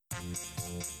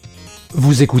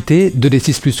Vous écoutez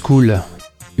 2D6 Plus Cool,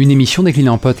 une émission déclinée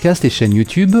en podcast et chaîne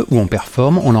YouTube où on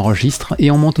performe, on enregistre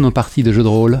et on monte nos parties de jeux de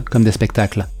rôle comme des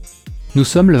spectacles. Nous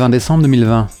sommes le 20 décembre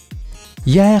 2020.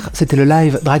 Hier, c'était le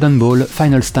live Dragon Ball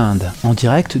Final Stand, en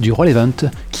direct du Roll Event,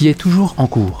 qui est toujours en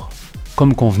cours.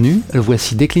 Comme convenu, le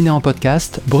voici décliné en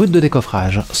podcast, brut de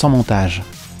décoffrage, sans montage.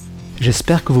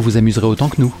 J'espère que vous vous amuserez autant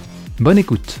que nous. Bonne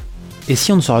écoute. Et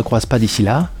si on ne se recroise pas d'ici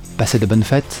là, passez de bonnes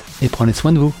fêtes et prenez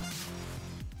soin de vous.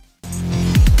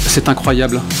 C'est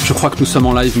incroyable, je crois que nous sommes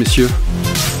en live, messieurs.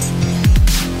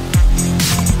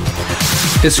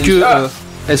 Est-ce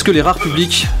que les rares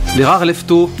publics, les rares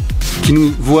leftos qui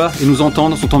nous voient et nous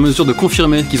entendent sont en mesure de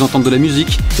confirmer qu'ils entendent de la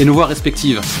musique et nos voix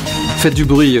respectives? Faites du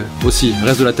bruit aussi,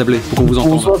 reste de la tablée, pour qu'on vous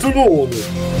entende. Bonsoir tout le monde.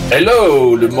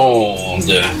 Hello le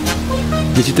monde.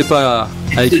 N'hésitez pas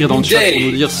à écrire dans le chat pour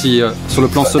nous dire si sur le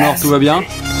plan sonore tout va bien.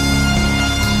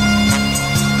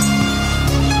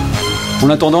 En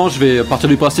attendant, je vais partir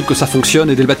du principe que ça fonctionne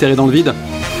et débattre dans le vide.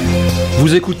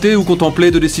 Vous écoutez ou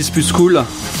contemplez 2D6 Plus Cool,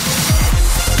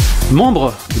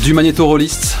 membre du Magneto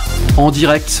Rollist, en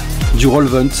direct du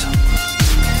Roll-Event.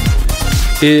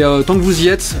 Et tant que vous y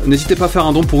êtes, n'hésitez pas à faire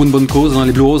un don pour une bonne cause,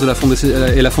 les Blue Rose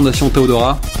et la Fondation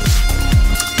Théodora.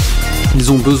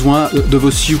 Ils ont besoin de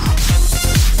vos sioux.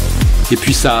 Et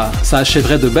puis ça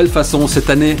achèverait de belle façon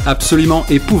cette année absolument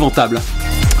épouvantable.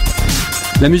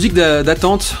 La musique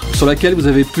d'attente sur laquelle vous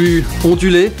avez pu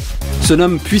onduler se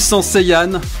nomme Puissance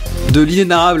Saiyan de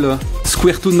l'inénarrable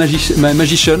Squirtoon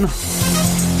Magician,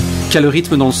 qui a le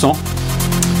rythme dans le sang.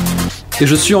 Et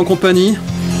je suis en compagnie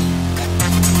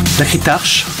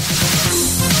d'Akritarch.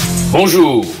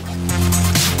 Bonjour.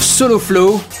 Solo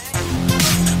Flow.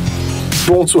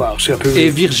 Bonsoir, cher public.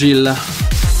 Et Virgile.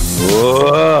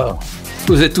 Oh.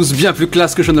 Vous êtes tous bien plus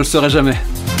classe que je ne le serai jamais.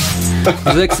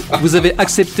 Vous avez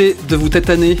accepté de vous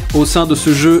tétaner au sein de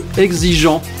ce jeu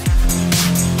exigeant,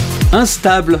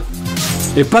 instable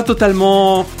et pas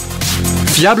totalement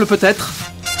fiable peut-être,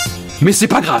 mais c'est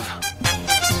pas grave.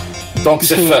 Tant que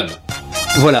c'est fun.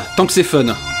 Voilà, tant que c'est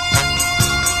fun.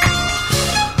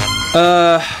 On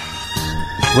va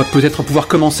peut-être pouvoir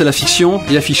commencer la fiction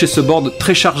et afficher ce board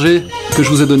très chargé que je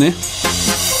vous ai donné.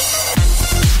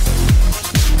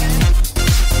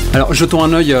 Alors, jetons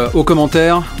un œil aux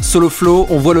commentaires. Solo Flow,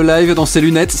 on voit le live dans ses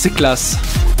lunettes, c'est classe.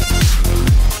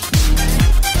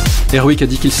 Erwick a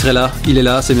dit qu'il serait là, il est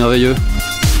là, c'est merveilleux.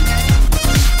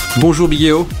 Bonjour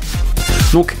Bigéo.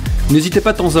 Donc, n'hésitez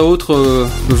pas de temps à autre,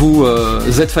 vous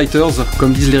Z-Fighters,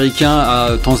 comme disent les ricains,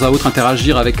 à temps à autre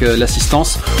interagir avec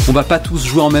l'assistance. On va pas tous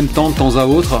jouer en même temps de temps à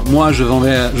autre. Moi, je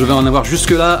vais en avoir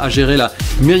jusque-là à gérer la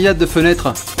myriade de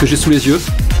fenêtres que j'ai sous les yeux.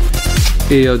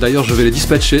 Et d'ailleurs, je vais les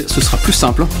dispatcher, ce sera plus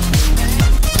simple.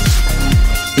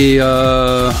 Et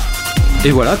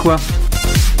voilà quoi.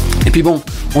 Et puis bon,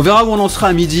 on verra où on en sera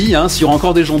à midi, s'il y aura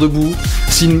encore des gens debout,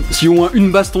 si au moins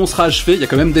une baston sera achevée, il y a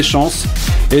quand même des chances.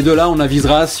 Et de là, on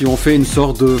avisera si on fait une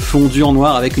sorte de fondu en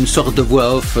noir avec une sorte de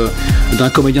voix off d'un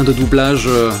comédien de doublage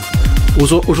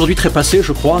aujourd'hui trépassé,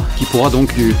 je crois, qui pourra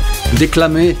donc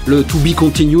déclamer le To Be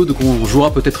Continued qu'on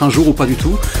jouera peut-être un jour ou pas du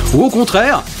tout. Ou au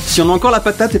contraire, si on a encore la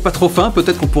patate et pas trop faim,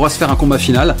 peut-être qu'on pourra se faire un combat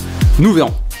final. Nous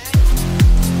verrons.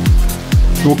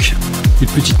 Donc, une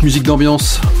petite musique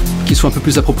d'ambiance qui soit un peu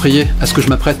plus appropriée à ce que je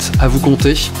m'apprête à vous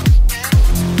conter.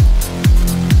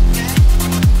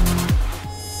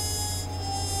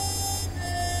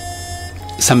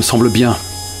 Ça me semble bien.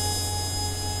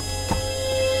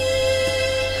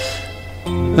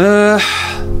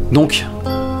 Donc,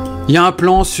 il y a un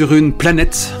plan sur une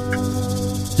planète,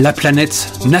 la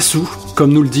planète Nasu,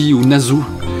 comme nous le dit, ou Nazu,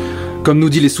 comme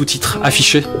nous dit les sous-titres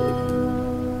affichés.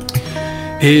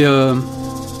 Et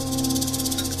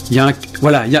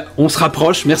on se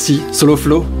rapproche, merci, Solo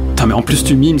Flow. Putain, mais en plus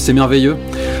tu mimes, c'est merveilleux.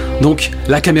 Donc,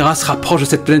 la caméra se rapproche de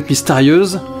cette planète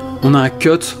mystérieuse, on a un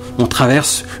cut, on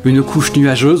traverse une couche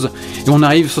nuageuse, et on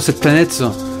arrive sur cette planète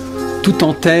tout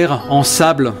en terre, en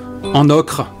sable, en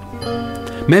ocre.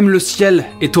 Même le ciel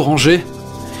est orangé.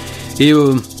 Et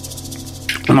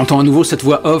on entend à nouveau cette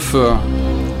voix off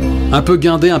un peu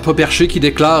guindée, un peu perchée qui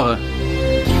déclare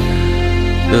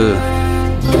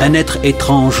un être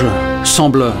étrange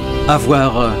semble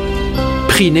avoir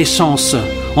pris naissance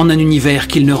en un univers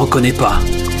qu'il ne reconnaît pas.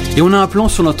 Et on a un plan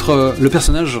sur le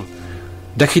personnage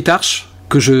d'Akritarch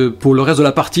que pour le reste de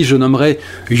la partie je nommerai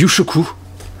Yushoku.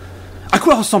 À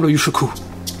quoi ressemble Yushoku ?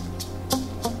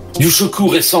 Yushoku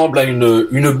ressemble à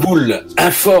une boule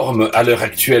informe à l'heure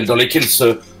actuelle dans laquelle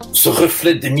se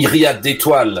reflètent des myriades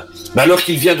d'étoiles. Mais alors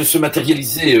qu'il vient de se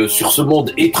matérialiser sur ce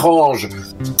monde étrange,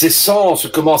 ses sens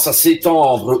commencent à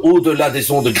s'étendre au-delà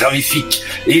des ondes gravifiques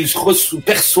et il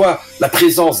perçoit la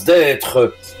présence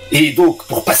d'êtres Et donc,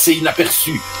 pour passer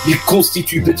inaperçu, il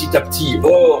constitue petit à petit,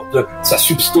 hors de sa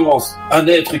substance, un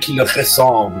être qui leur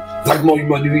ressemble, vaguement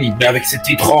humanoïde, mais avec cette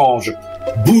étrange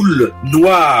boule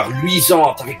noire,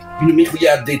 luisante, avec une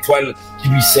myriade d'étoiles qui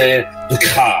lui sert de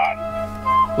crâne.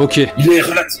 Ok. Il est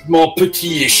relativement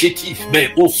petit et chétif, mais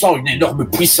on sent une énorme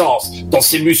puissance dans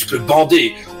ses muscles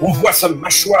bandés. On voit sa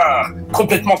mâchoire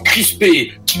complètement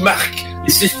crispée, qui marque,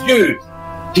 et ses yeux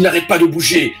qui n'arrêtent pas de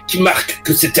bouger, qui marquent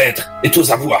que cet être est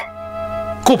aux abois.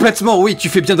 Complètement, oui, tu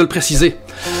fais bien de le préciser.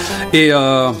 Et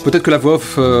peut-être que la voix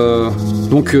off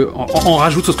en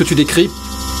rajoute sur ce que tu décris.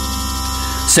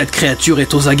 Cette créature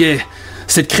est aux aguets,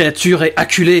 cette créature est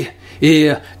acculée,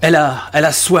 et elle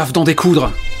a soif d'en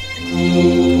découdre.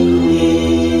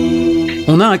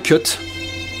 On a un cut.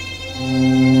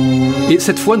 Et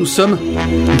cette fois, nous sommes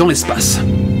dans l'espace.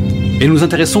 Et nous nous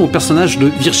intéressons au personnage de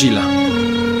Virgile.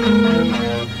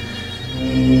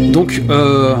 Donc,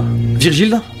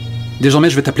 Virgile, désormais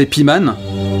je vais t'appeler Piman.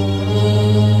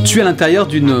 Tu es à l'intérieur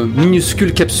d'une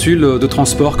minuscule capsule de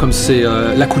transport, comme c'est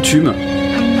la coutume.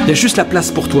 Il y a juste la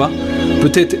place pour toi.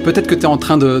 Peut-être que tu es en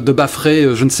train de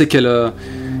baffrer je ne sais quelle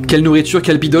nourriture,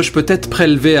 quelle bidoche, peut-être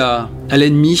prélevée à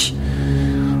l'ennemi.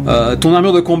 Ton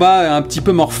armure de combat est un petit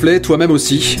peu morflée, toi-même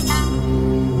aussi.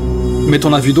 Mais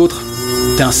t'en as vu d'autres.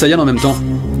 T'es un Saiyan en même temps.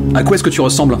 À quoi est-ce que tu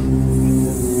ressembles ?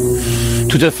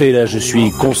 Tout à fait, là je suis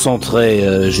concentré,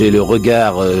 j'ai le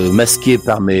regard masqué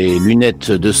par mes lunettes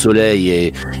de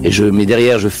soleil mais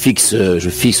derrière je fixe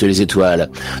les étoiles.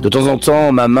 De temps en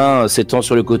temps, ma main s'étend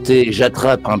sur le côté et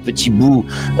j'attrape un petit bout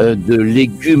de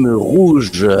légumes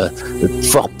rouges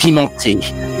fort pimentés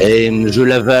et je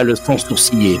l'avale sans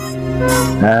sourciller.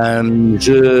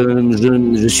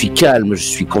 Je suis calme, je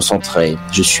suis concentré,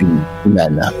 je suis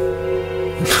humain.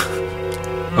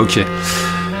 Ok.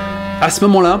 À ce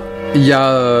moment-là, il y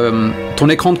a ton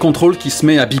écran de contrôle qui se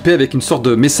met à biper avec une sorte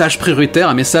de message prioritaire,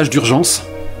 un message d'urgence.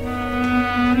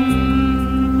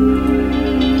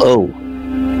 Oh,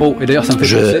 et d'ailleurs ça me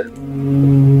fait penser.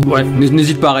 Ouais,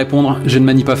 n'hésite pas à répondre, j'ai une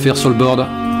manip à faire sur le board.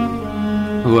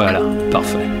 Voilà,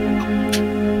 parfait.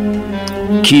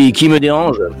 Qui me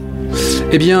dérange ?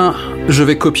 Eh bien, je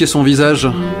vais copier son visage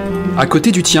à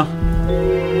côté du tien.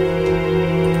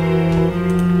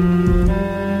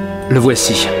 Le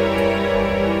voici.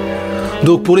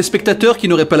 Donc pour les spectateurs qui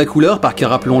n'auraient pas la couleur, parce que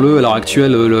rappelons-le, à l'heure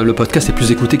actuelle, le podcast est plus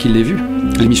écouté qu'il l'ait vu,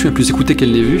 l'émission est plus écoutée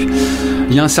qu'elle l'ait vue,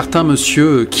 il y a un certain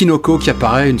monsieur Kinoko qui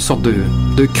apparaît, une sorte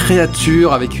de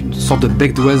créature avec une sorte de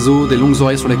bec d'oiseau, des longues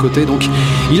oreilles sur les côtés, donc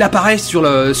il apparaît sur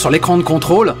l'écran de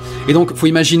contrôle, et donc faut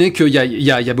imaginer qu'il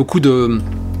y a beaucoup de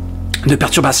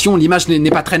perturbations, l'image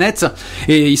n'est pas très nette,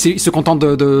 et il se contente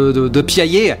de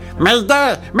piailler.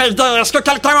 Mayday, est-ce que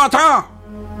quelqu'un m'entend ?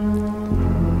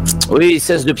 Oui,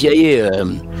 cesse de piailler.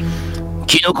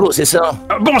 Kinoko, c'est ça ?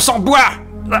 Bon sang de bois !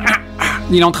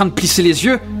 Il est en train de plisser les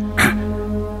yeux.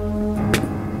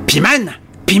 Piman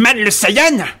le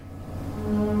Saiyan ?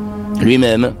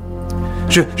 Lui-même.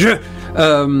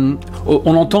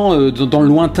 On entend dans le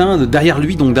lointain, derrière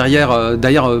lui, donc derrière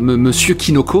Monsieur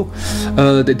Kinoko,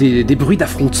 des bruits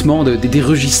d'affrontement, des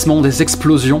rugissements, des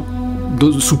explosions.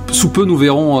 Sous peu, nous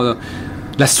verrons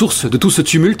la source de tout ce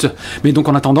tumulte, mais donc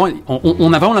en attendant,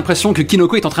 on a vraiment l'impression que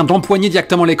Kinoko est en train d'empoigner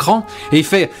directement l'écran, et il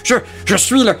fait « Je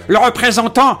suis le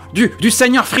représentant du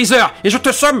Seigneur Freezer, et je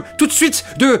te somme tout de suite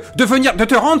de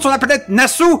te rendre sur la planète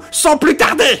Nasu sans plus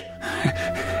tarder !»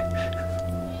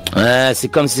 Ah, c'est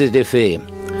comme si c'était fait.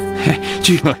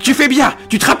 Tu fais bien,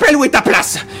 tu te rappelles où est ta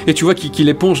place. Et tu vois qu'il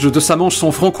éponge de sa manche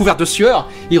son front couvert de sueur.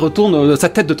 Il retourne sa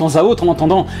tête de temps à autre en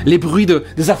entendant les bruits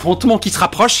des affrontements qui se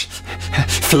rapprochent.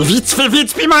 Fais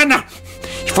vite, Piman.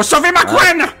 Il faut sauver ma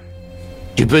Gwen.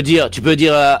 Tu peux dire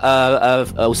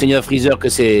au Seigneur Freezer que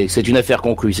c'est une affaire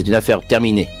conclue, c'est une affaire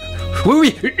terminée.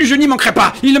 Oui, je n'y manquerai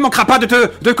pas. Il ne manquera pas de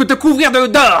te couvrir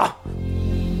d'or.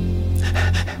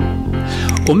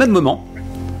 Au même moment,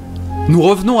 nous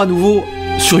revenons à nouveau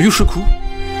sur Yushoku,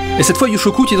 et cette fois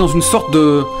Yushoku qui est dans une sorte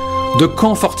de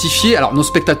camp fortifié. Alors nos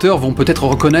spectateurs vont peut-être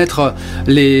reconnaître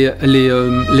les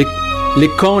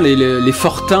camps, les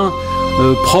fortins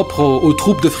propres aux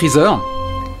troupes de Freezer.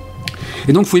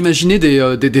 Et donc faut imaginer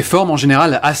des formes en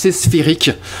général assez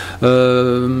sphériques,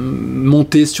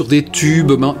 montées sur des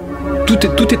tubes.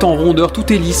 Tout est en rondeur,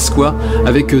 tout est lisse, quoi,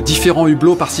 avec différents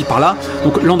hublots par-ci par-là.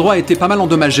 Donc l'endroit a été pas mal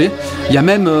endommagé. Il y a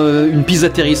même une piste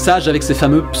d'atterrissage avec ces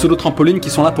fameux pseudo-trampolines qui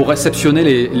sont là pour réceptionner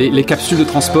les capsules de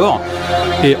transport.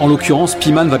 Et en l'occurrence,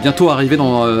 Piman va bientôt arriver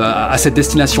à cette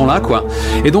destination-là, quoi.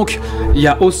 Et donc, il y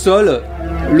a au sol,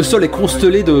 le sol est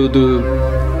constellé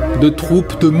de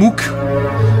troupes, de MOOC,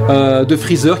 de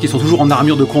Freezer qui sont toujours en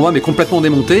armure de combat mais complètement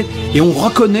démontés, et on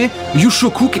reconnaît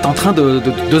Yushoku qui est en train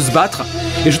de se battre.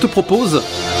 Et je te propose,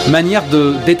 manière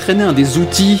d'étraîner un des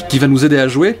outils qui va nous aider à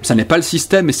jouer, ça n'est pas le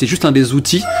système, mais c'est juste un des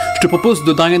outils, je te propose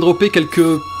de drag and dropper quelques,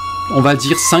 on va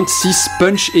dire 5-6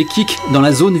 punch et kick dans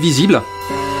la zone visible,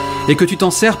 et que tu t'en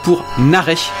sers pour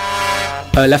narrer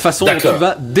la façon dont tu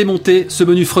vas démonter ce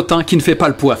menu fretin qui ne fait pas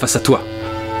le poids face à toi.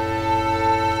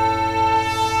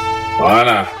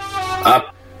 Voilà. Ah,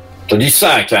 t'as dit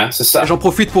 5, hein, c'est ça. J'en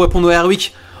profite pour répondre à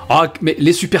Erwick. Ah, mais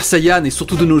les Super Saiyans, et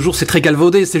surtout de nos jours, c'est très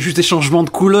galvaudé, c'est juste des changements de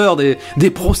couleur, des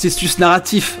processus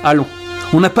narratifs. Allons,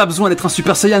 on n'a pas besoin d'être un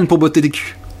Super Saiyan pour botter des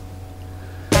culs.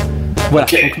 Voilà.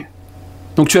 Okay.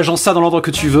 Donc tu agences ça dans l'ordre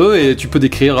que tu veux, et tu peux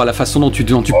décrire la façon dont tu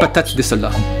patates des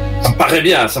soldats. Ça me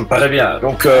paraît bien.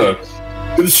 Donc,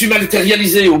 je me suis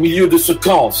matérialisé au milieu de ce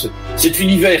camp, cet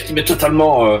univers qui m'est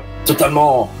totalement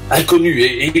inconnu,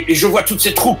 et je vois toutes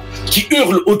ces troupes qui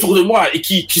hurlent autour de moi et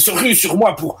qui se ruent sur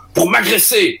moi pour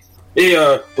m'agresser. Et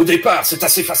au départ, c'est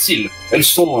assez facile. Elles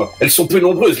sont peu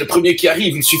nombreuses. Les premiers qui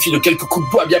arrivent, il suffit de quelques coups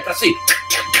de poing bien placés,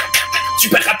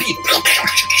 super rapide.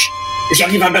 Et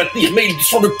j'arrive à maintenir, mais ils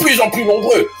sont de plus en plus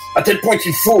nombreux, à tel point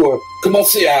qu'il faut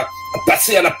commencer à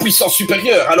passer à la puissance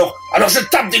supérieure. Alors je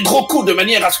tape des gros coups de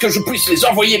manière à ce que je puisse les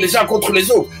envoyer les uns contre les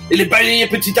autres et les balayer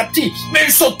petit à petit. Mais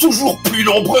ils sont toujours plus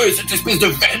nombreux, cette espèce de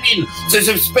vermine, ces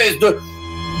espèces de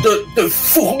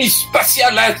fourmis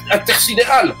spatiales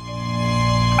intersidérales.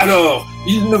 Alors,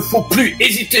 il ne faut plus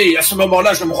hésiter. À ce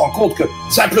moment-là, je me rends compte que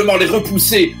simplement les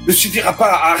repousser ne suffira pas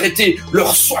à arrêter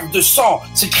leur soif de sang.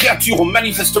 Ces créatures ont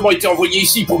manifestement été envoyées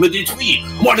ici pour me détruire,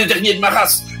 moi le dernier de ma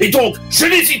race. Et donc, je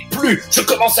n'hésite plus. Je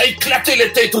commence à éclater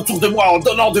les têtes autour de moi en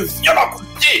donnant de violents coups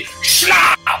de pied. Schla!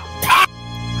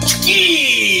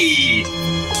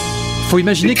 Faut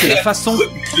imaginer que la façon...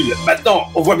 Maintenant,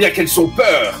 on voit bien qu'elles ont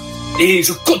peur. Et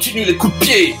je continue les coups de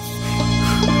pied.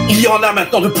 Il y en a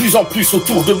maintenant de plus en plus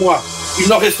autour de moi. Il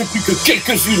n'en reste plus que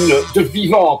quelques-unes de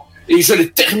vivantes. Et je les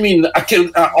termine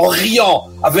en riant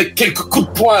avec quelques coups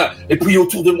de poing. Et puis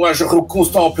autour de moi, je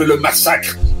contemple le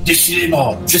massacre.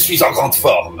 Décidément, je suis en grande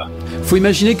forme. Faut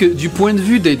imaginer que du point de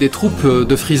vue des troupes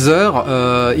de Freezer,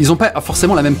 ils n'ont pas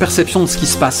forcément la même perception de ce qui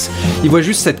se passe. Ils voient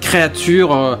juste cette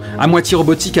créature à moitié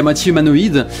robotique, à moitié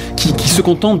humanoïde, qui se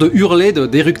contente de hurler,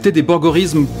 d'éructer des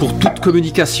borgorismes pour toute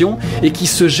communication, et qui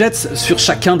se jette sur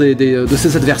chacun de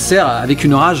ses adversaires avec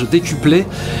une rage décuplée.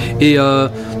 Et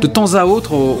de temps à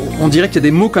autre, on dirait qu'il y a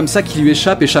des mots comme ça qui lui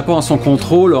échappant à son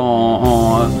contrôle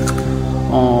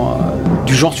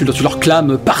du genre tu leur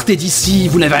clames « Partez d'ici,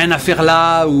 vous n'avez rien à faire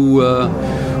là » ou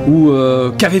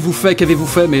qu'avez-vous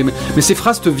fait, mais ces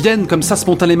phrases te viennent comme ça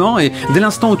spontanément, et dès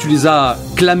l'instant où tu les as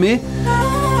clamées,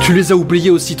 tu les as oubliées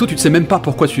aussitôt, tu ne sais même pas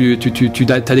pourquoi tu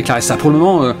as déclaré ça. Pour le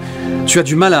moment, tu as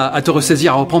du mal à te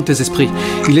ressaisir, à reprendre tes esprits.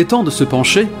 Il est temps de se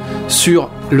pencher sur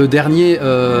le dernier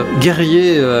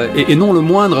guerrier et non le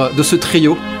moindre de ce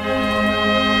trio.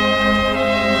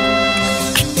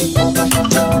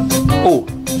 Oh,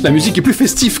 la musique est plus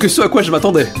festive que ce à quoi je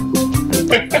m'attendais.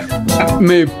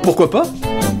 Mais pourquoi pas ?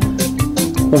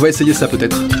 On va essayer ça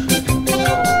peut-être.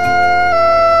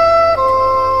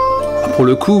 Pour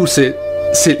le coup, c'est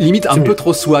limite un peu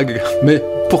trop swag, mais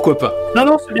pourquoi pas ?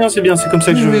 Non, c'est bien, c'est comme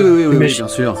ça que je veux. Oui, bien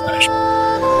sûr.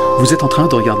 Vous êtes en train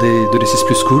de regarder The This Is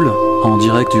Plus Cool en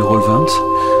direct du Roll20.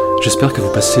 J'espère que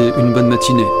vous passez une bonne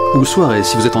matinée ou soirée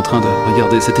si vous êtes en train de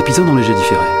regarder cet épisode en léger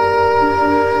différé.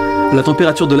 La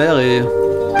température de l'air est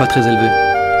pas très élevée.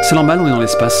 C'est normal, on est dans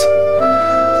l'espace.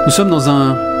 Nous sommes dans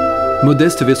un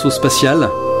modeste vaisseau spatial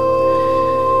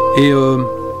et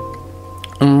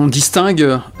on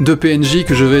distingue deux PNJ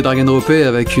que je vais drag and dropper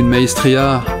avec une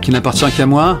maestria qui n'appartient qu'à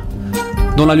moi.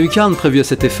 Dans la lucarne prévue à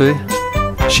cet effet,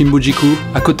 Shimbujiku,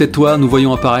 à côté de toi, nous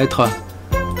voyons apparaître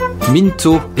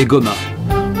Minto et Goma.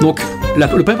 Donc, le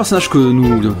premier personnage que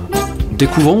nous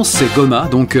découvrons, c'est Goma,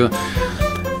 donc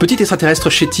petit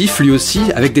extraterrestre chétif, lui aussi,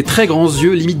 avec des très grands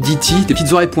yeux, limite d'E.T., des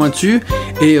petites oreilles pointues,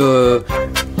 et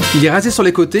il est rasé sur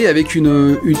les côtés avec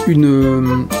une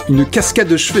cascade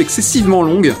de cheveux excessivement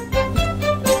longue,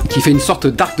 qui fait une sorte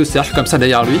d'arc de cercle comme ça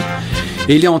derrière lui,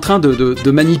 et il est en train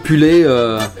de manipuler,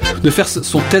 de faire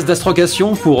son test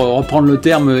d'astrogation, pour reprendre le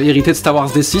terme hérité de Star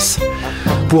Wars D6,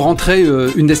 pour entrer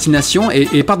une destination,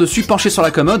 et par-dessus, penché sur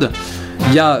la commode,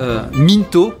 il y a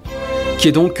Minto, qui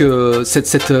est donc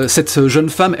cette jeune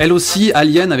femme, elle aussi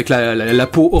alien, avec la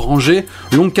peau orangée,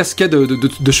 longue casquette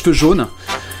de cheveux jaunes,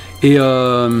 et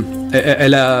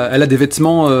elle a des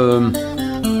vêtements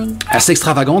assez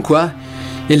extravagants, quoi,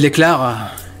 et elle déclare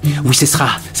 « Oui, ce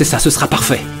sera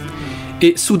parfait ».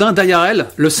 Et soudain, derrière elle,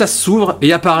 le sas s'ouvre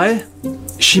et apparaît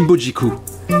Shimbujiku.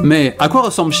 Mais à quoi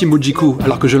ressemble Shimbujiku,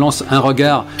 alors que je lance un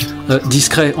regard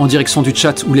discret en direction du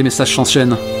chat où les messages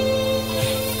s'enchaînent ?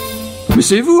 Mais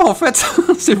c'est vous en fait.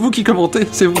 C'est vous qui commentez,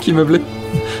 c'est vous qui meublez.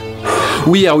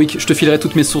 Oui, Erwick, je te filerai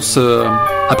toutes mes sources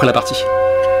après la partie.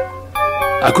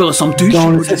 À quoi ressembles-tu?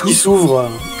 Dans le face qui s'ouvre,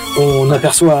 on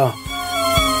aperçoit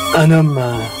un homme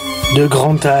de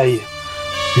grande taille,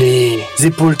 les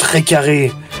épaules très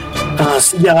carrées, un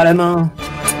cigare à la main,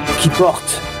 qui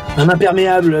porte un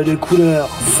imperméable de couleur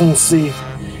foncée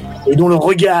et dont le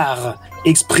regard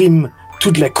exprime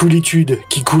toute la coolitude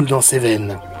qui coule dans ses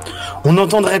veines. On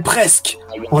entendrait presque,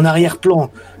 en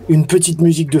arrière-plan, une petite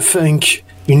musique de funk,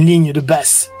 une ligne de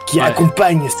basse qui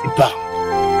accompagne ses pas.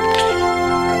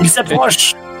 Il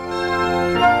s'approche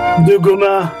de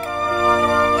Goma,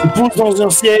 il pose dans un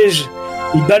siège,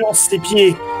 il balance ses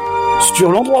pieds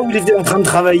sur l'endroit où il était en train de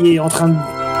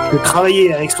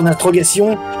travailler avec son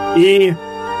interrogation, et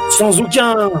sans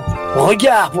aucun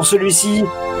regard pour celui-ci,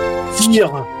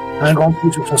 tire un grand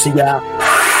coup sur son cigare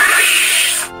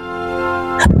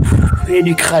et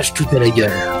lui crache tout à la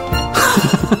gueule.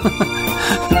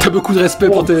 T'as beaucoup de respect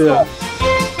pour tes...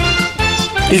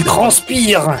 Il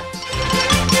transpire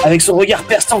avec son regard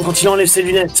perçant quand il enlève ses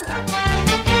lunettes.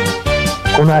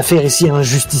 On a affaire ici à un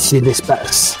justicier de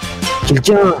l'espace.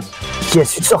 Quelqu'un qui a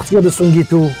su sortir de son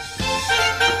ghetto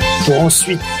pour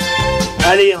ensuite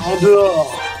aller en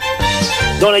dehors,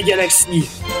 dans la galaxie,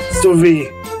 sauver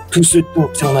tous ceux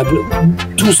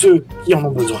qui en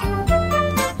ont besoin.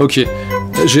 Ok,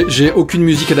 j'ai aucune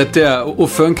musique adaptée au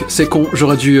funk, c'est con,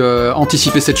 j'aurais dû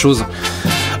anticiper cette chose.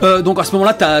 Donc à ce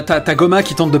moment-là, t'as Goma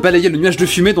qui tente de balayer le nuage de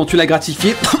fumée dont tu l'as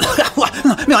gratifié.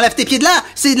 Mais enlève tes pieds de là,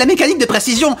 c'est de la mécanique de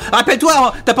précision.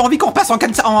 Rappelle-toi, t'as pas envie qu'on repasse en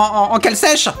cale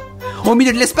sèche au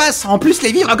milieu de l'espace, en plus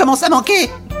les vivres commencent à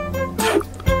manquer.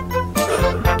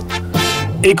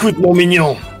 Écoute mon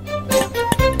mignon,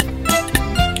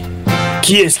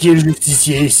 qui est-ce qui est le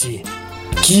justicier ici?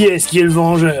 Qui est-ce qui est le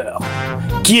vengeur?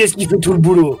 Qui est-ce qui fait tout le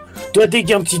boulot? Toi t'es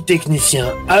qu'un petit technicien,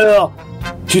 alors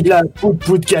tu te la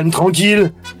pout calme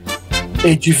tranquille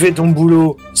et tu fais ton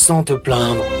boulot sans te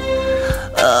plaindre.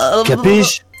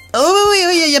 Capiche?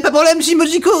 Oui, y a pas de problème,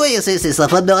 Jimojiko, oui, c'est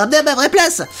sympa de me ramener à ma vraie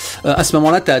place. À ce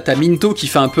moment-là, t'as Minto qui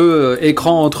fait un peu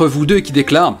écran entre vous deux et qui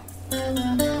déclare: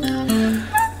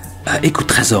 écoute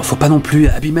Trésor, faut pas non plus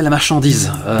abîmer la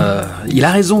marchandise. Il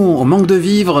a raison, on manque de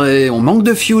vivres et on manque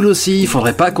de fuel aussi.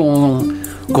 Faudrait pas qu'on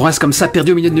reste comme ça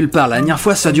perdu au milieu de nulle part. La dernière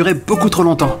fois, ça a duré beaucoup trop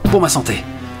longtemps pour ma santé.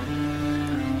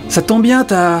 Ça tombe bien,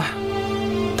 t'as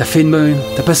passé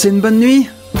une bonne nuit?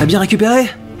 T'as bien récupéré?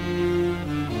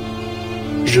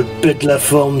 Je pète la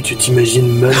forme, tu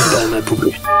t'imagines même pas ma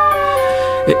poupée.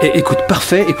 Écoute,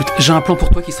 parfait. Écoute, j'ai un plan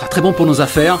pour toi qui sera très bon pour nos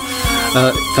affaires.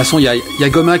 De toute façon, il y a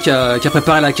Goma qui a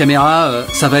préparé la caméra.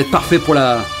 Ça va être parfait pour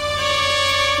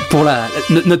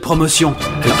notre promotion.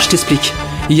 Alors, je t'explique.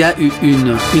 Il y a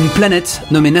une planète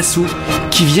nommée Nassau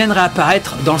qui vient de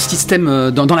réapparaître dans le système,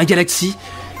 dans la galaxie.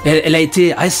 Elle a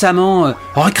été récemment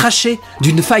recrachée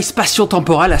d'une faille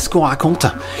spatio-temporelle à ce qu'on raconte.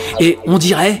 Et on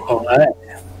dirait...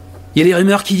 Il y a des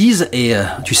rumeurs qui disent, et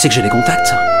tu sais que j'ai des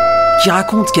contacts, qui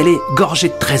racontent qu'elle est gorgée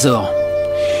de trésors.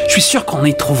 Je suis sûr qu'on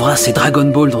y trouvera ces Dragon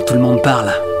Ball dont tout le monde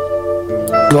parle.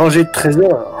 Gorgée de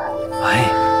trésors?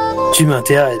 Ouais. Tu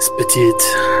m'intéresses,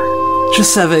 petite. Je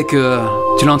savais que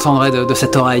tu l'entendrais de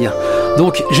cette oreille.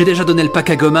 Donc, j'ai déjà donné le pack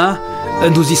à Goma,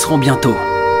 nous y serons bientôt.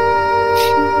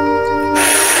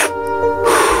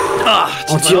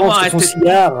 En tirant sur son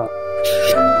cigare,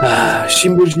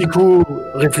 Shimbojiko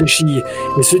réfléchit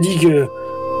et se dit que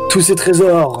tous ces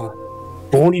trésors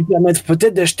pourront lui permettre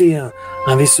peut-être d'acheter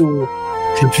un vaisseau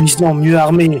plus puissant, mieux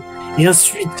armé, et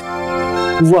ensuite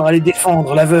pouvoir aller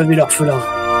défendre la veuve et l'orphelin.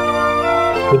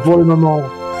 Mais pour le moment,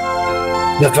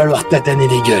 il va falloir tataner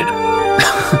les gueules.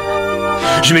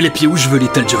 Je mets les pieds où je veux,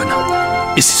 Little John.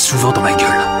 Et c'est souvent dans ma gueule.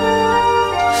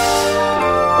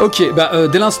 Ok,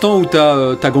 dès l'instant où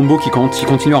t'as Gombo qui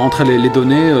continue à rentrer les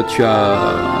données, tu as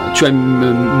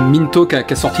Minto qui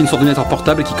a sorti une sorte d'ordinateur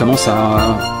portable et qui commence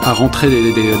à rentrer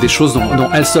des choses dont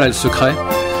elle seule a le secret.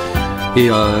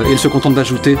 Et il se contente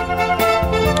d'ajouter: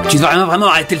 tu devrais vraiment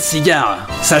arrêter le cigare,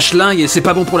 ça schlingue et c'est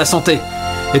pas bon pour la santé.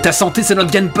 Et ta santé, c'est notre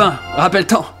gagne-pain,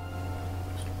 rappelle-t'en.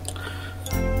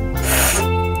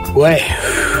 Ouais,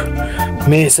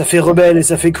 mais ça fait rebelle et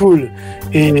ça fait cool,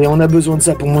 et on a besoin de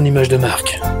ça pour mon image de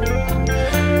marque.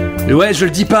 Ouais, je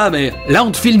le dis pas, mais là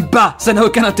on te filme pas, ça n'a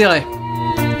aucun intérêt.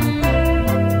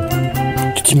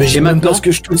 Tu t'imagines même pas ce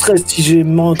que je tousserais si je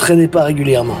m'entraînais pas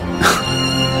régulièrement.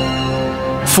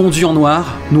 Fondu en noir,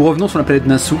 nous revenons sur la planète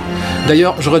Nassau.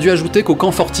 D'ailleurs, j'aurais dû ajouter qu'au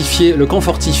camp fortifié, le camp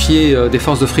fortifié des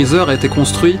forces de Freezer a été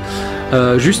construit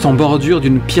juste en bordure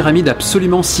d'une pyramide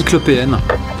absolument cyclopéenne.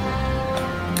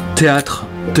 Théâtre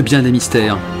de bien des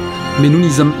mystères, mais nous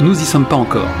n'y sommes pas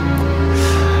encore.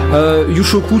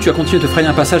 Yushoku, tu as continué de te frayer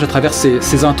un passage à travers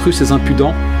ces intrus, ces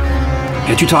impudents,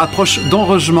 et tu te rapproches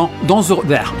dangereusement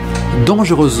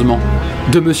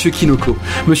de Monsieur Kinoko.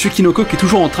 Monsieur Kinoko qui est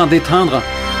toujours en train d'éteindre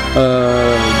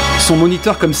son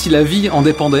moniteur comme si la vie en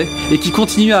dépendait, et qui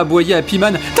continue à aboyer à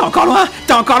Piman. T'es encore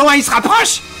loin, il se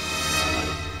rapproche.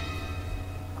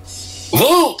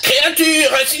 Vous,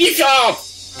 créatures insignifiantes,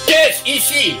 qu'est-ce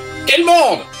ici? Quel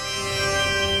monde?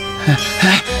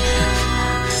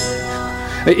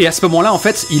 Et à ce moment-là, en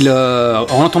fait,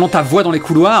 en entendant ta voix dans les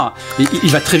couloirs, il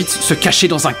va très vite se cacher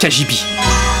dans un cagibi.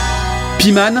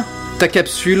 Piman, ta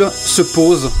capsule se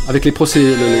pose avec les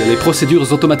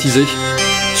procédures automatisées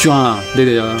sur une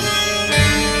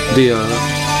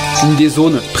des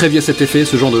zones prévues à cet effet,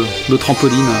 ce genre de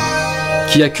trampoline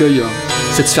qui accueille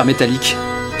cette sphère métallique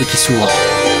et qui s'ouvre.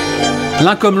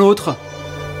 L'un comme l'autre,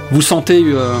 vous sentez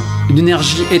une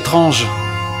énergie étrange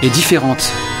et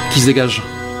différente qui se dégage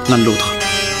l'un de l'autre.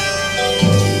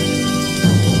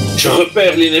 Je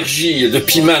repère l'énergie de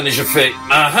Piman et je fais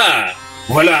 « Ah ah !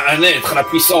 Voilà un être à la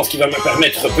puissance qui va me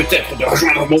permettre peut-être de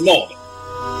rejoindre mon monde. »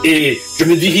 Et je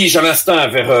me dirige à l'instinct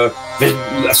vers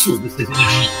la source de cette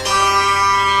énergie.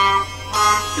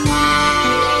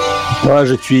 Moi,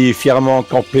 je suis fièrement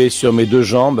campé sur mes deux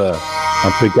jambes,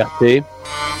 un peu écarté.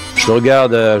 Je le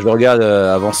regarde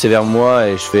avancer vers moi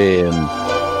et je fais...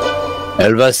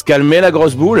 Elle va se calmer, la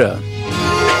grosse boule.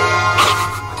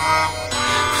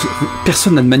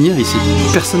 Personne n'a de manière ici.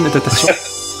 Personne n'est attention.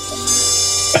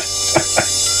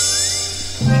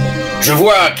 Je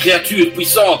vois, créature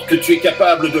puissante, que tu es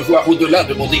capable de voir au-delà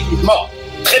de mon équipement.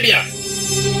 Très bien.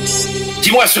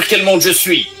 Dis-moi sur quel monde je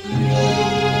suis.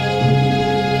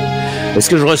 Est-ce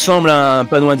que je ressemble à un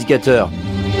panneau indicateur?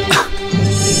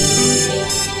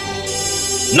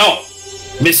 Non.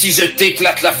 Mais si je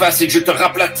t'éclate la face et que je te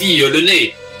raplatis le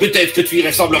nez, peut-être que tu y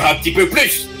ressembleras un petit peu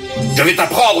plus. Je vais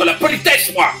t'apprendre la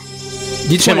politesse, moi.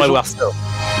 Dites-moi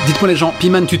les gens,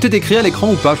 Piman, tu t'es décrit à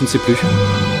l'écran ou pas? Je ne sais plus.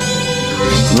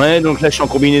 Ouais, donc là je suis en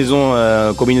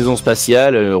combinaison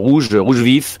spatiale, rouge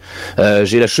vif.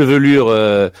 J'ai la chevelure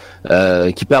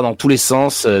qui part dans tous les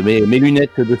sens, mes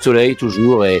lunettes de soleil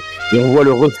toujours, et on voit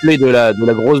le reflet de la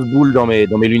grosse boule dans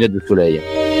mes lunettes de soleil.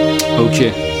 Ok.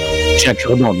 J'ai un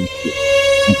cure-dent.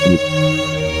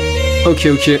 Ok.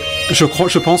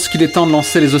 Je pense qu'il est temps de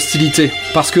lancer les hostilités.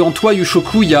 Parce qu'en toi,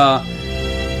 Yushoku, il y a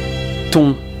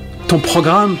ton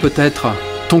programme peut-être,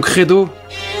 ton credo,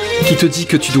 qui te dit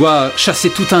que tu dois chasser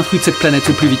tout intrus de cette planète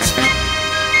le plus vite.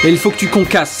 Et il faut que tu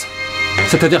concasses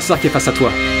cet adversaire qui est face à toi.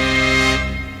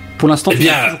 Pour l'instant, eh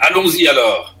bien, allons-y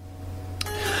alors.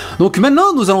 Donc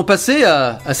maintenant, nous allons passer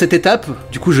à cette étape.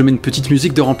 Du coup, je mets une petite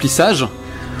musique de remplissage,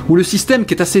 où le système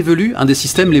qui est assez velu, un des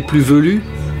systèmes les plus velus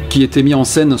qui était mis en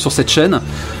scène sur cette chaîne,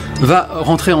 va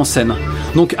rentrer en scène.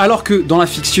 Donc alors que dans la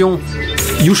fiction,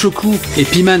 Yushoku et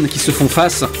Piman qui se font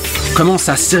face commencent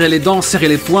à serrer les dents, serrer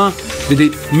les poings, des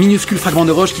minuscules fragments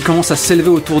de roche qui commencent à s'élever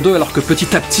autour d'eux alors que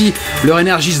petit à petit leur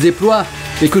énergie se déploie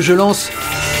et que je lance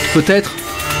peut-être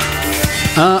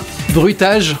un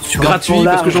bruitage gratuit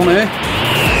parce que j'en ai.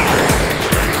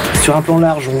 Sur un plan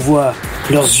large, on voit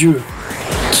leurs yeux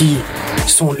qui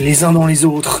sont les uns dans les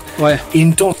autres. Ouais. Et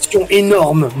une tension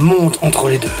énorme monte entre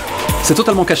les deux. C'est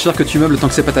totalement cacheur que tu meubles tant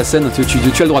que c'est pas ta scène, tu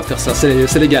as le droit de faire ça,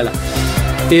 c'est légal.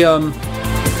 Et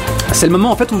c'est le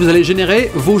moment en fait où vous allez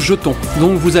générer vos jetons.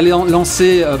 Donc vous allez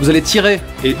vous allez tirer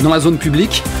dans la zone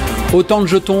publique autant de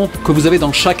jetons que vous avez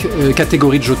dans chaque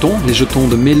catégorie de jetons, les jetons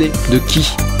de mêlée, de ki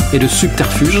et de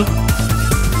subterfuge.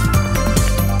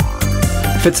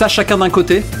 Faites ça chacun d'un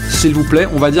côté, s'il vous plaît.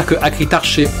 On va dire que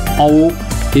Akritarch est en haut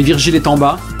et Virgile est en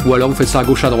bas, ou alors vous faites ça à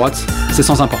gauche à droite, c'est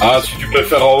sans importance. Ah, si tu peux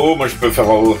faire en haut, moi je peux faire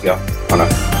en haut, regarde. Voilà.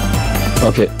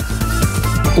 Ok.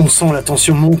 On sent la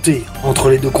tension monter entre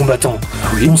les deux combattants.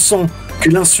 Oui. On sent que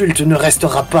l'insulte ne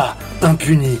restera pas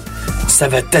impunie. Ça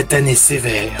va tataner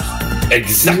sévère.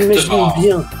 Exactement.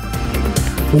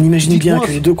 On imagine bien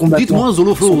que les deux combattants... Dites-moi,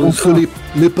 Zoloflo, est-ce que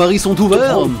les paris sont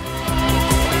ouverts?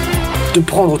 De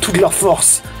prendre toute leur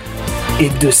force et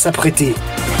de s'apprêter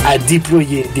à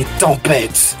déployer des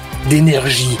tempêtes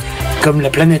d'énergie comme la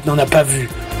planète n'en a pas vu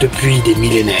depuis des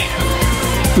millénaires.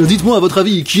 Dites-moi, à votre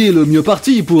avis, qui est le mieux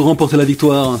parti pour remporter la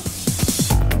victoire?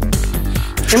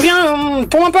 Eh bien,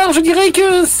 pour ma part, je dirais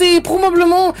que c'est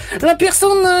probablement la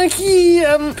personne qui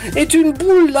est une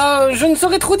boule, là. Je ne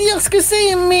saurais trop dire ce que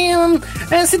c'est, mais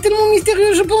c'est tellement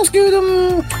mystérieux, je pense que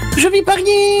je vais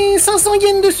parier 500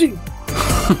 yens dessus.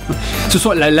 Ce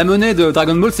soit la monnaie de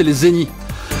Dragon Ball, c'est les zéniths.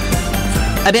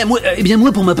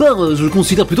 Moi, pour ma part, je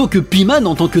considère plutôt que Piman,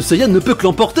 en tant que Saiyan, ne peut que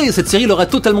l'emporter. Cette série leur a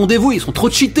totalement dévoué. Ils sont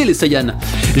trop cheatés, les Saiyans.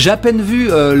 J'ai à peine vu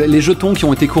les jetons qui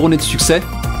ont été couronnés de succès.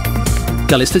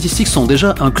 car les statistiques sont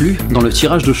déjà inclus dans le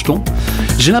tirage de jetons.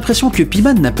 J'ai l'impression que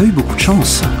Piman n'a pas eu beaucoup de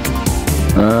chance.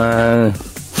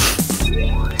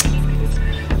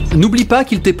 N'oublie pas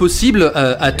qu'il t'est possible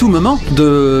à tout moment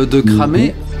de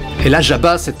cramer, et là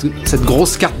j'abats cette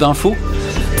grosse carte d'infos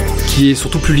qui est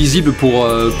surtout plus lisible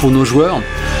pour nos joueurs.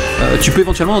 Tu peux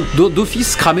éventuellement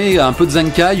d'office cramer un peu de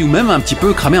Zenkai ou même un petit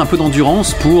peu cramer un peu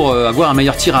d'endurance pour avoir un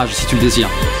meilleur tirage si tu le désires.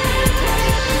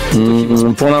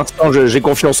 Pour l'instant, j'ai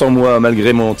confiance en moi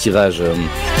malgré mon tirage.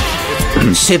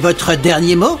 C'est votre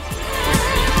dernier mot?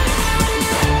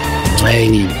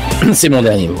 Oui, c'est mon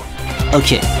dernier mot.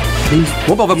 Ok.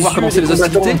 Bon, bah, on va pouvoir commencer les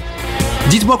hostilités.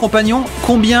 Dites-moi, compagnon,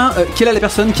 quelle est la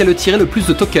personne qui a tiré le plus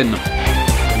de tokens?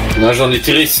 Moi, j'en ai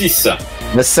tiré 6.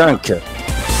 5.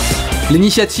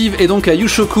 L'initiative est donc à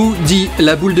Yushoku, dit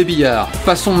la boule de billard.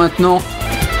 Passons maintenant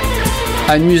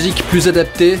à une musique plus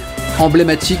adaptée,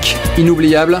 emblématique,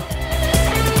 inoubliable.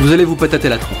 Vous allez vous patater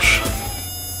la tronche.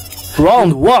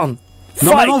 Round 1.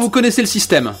 Normalement, vous connaissez le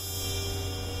système.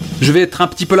 Je vais être un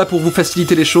petit peu là pour vous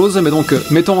faciliter les choses, mais donc,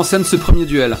 mettons en scène ce premier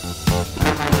duel.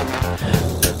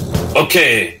 Ok.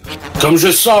 Comme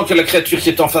je sens que la créature qui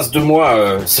est en face de moi,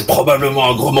 c'est probablement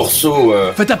un gros morceau.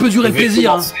 Faites un peu durer le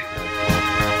plaisir. Hein.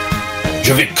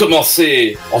 Je vais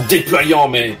commencer en déployant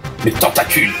mes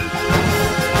tentacules.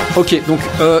 Ok, donc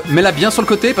mets-la bien sur le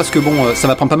côté parce que bon, ça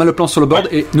va prendre pas mal de place sur le board,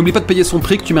 et n'oublie pas de payer son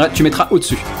prix que tu mettras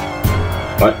au-dessus.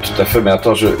 Ouais, tout à fait, mais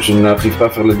attends, je n'arrive pas à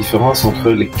faire la différence entre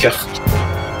les cartes.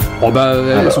 Oh bah,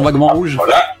 elles sont vaguement rouges.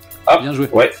 Voilà. Hop. Bien joué.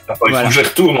 Ouais, attends, il faut que je les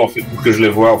retourne en fait, pour que je les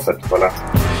vois en fait, voilà.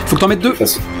 Faut que t'en mettes 2.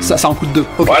 Ça en coûte 2. Okay.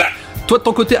 Voilà. Toi de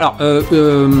ton côté, alors,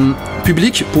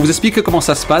 public, pour vous expliquer comment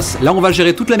ça se passe, là on va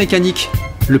gérer toute la mécanique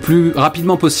le plus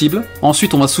rapidement possible.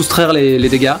 Ensuite, on va soustraire les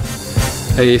dégâts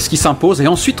et ce qui s'impose, et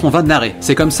ensuite on va narrer.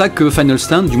 C'est comme ça que Final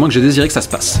Stand, du moins que j'ai désiré que ça se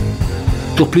passe.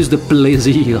 Pour plus de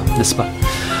plaisir, n'est-ce pas?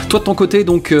 Toi de ton côté,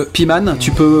 donc Piman,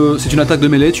 c'est une attaque de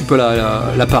mêlée, tu peux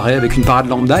la parer avec une parade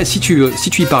lambda, et si tu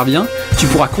y parviens, tu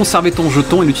pourras conserver ton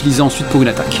jeton et l'utiliser ensuite pour une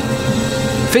attaque.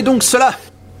 Fais donc cela.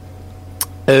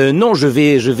 Non, je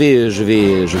vais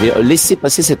laisser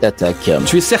passer cette attaque.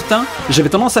 Tu es certain? J'avais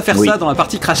tendance à faire ça dans la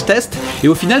partie crash test, et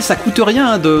au final ça coûte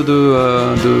rien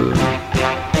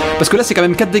parce que là c'est quand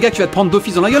même 4 dégâts que tu vas te prendre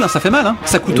d'office dans la gueule, hein, ça fait mal, hein.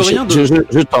 Ça coûte rien de...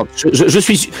 Je tente.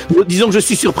 Disons que je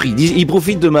suis surpris. Il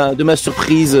profite de ma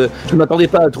surprise. Je ne m'attendais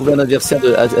pas à trouver un adversaire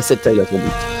à cette taille-là.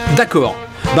 D'accord.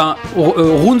 Ben,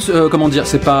 Rune, comment dire,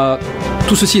 c'est pas...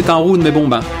 Tout ceci est un Rune, mais bon,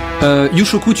 ben...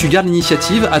 Yushoku, tu gardes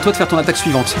l'initiative, à toi de faire ton attaque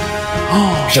suivante. Oh,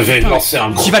 j'avais lancé un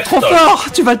gros... Tu vas trop fort.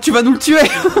 Tu vas nous le tuer.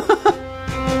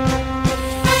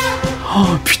 Oh,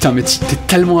 putain, mais t'es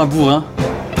tellement un bourrin.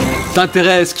 T'as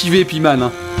intérêt à esquiver, Piman,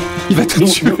 hein. Il va te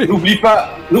tuer.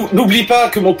 N'oublie pas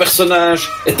que mon personnage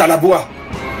est à l'abois.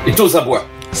 Est aux abois.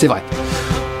 C'est vrai.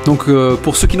 Donc,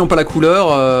 pour ceux qui n'ont pas la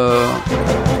couleur...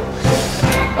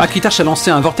 Akritash a lancé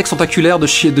un vortex tentaculaire de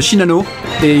Shinano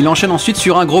et il enchaîne ensuite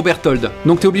sur un gros Berthold.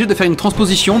 Donc t'es obligé de faire une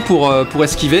transposition pour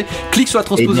esquiver. Clique sur la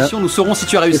transposition, nous saurons si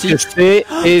tu as réussi. C'est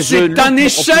un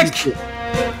échec.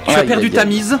 Tu as perdu ta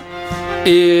mise.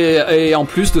 Et en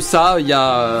plus de ça, il y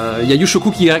a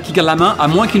Yushoku qui garde la main, à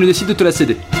moins qu'il ne décide de te la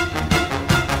céder.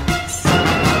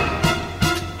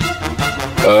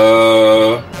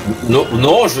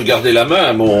 Non, je veux garder la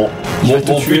main. Mon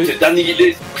but est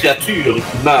d'annihiler cette créature qui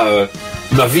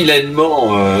m'a vilainement...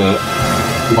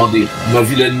 comment dire?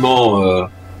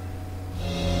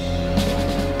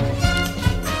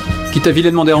 Qui t'a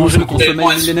vilainement dérangé de consommer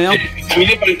un millénaire.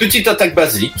 Terminé par une petite attaque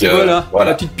basique. Voilà,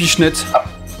 la petite pichenette. Ah,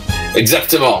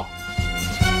 exactement.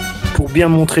 Pour bien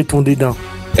montrer ton dédain.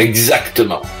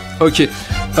 Exactement. Ok.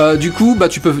 Du coup, bah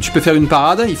tu peux faire une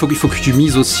parade. Il faut que tu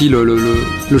mises aussi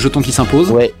le jeton qui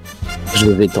s'impose. Ouais. Je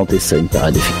vais tenter ça, une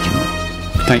parade, effectivement.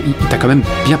 Putain, il t'a quand même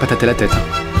bien pataté la tête.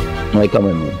 Ouais, quand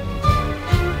même.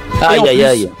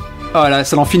 Aïe. Oh là,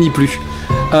 ça n'en finit plus.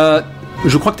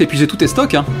 Je crois que t'as épuisé tous tes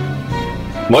stocks, hein.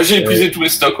 Moi j'ai épuisé tous les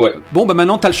stocks, ouais. Bon, bah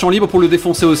maintenant t'as le champ libre pour le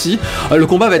défoncer aussi. Le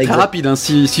combat va être très rapide, hein,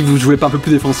 si vous jouez pas un peu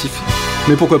plus défensif.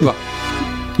 Mais pourquoi pas.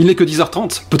 Il n'est que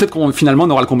 10h30. Peut-être qu'on finalement on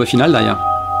aura le combat final derrière.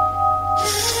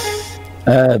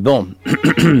 Bon.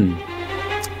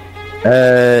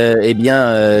 Eh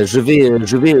bien, je vais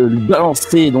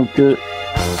balancer donc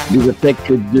les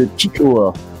attaques de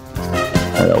Kikoa.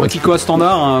 Alors, Kikoa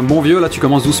standard, un bon vieux, là tu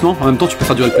commences doucement. En même temps, tu peux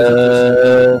faire durer le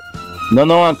plaisir.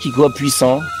 Non, un Kikoa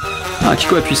puissant. Un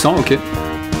Kikoa puissant, ok.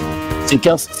 C'est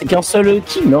qu'un seul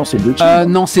ki, non? C'est 2 ki.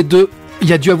 Non, c'est 2. Il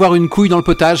y a dû avoir une couille dans le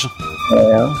potage.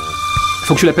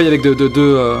 Faut que tu la payes avec 2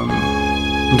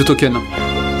 tokens.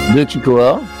 2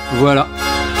 Kikoa. Voilà.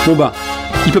 Bon bah,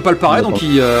 il peut pas le parer, donc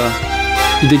il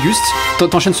déguste.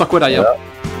 T'enchaînes sur quoi derrière?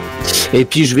 Et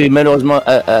puis je vais malheureusement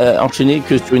enchaîner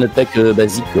que sur une attaque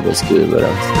basique, quoi, parce que voilà,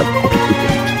 c'est un peu compliqué.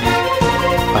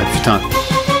 Ah putain.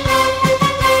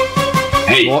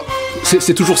 Hey. Bon,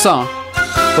 c'est toujours ça. Hein.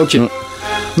 Ok.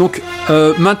 Donc,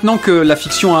 maintenant que la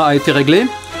fiction a été réglée,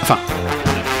 enfin,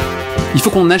 il faut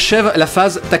qu'on achève la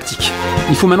phase tactique.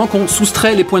 Il faut maintenant qu'on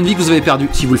soustrait les points de vie que vous avez perdus.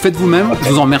 Si vous le faites vous-même, je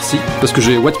vous en remercie, parce que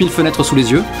j'ai What 1000 fenêtres sous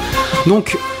les yeux.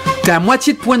 Donc, t'es à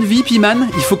moitié de points de vie, Piman.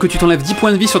 Il faut que tu t'enlèves 10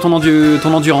 points de vie sur ton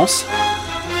endurance.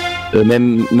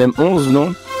 Même 11,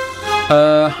 non?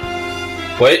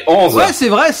 Ouais, 11. Ouais,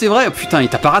 c'est vrai. Putain, il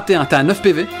t'a pas raté, hein. T'as un 9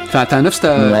 PV. Enfin, t'as un 9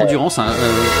 endurance. Hein.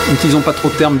 N'utilisons pas trop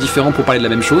de termes différents pour parler de la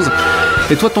même chose.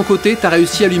 Et toi, de ton côté, t'as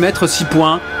réussi à lui mettre 6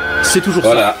 points. C'est toujours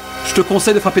ça. Je te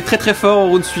conseille de frapper très très fort au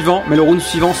round suivant, mais le round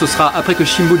suivant, ce sera après que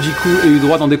Shimbo Jiku ait eu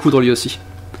droit d'en découdre lui aussi.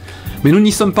 Mais nous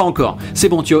n'y sommes pas encore. C'est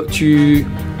bon, tu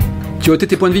as ôté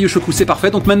tes points de vie, Yoshoku, c'est parfait.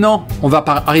 Donc maintenant, on va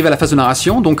arriver à la phase de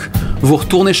narration. Donc, vous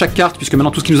retournez chaque carte, puisque maintenant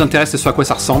tout ce qui nous intéresse, c'est ce à quoi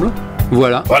ça ressemble.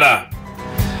 Voilà.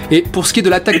 Et pour ce qui est de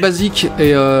l'attaque basique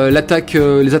et les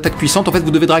attaques puissantes, en fait,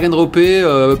 vous devez drag and dropper,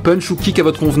 punch ou kick à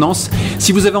votre convenance.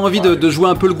 Si vous avez envie de jouer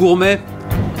un peu le gourmet,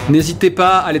 n'hésitez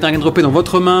pas à les drag and dropper dans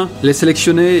votre main, les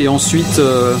sélectionner et ensuite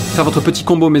faire votre petit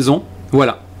combo maison.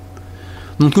 Voilà.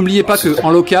 Donc n'oubliez pas qu'en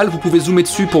local, vous pouvez zoomer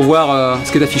dessus pour voir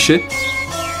ce qui est affiché.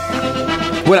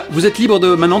 Voilà, vous êtes libre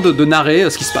maintenant de narrer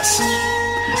ce qui se passe.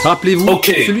 Rappelez-vous,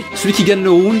 celui qui gagne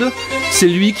le round, c'est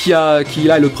lui qui a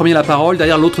le premier la parole,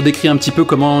 derrière l'autre décrit un petit peu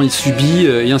comment il subit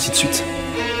et ainsi de suite.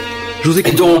 Je vous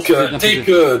écoute. Et donc,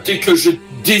 dès que je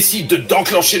décide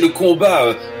d'enclencher le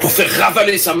combat pour faire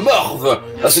ravaler sa morve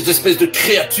à cette espèce de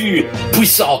créature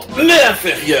puissante mais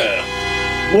inférieure,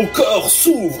 mon corps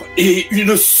s'ouvre et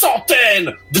une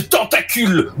centaine de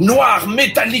tentacules noirs,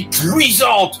 métalliques,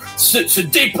 luisantes se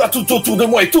déploient tout autour de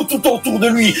moi et tout autour de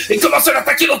lui et commencent à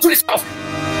l'attaquer dans tous les sens.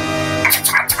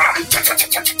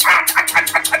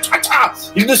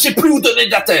 Il ne sait plus où donner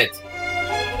de la tête.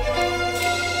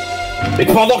 Et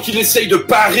pendant qu'il essaye de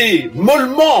parer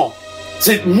mollement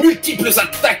ces multiples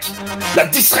attaques, la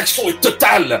distraction est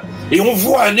totale et on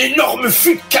voit un énorme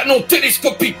fût de canon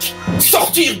télescopique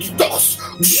sortir du torse.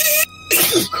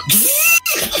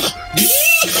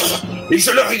 Et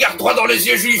je le regarde droit dans les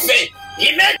yeux, je lui fais: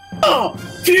 et maintenant,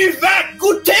 tu vas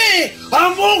goûter à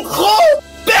mon gros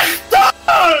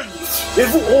Berthold! Et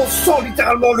on sent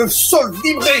littéralement le sol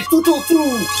vibrer tout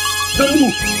autour de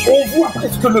nous. On voit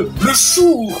presque le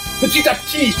jour, petit à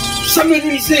petit,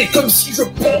 s'amenuiser comme si je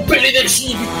pompais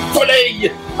l'énergie du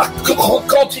soleil à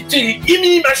quantité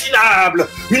inimaginable.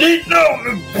 Une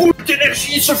énorme boule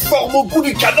d'énergie se forme au bout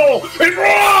du canon. Et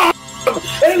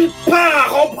elle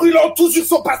part en brûlant tout sur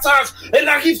son passage. Elle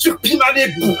arrive sur Piman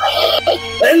et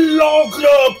elle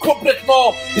l'englobe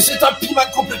complètement. Et c'est un Piman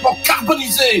complètement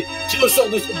carbonisé qui ressort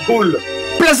de cette boule.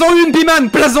 Place-en une,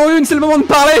 Piman, place-en une, c'est le moment de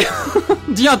parler.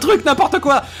 Dis un truc, n'importe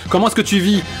quoi. Comment est-ce que tu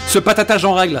vis ce patatage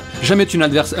en règle? Jamais tu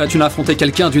n'as affronté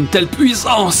quelqu'un d'une telle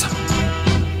puissance.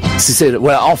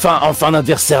 Voilà, enfin un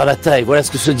adversaire à la taille. Voilà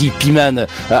ce que se dit Piman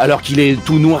alors qu'il est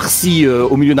tout noirci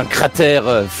au milieu d'un cratère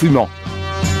fumant.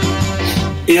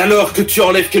 Et alors que tu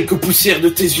enlèves quelques poussières de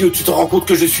tes yeux, tu te rends compte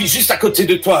que je suis juste à côté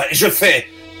de toi et je fais: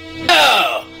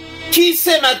 alors, qui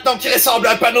c'est maintenant qui ressemble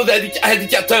à un panneau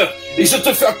d'indicateur? Et je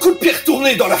te fais un coup de pied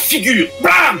retourné dans la figure,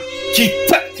 bam, qui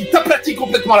t'aplatit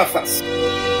complètement la face.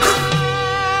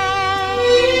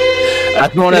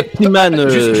 Attends, la Piman.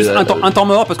 Juste un temps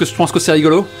mort parce que je pense que c'est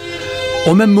rigolo.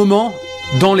 Au même moment,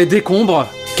 dans les décombres,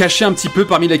 cachés un petit peu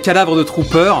parmi les cadavres de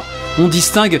troopers, on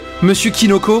distingue Monsieur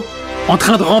Kinoko en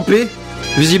train de ramper.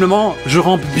 Visiblement, je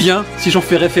rampe bien, si j'en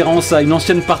fais référence à une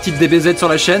ancienne partie de DBZ sur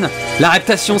la chaîne. La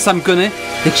réputation, ça me connaît.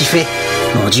 Et qui fait: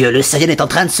 mon Dieu, le Saiyan est en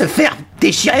train de se faire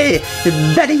déchirer,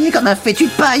 balayer comme un fétu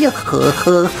de paille.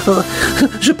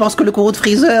 Je pense que le courroux de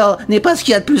Freezer n'est pas ce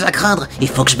qu'il y a de plus à craindre. Il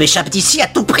faut que je m'échappe d'ici à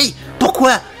tout prix.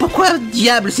 Pourquoi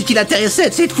diable s'est-il intéressé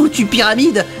à cette foutue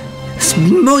pyramide?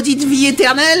 Maudite vie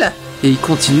éternelle. Et il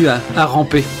continue à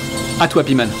ramper. À toi,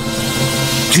 Piman.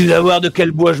 Tu vas voir de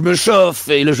quel bois je me chauffe.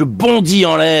 Et là, je bondis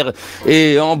en l'air.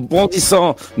 Et en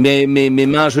bondissant mes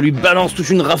mains, je lui balance toute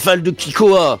une rafale de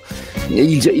Kikoa.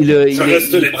 Je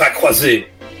reste les bras croisés,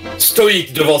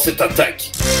 stoïque devant cette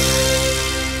attaque.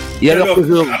 Et alors que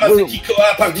je ramasse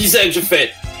Kikoa par dizaines, je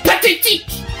fais: pathétique.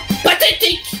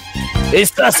 Et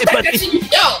ça, c'est pathétique.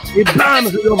 Et bam,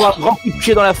 je lui envoie un grand coup de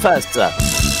pied dans la face.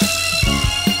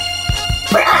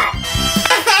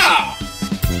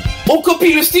 On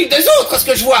copie le style des autres, à ce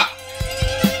que je vois.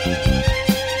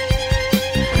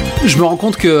 Je me rends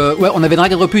compte que, ouais, on avait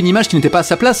drag and droppé une image qui n'était pas à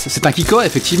sa place. C'est un Kikoa,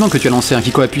 effectivement, que tu as lancé, un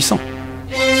Kikoa puissant.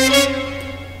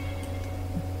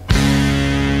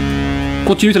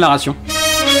 Continue ta narration.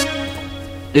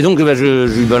 Et donc je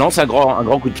lui balance un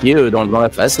grand coup de pied dans la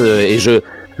face et je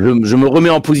me remets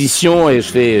en position et je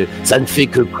fais ça ne fait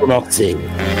que commencer.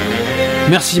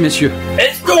 Merci messieurs.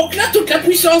 Est-ce donc là toute la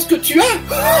puissance que tu as?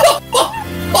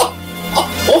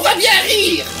 On va bien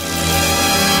rire.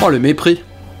 Oh le mépris.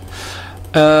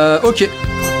 Ok.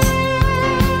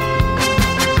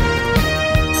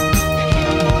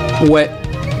 Ouais.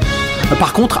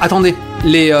 Par contre, attendez.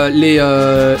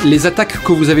 Les attaques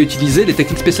que vous avez utilisées, les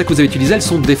techniques spéciales que vous avez utilisées, elles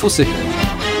sont défaussées.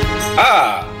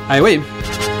 Ah Oui.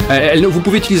 Vous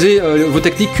pouvez utiliser vos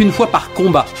techniques qu'une fois par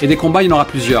combat. Et des combats, il y en aura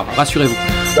plusieurs, rassurez-vous.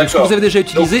 Donc, ce que vous avez déjà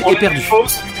utilisé est perdu.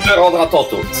 Tu le rendras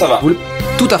tantôt, ça va.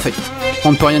 Tout à fait.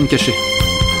 On ne peut rien cacher.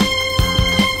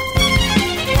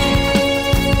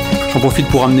 J'en profite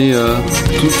pour amener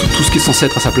tout ce qui est censé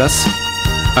être à sa place.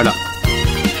 Voilà.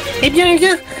 Eh bien,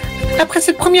 après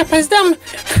cette première passe d'armes,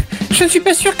 je ne suis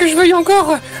pas sûr que je veuille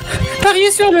encore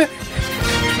parier sur le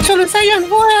Saiyan.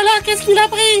 Voilà, qu'est-ce qu'il a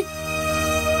pris?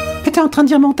 T'étais en train de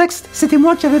dire mon texte? C'était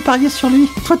moi qui avais parié sur lui.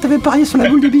 Toi, t'avais parié sur la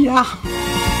boule de billard.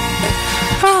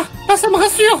 Ah, ça me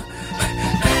rassure.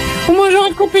 Au moins, j'aurai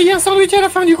de quoi payer un sandwich à la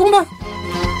fin du combat.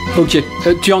 Ok.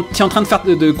 Tu es en train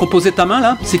de composer ta main,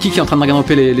 là? C'est qui est en train de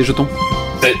grimper les jetons?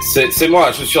 C'est moi,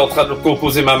 je suis en train de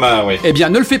composer ma main, oui. Eh bien,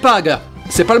 ne le fais pas, gars.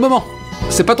 C'est pas le moment.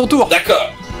 C'est pas ton tour.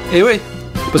 D'accord. Eh oui.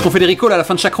 Parce qu'on fait des recalls à la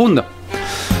fin de chaque round.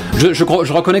 Je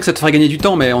reconnais que ça te ferait gagner du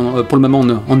temps, mais pour le moment,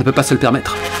 on ne peut pas se le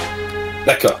permettre.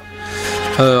 D'accord.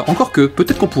 Encore que,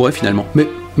 peut-être qu'on pourrait finalement. Mais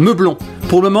meublons.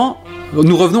 Pour le moment,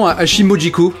 nous revenons à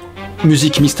Shimojiku,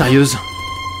 musique mystérieuse.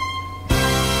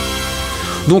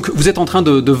 Donc, vous êtes en train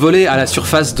de voler à la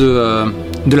surface de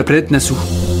la planète Nasu.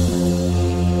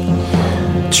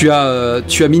 Tu as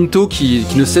Minto qui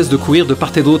ne cesse de courir de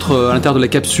part et d'autre à l'intérieur de la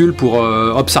capsule pour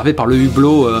observer par le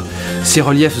hublot ces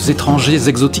reliefs étrangers,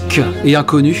 exotiques et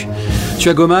inconnus. Tu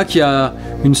as Goma qui a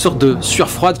une sorte de sueur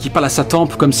froide qui parle à sa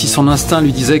tempe comme si son instinct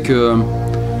lui disait que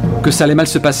ça allait mal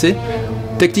se passer.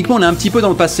 Techniquement, on est un petit peu dans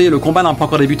le passé, le combat n'a pas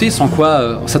encore débuté, sans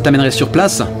quoi ça t'amènerait sur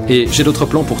place, et j'ai d'autres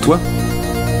plans pour toi.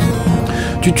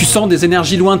 Tu sens des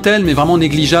énergies lointaines, mais vraiment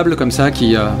négligeables comme ça,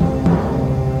 qui...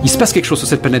 Il se passe quelque chose sur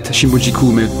cette planète, Shimojiku,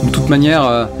 mais de toute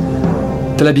manière,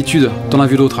 t'as l'habitude, t'en as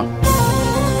vu d'autres.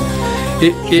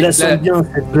 Je la sens bien,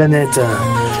 cette planète.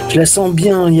 Je la sens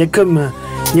bien, il y a comme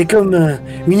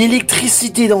une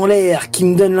électricité dans l'air qui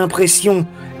me donne l'impression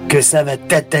que ça va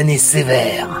tataner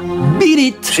sévère. Beat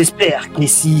it! J'espère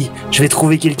qu'ici, je vais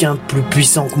trouver quelqu'un de plus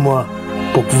puissant que moi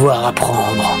pour pouvoir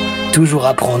apprendre. Toujours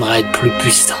apprendre à être plus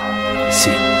puissant.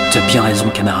 Tu as bien raison,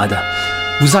 camarade.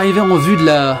 Vous arrivez en vue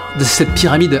de cette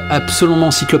pyramide absolument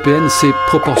encyclopéenne, ses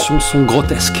proportions sont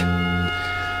grotesques.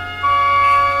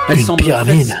 Une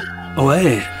pyramide?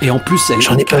 Ouais, et en plus elle...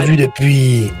 J'en ai pas vu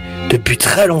depuis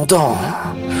très longtemps.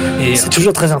 Et c'est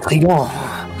toujours très intriguant.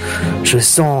 Je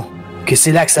sens que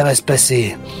c'est là que ça va se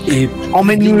passer. Et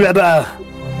emmène-nous là-bas.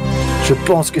 Je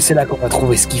pense que c'est là qu'on va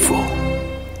trouver ce qu'il faut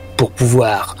pour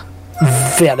pouvoir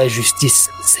faire la justice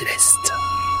céleste.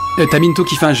 T'as Minto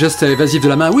qui fait un geste évasif de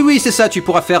la main. Oui, c'est ça, tu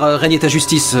pourras faire régner ta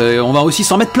justice. On va aussi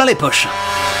s'en mettre plein les poches.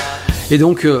 Et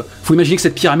donc, faut imaginer que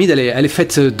cette pyramide, elle est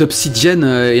faite d'obsidienne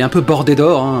et un peu bordée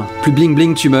d'or. Hein. Plus bling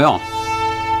bling, tu meurs.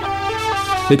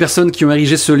 Les personnes qui ont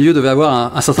érigé ce lieu devaient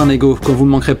avoir un certain ego, comme vous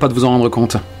ne manquerez pas de vous en rendre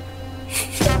compte.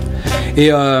 Et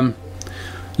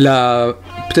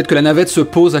peut-être que la navette se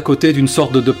pose à côté d'une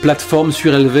sorte de plateforme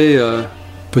surélevée,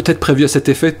 peut-être prévue à cet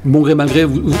effet. Bon gré mal gré,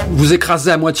 vous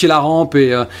écrasez à moitié la rampe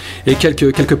et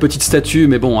quelques petites statues,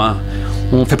 mais bon, hein,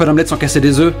 on fait pas d'omelette sans casser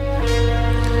des œufs.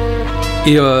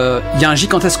 Et il y a un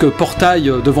gigantesque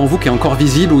portail devant vous qui est encore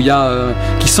visible, où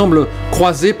qui semble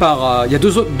croisé par... Il y a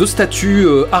deux statues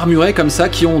armurées comme ça,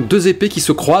 qui ont deux épées qui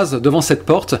se croisent devant cette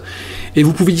porte. Et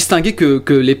vous pouvez distinguer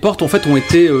que les portes en fait ont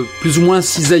été plus ou moins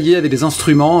cisaillées avec des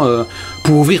instruments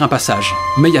pour ouvrir un passage.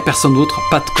 Mais il n'y a personne d'autre,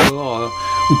 pas de corps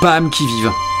ou pas âme qui vive.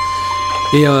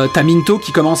 Et t'as Minto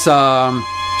qui commence à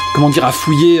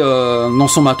fouiller dans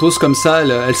son matos comme ça,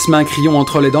 elle se met un crayon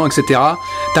entre les dents, etc.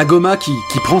 T'as Goma qui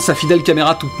prend sa fidèle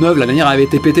caméra toute neuve, la dernière avait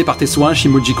été pétée par tes soins,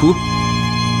 Shimojiku.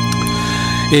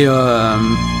 Et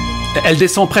elle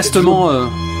descend prestement...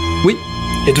 Oui.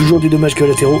 Il y a toujours des dommages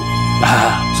collatéraux.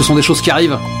 Ah, ce sont des choses qui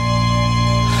arrivent.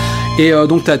 Et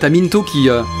donc t'as Minto qui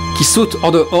saute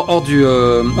hors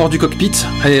du cockpit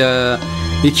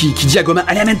et qui dit à Goma,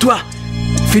 allez amène-toi,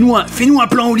 fais-nous un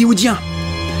plan hollywoodien.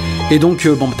 Et donc,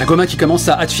 t'as Goma qui commence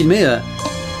à te filmer.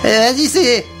 Vas-y,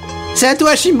 c'est à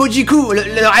toi, Shimojiku.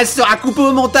 Le reste sera coupé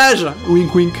au montage.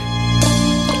 Wink wink.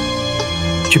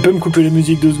 Tu peux me couper la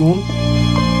musique 2 secondes?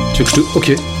 Tu veux que je te...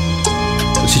 Ok.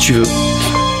 Si tu veux.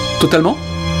 Totalement?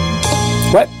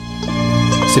 Ouais.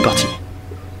 C'est parti.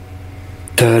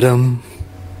 Tadam,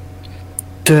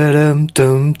 Tadam,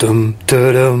 tam, tam,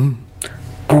 tadam.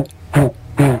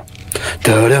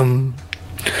 Tadam.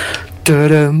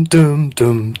 Tadam, tam,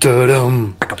 tam,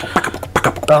 tadam.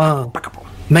 Par un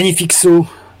magnifique saut,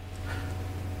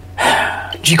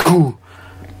 Jiku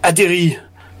atterrit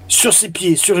sur ses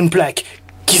pieds sur une plaque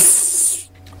qui se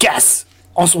casse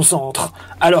en son centre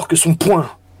alors que son poing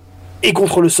est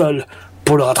contre le sol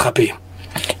pour le rattraper.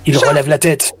 Il relève la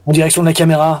tête en direction de la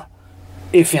caméra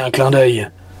et fait un clin d'œil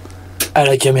à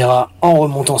la caméra en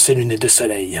remontant ses lunettes de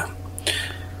soleil.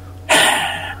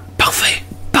 Parfait.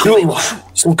 Ouvre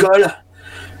son col,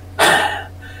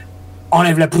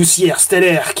 enlève la poussière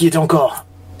stellaire qui est encore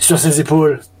sur ses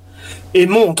épaules et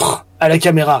montre à la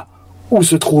caméra où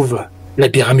se trouve la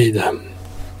pyramide.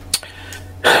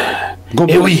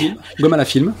 Et oui, Gomme à la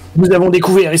film. nous avons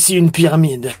découvert ici une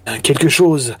pyramide, quelque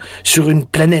chose sur une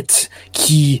planète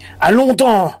qui a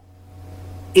longtemps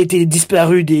été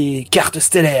disparue des cartes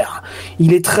stellaires.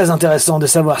 Il est très intéressant de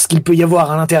savoir ce qu'il peut y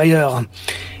avoir à l'intérieur.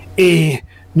 Et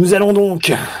nous allons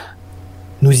donc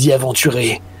nous y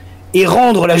aventurer et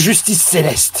rendre la justice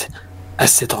céleste à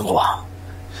cet endroit.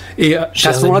 Et à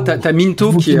ce moment-là, t'as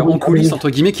Minto qui est en coulisses, entre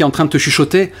guillemets, qui est en train de te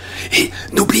chuchoter. Et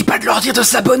n'oublie pas de leur dire de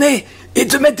s'abonner et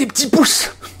de mettre des petits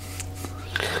pouces.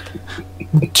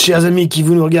 Chers amis qui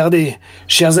vous nous regardez,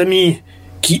 chers amis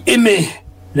qui aimez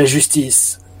la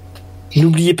justice,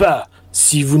 n'oubliez pas,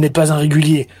 si vous n'êtes pas un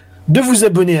régulier, de vous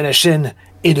abonner à la chaîne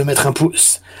et de mettre un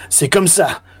pouce. C'est comme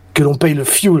ça que l'on paye le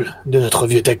fuel de notre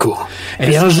vieux taco.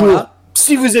 Et un jour,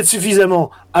 si vous êtes suffisamment,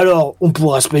 alors on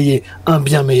pourra se payer un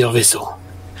bien meilleur vaisseau.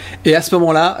 Et à ce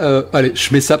moment-là, allez,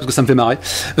 je mets ça parce que ça me fait marrer.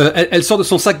 Elle sort de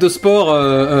son sac de sport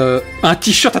un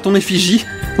t-shirt à ton effigie,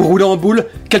 roulé en boule,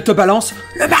 qu'elle te balance.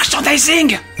 Le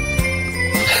merchandising.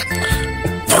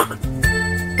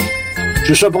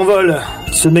 Je chope en vol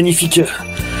ce magnifique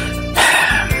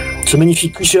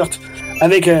t-shirt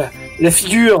avec la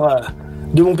figure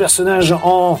de mon personnage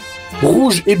en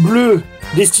rouge et bleu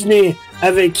dessiné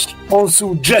avec en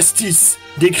dessous Justice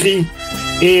décrit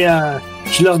et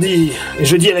je leur dis, et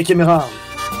je dis à la caméra,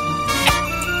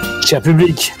 cher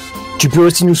public, tu peux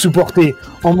aussi nous supporter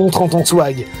en montrant ton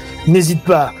swag. N'hésite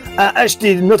pas à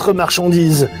acheter notre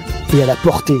marchandise et à la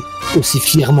porter aussi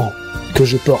fièrement que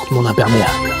je porte mon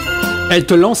imperméable. Elle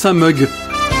te lance un mug.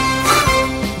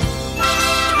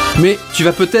 Mais tu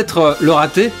vas peut-être le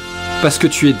rater parce que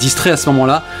tu es distrait à ce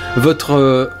moment-là.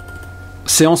 Votre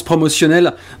séance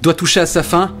promotionnelle doit toucher à sa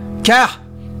fin, car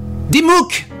des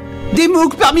MOOC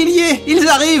par milliers, ils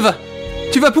arrivent.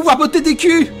 Tu vas pouvoir botter des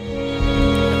culs.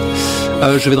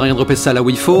 Je vais rien dropper ça là où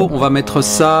il faut. On va mettre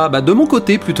ça de mon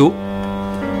côté plutôt.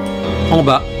 En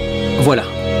bas. Voilà.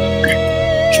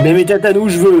 Je mets mes tatanes où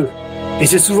je veux. Et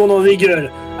c'est souvent dans des gueules.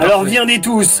 Alors viendez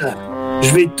tous. Je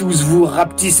vais tous vous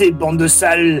rapetisser, bande de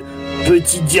sales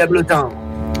petits diablotins.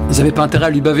 Ils avaient pas intérêt à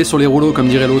lui baver sur les rouleaux, comme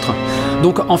dirait l'autre.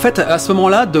 Donc en fait, à ce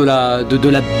moment-là, de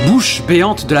la bouche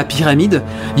béante de la pyramide,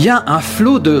 il y a un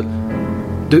flot de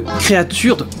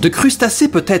créatures, de crustacés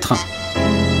peut-être.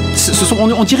 Ce sont,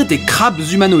 on dirait des crabes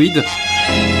humanoïdes,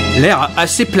 l'air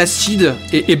assez placide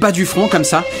et bas du front comme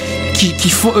ça, qui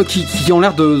ont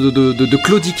l'air de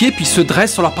claudiquer, puis se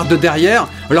dressent sur leur patte de derrière,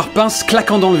 leurs pinces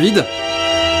claquant dans le vide.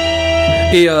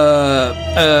 Et à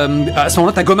ce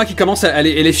moment-là, t'as Goma qui commence, elle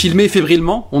est filmée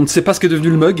fébrilement, on ne sait pas ce qu'est devenu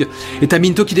le mug, et t'as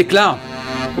Minto qui déclare: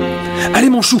 allez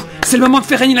mon chou, c'est le moment de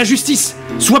faire régner la justice,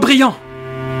 sois brillant.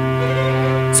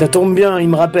 Ça tombe bien, il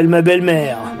me rappelle ma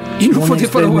belle-mère. Il nous faut des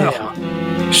followers.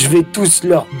 Je vais tous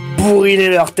leur bourriner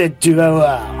leur tête, tu vas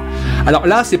voir. Alors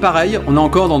là, c'est pareil, on est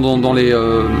encore dans les...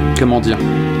 comment dire,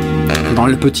 dans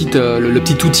le petit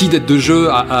outil d'aide de jeu,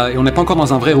 et on n'est pas encore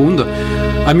dans un vrai round.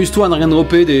 Amuse-toi à ne rien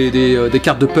dropper des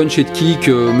cartes de punch et de kick,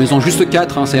 mais en juste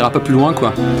 4, ça ira pas plus loin,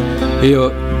 quoi. Et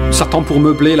certains pour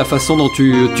meubler la façon dont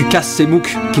tu casses ces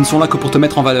MOOC qui ne sont là que pour te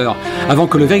mettre en valeur, avant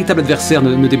que le véritable adversaire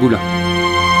ne déboule.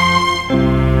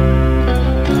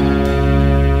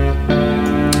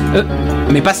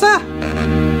 Mais pas ça!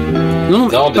 Non,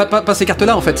 pas ces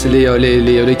cartes-là en fait, c'est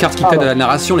les cartes qui t'aident à la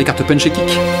narration, les cartes punch et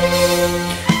kick.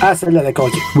 Ah, celle-là, d'accord,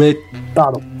 ok. Ouais.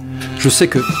 Pardon. Je sais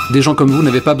que des gens comme vous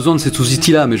n'avaient pas besoin de ces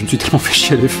outils-là, mais je me suis tellement fait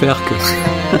chier à les faire que...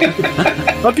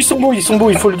 Ah, puis ils sont beaux,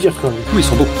 il faut le dire quand même. Oui, ils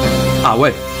sont beaux. Ah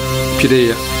ouais. Puis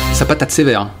ça patate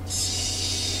sévère.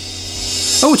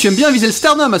 Oh, tu aimes bien viser le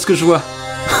sternum à ce que je vois.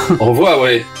 On voit,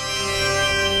 ouais.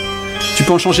 Tu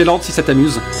peux en changer l'ordre si ça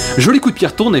t'amuse. Joli coup de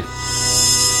pierre tourné.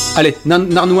 Allez,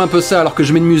 narre-nous un peu ça alors que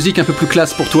je mets une musique un peu plus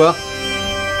classe pour toi.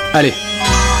 Allez.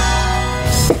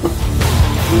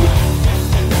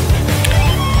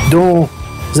 Dans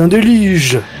un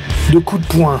déluge de coups de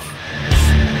poing,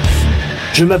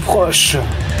 je m'approche.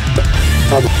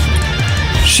 Pardon.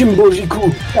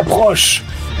 Shimbojiku s'approche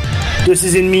de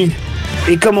ses ennemis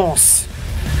et commence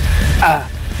à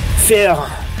faire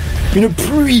une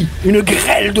pluie, une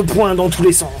grêle de poings dans tous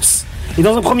les sens. Et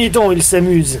dans un premier temps, il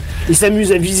s'amuse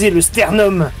à viser le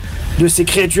sternum de ces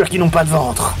créatures qui n'ont pas de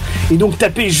ventre. Et donc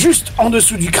taper juste en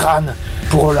dessous du crâne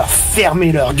pour leur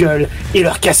fermer leur gueule et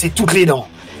leur casser toutes les dents.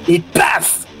 Et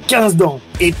paf, 15 dents.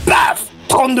 Et paf,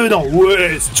 32 dents.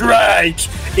 Ouais, strike.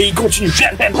 Et il continue.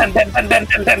 Bam, bam, bam, bam, bam,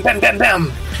 bam, bam, bam, bam,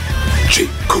 bam.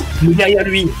 Mais derrière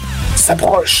lui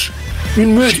s'approche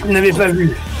une meute qu'il n'avait pas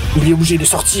vue. Il est obligé de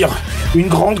sortir une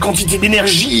grande quantité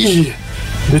d'énergie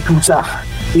de tout ça.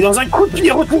 Et dans un coup de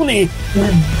pied retourné, il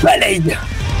balaye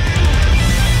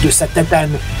de sa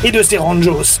tatane et de ses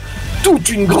ranjos toute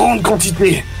une grande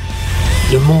quantité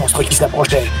de monstres qui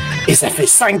s'approchaient. Et ça fait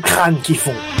 5 crânes qui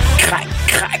font crac,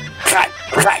 crac, crac,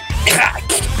 crac, crac.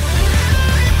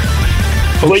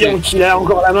 Okay. Voyant qu'il a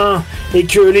encore la main et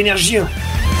que l'énergie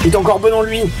est encore bonne en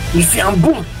lui, il fait un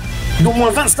bond d'au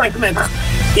moins 25 mètres.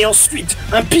 Et ensuite,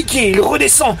 un piqué, il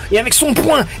redescend et avec son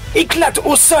poing éclate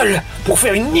au sol pour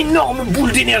faire une énorme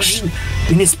boule d'énergie.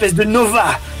 Une espèce de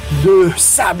nova de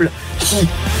sable qui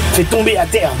fait tomber à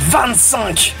terre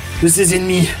 25 de ses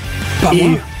ennemis.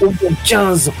 Et au moins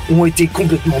 15 ont été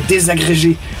complètement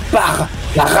désagrégés par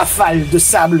la rafale de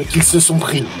sable qu'ils se sont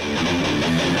pris.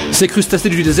 Ces crustacés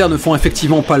du désert ne font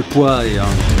effectivement pas le poids et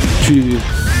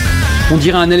on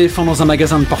dirait un éléphant dans un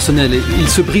magasin de porcelaine et ils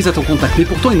se brisent à ton contact. Mais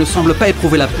pourtant, ils ne semblent pas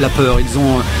éprouver la peur. Ils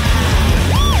ont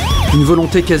une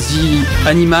volonté quasi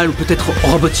animale ou peut-être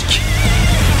robotique.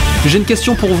 J'ai une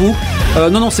question pour vous.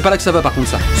 Non, c'est pas là que ça va par contre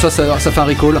ça fait un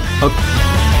recall. Hop.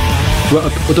 Ouais,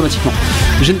 hop, automatiquement.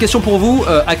 J'ai une question pour vous,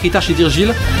 Akritash et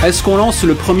Virgile. Est-ce qu'on lance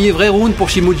le premier vrai round pour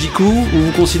Shimojiku ou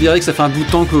vous considérez que ça fait un bout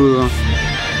de temps que...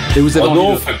 Et vous avez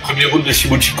non, on fait le premier round de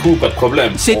Shimojiku, pas de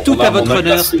problème. C'est tout à votre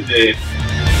honneur.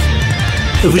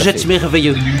 Vous êtes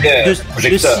merveilleux.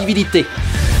 De civilité.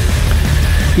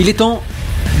 Il est temps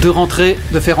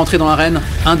de faire rentrer dans l'arène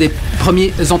un des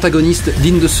premiers antagonistes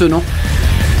dignes de ce nom.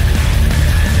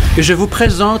 Et je vous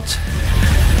présente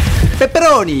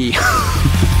Pepperoni.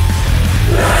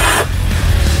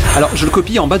 Alors je le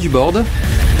copie en bas du board.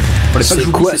 C'est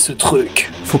quoi ce truc ?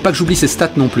 Faut pas que j'oublie ses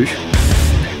stats non plus.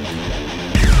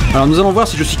 Alors nous allons voir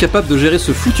si je suis capable de gérer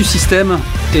ce foutu système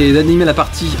et d'animer la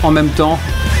partie en même temps.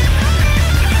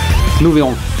 Nous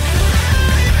verrons.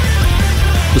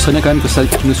 Ce serait bien quand même que ça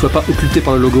ne soit pas occulté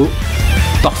par le logo.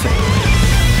 Parfait.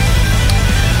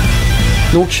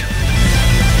 Donc,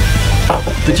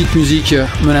 petite musique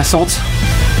menaçante.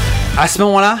 À ce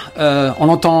moment-là, on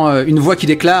entend une voix qui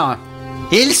déclare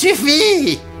 « Il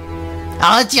suffit !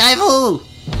 Retirez-vous !»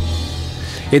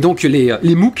 Et donc les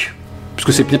MOOC,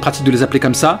 puisque c'est bien pratique de les appeler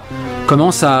comme ça,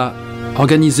 commencent à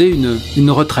organiser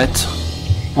une retraite,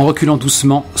 en reculant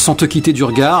doucement, sans te quitter du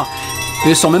regard,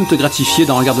 et sans même te gratifier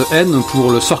d'un regard de haine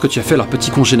pour le sort que tu as fait à leurs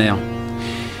petits congénères.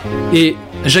 Et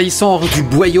jaillissant hors du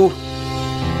boyau,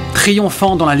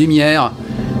 triomphant dans la lumière,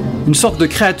 une sorte de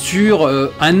créature,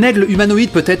 un aigle humanoïde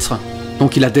peut-être.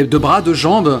 Donc il a deux bras, 2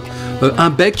 jambes, un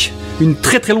bec, une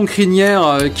très très longue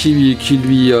crinière qui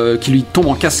lui tombe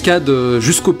en cascade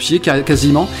jusqu'aux pieds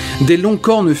quasiment, des longs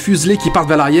cornes fuselés qui partent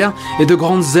vers l'arrière et de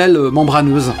grandes ailes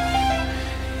membraneuses.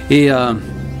 Et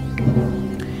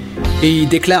il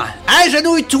déclare «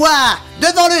 Agenouille-toi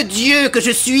devant le dieu que je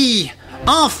suis.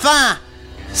 Enfin,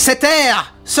 cette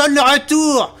ère sonne le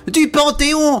retour du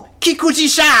panthéon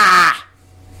Kikuchicha. »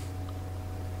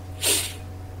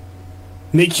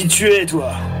 Mais qui tu es,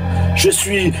 toi ? Je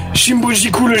suis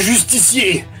Shimbojiku le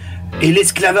justicier. Et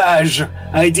l'esclavage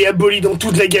a été aboli dans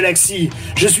toute la galaxie.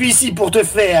 Je suis ici pour te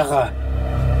faire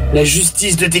la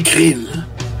justice de tes crimes.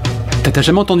 T'as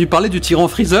jamais entendu parler du tyran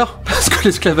Freezer ? Parce que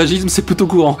l'esclavagisme, c'est plutôt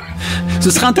courant. Ce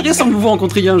serait intéressant de vous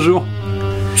rencontrer un jour.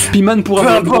 Piman pourra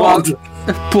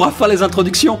faire les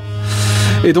introductions.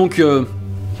 Et donc...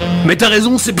 Mais t'as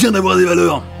raison, c'est bien d'avoir des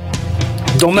valeurs.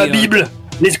 Dans ma Bible,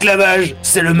 l'esclavage,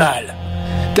 c'est le mal.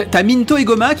 T'as Minto et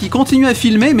Goma qui continuent à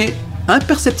filmer, mais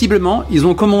imperceptiblement, ils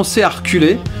ont commencé à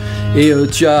reculer. Et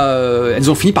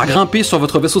elles ont fini par grimper sur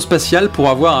votre vaisseau spatial pour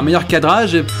avoir un meilleur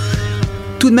cadrage. Et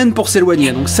tout de même pour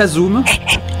s'éloigner, donc ça zoome.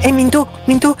 Minto,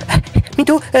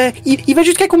 il va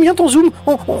jusqu'à combien ton zoom ?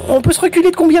 On peut se reculer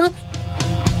de combien ?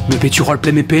 Mais tu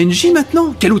roleplay mes PNJ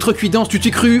maintenant ? Quelle outrecuidance, tu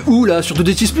t'es cru où là ? Sur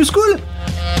 2D6 plus cool ?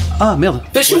 Ah merde.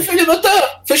 Fais chauffer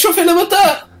le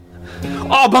moteur !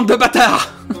 Oh bande de bâtards !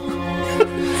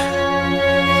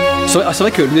 C'est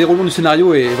vrai que le déroulement du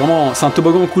scénario est vraiment... C'est un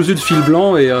toboggan cousu de fil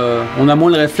blanc et on a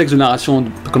moins le réflexe de narration,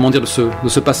 de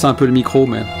se passer un peu le micro,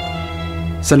 mais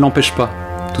ça ne l'empêche pas.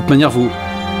 De toute manière, vous...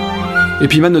 Et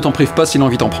puis Man ne t'en prive pas si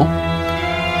l'envie t'en prend.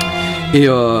 Et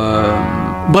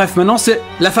Bref, maintenant c'est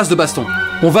la phase de baston.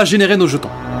 On va générer nos jetons.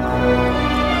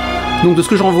 Donc de ce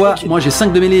que j'en vois, moi j'ai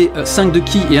 5 de mêlée, 5 de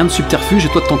ki et 1 de subterfuge, et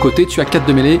toi de ton côté tu as 4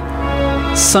 de mêlée,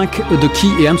 5 de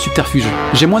ki et 1 de subterfuge.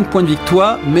 J'ai moins de points de vie que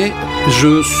toi, mais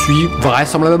je suis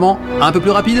vraisemblablement un peu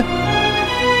plus rapide.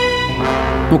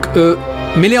 Donc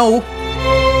mêlée en haut.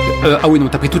 Ah oui non,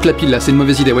 t'as pris toute la pile là, c'est une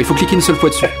mauvaise idée, ouais, il faut cliquer une seule fois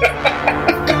dessus.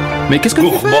 Mais qu'est-ce que tu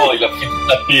fais ? Gourmand, il a pris toute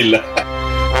la pile.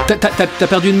 T'as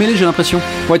perdu une mêlée, j'ai l'impression.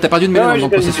 Ouais, t'as perdu une mêlée dans le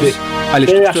processus. Allez,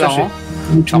 je te la rends.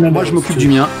 Alors, moi, je m'occupe du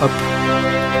mien. Hop.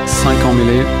 5 en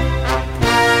mêlée.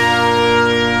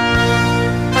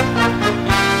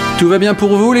 Tout va bien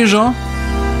pour vous, les gens ?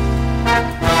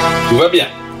 Tout va bien.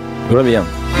 Tout va bien.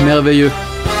 Merveilleux.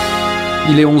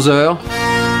 Il est 11h. Regarde,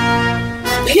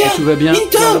 Tout va bien.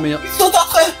 Minto, ils sont en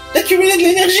train d'accumuler de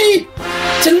l'énergie.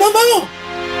 C'est le moment.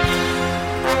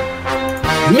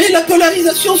 Mets la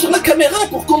polarisation sur la caméra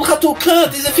pour qu'on ne rate aucun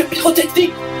des effets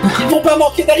pyrotechniques. Ils vont pas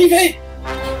manquer d'arriver.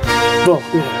 Bon,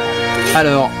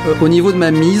 Alors, au niveau de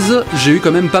ma mise, j'ai eu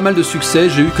quand même pas mal de succès.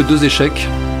 J'ai eu que 2 échecs.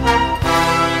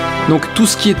 Donc, tout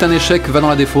ce qui est un échec va dans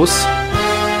la défausse.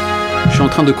 Je suis en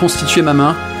train de constituer ma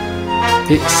main.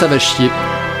 Et ça va chier.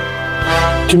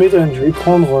 tu m'étonnes, je vais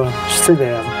prendre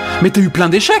sévère. Mais t'as eu plein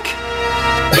d'échecs ?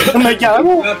 Mais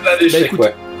carrément. Plein d'échecs, écoute,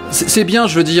 ouais. C'est bien,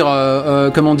 je veux dire,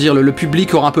 comment dire, le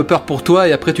public aura un peu peur pour toi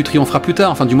et après tu triompheras plus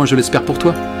tard, enfin du moins je l'espère pour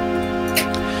toi.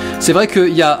 C'est vrai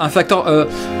qu'il y a un facteur,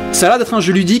 ça a l'air d'être un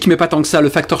jeu ludique mais pas tant que ça, le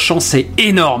facteur chance c'est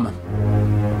énorme.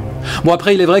 Bon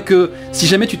après il est vrai que si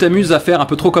jamais tu t'amuses à faire un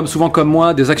peu trop comme souvent comme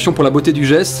moi, des actions pour la beauté du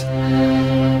geste,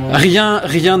 rien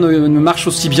ne marche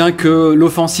aussi bien que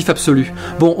l'offensif absolu.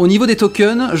 Bon, au niveau des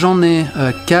tokens, j'en ai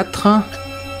 4,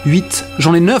 8,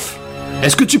 j'en ai 9.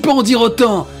 Est-ce que tu peux en dire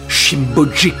autant ?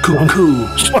 Shimboji Kuku.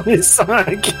 J'en ai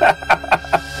 5.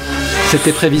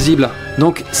 C'était prévisible.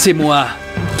 Donc, c'est moi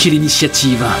qui ai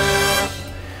l'initiative.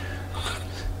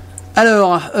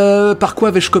 Alors, par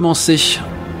quoi vais-je commencer ?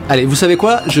 Allez, vous savez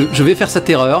quoi ? Je vais faire cette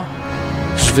erreur.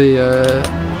 Je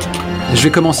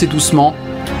vais commencer doucement.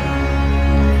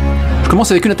 Je commence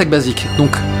avec une attaque basique. Donc,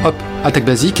 hop, attaque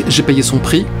basique, j'ai payé son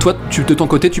prix. Toi, de ton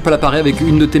côté, tu peux l'apparaître avec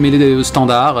une de tes mêlées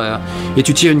standards et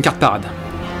tu tires une carte parade.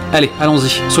 Allez,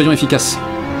 allons-y, soyons efficaces.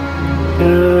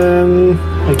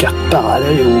 La carte parade,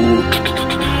 elle est où ?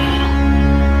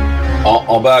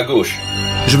 En bas à gauche.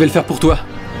 Je vais le faire pour toi.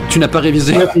 Tu n'as pas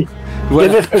révisé. Merci.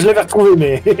 Voilà. Je l'avais retrouvé,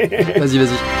 mais... Vas-y.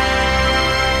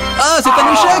 Ah, c'est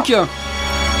un échec.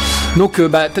 Donc,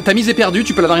 ta mise est perdue,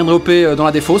 tu peux la dropper dans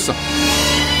la défausse.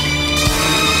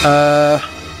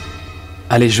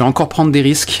 Allez, je vais encore prendre des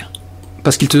risques.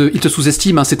 Parce qu'il te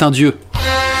sous-estime, hein, c'est un dieu.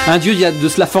 Un dieu il y a de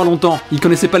cela fort longtemps. Il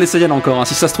connaissait pas les Saiyans encore. Hein.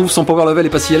 Si ça se trouve, son power level est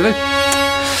pas si élevé.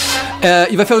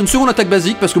 Il va faire une seconde attaque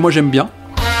basique parce que moi j'aime bien.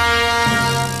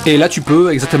 Et là tu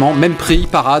peux, exactement, même prix,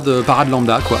 parade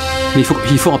lambda quoi. Mais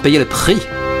il faut en payer le prix.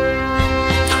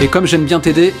 Et comme j'aime bien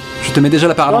t'aider, je te mets déjà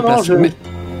la parade en place. Mais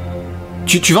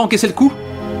tu vas encaisser le coup ?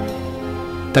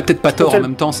 T'as peut-être pas tort en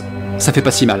même temps, ça fait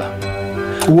pas si mal.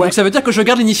 Ouais. Donc ça veut dire que je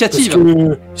garde l'initiative. Parce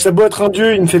que ça doit être un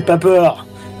dieu, il me fait pas peur.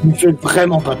 Il me fait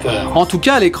vraiment pas peur. En tout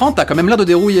cas, à l'écran, t'as quand même l'air de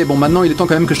dérouiller. Bon, maintenant, il est temps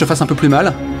quand même que je te fasse un peu plus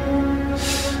mal.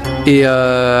 Et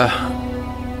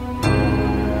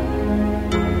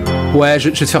ouais, je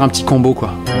vais te faire un petit combo,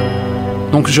 quoi.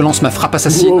 Donc, je lance ma frappe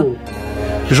assassine. Wow.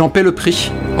 J'en paie le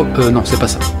prix. Oh, non, c'est pas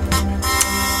ça.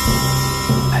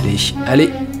 Allez.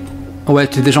 Ouais,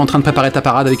 t'es déjà en train de préparer ta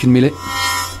parade avec une mêlée.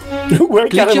 Ouais,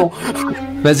 Clique. carrément.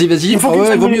 Vas-y. Il faut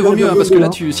Ouais, vaut mieux, hein, parce que là,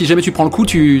 hein. si jamais tu prends le coup,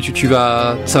 tu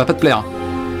vas, ça va pas te plaire.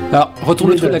 Alors,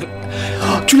 retourne le truc.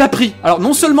 Oh, tu l'as pris. Alors,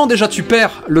 non seulement déjà tu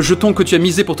perds le jeton que tu as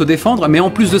misé pour te défendre, mais en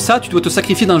plus de ça, tu dois te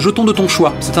sacrifier d'un jeton de ton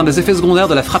choix. C'est un des effets secondaires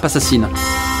de la frappe assassine.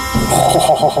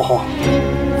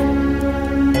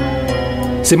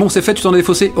 C'est bon, c'est fait, tu t'en es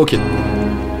défaussé ? Ok.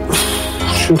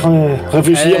 Je suis en train de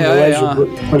réfléchir, mais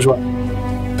ouais, je vois.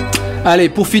 Allez,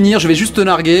 pour finir, je vais juste te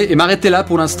narguer et m'arrêter là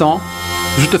pour l'instant.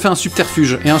 Je te fais un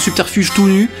subterfuge. Et un subterfuge tout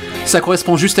nu, ça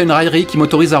correspond juste à une raillerie qui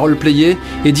m'autorise à roleplayer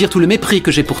et dire tout le mépris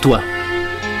que j'ai pour toi.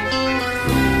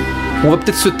 On va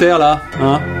peut-être se taire là,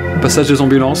 hein, au passage des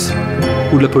ambulances.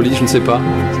 Ou de la police, je ne sais pas.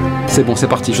 C'est bon, c'est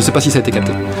parti. Je sais pas si ça a été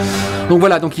capté. Donc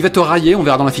voilà, donc il va te railler, on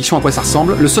verra dans la fiction à quoi ça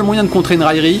ressemble. Le seul moyen de contrer une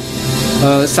raillerie,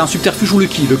 c'est un subterfuge ou le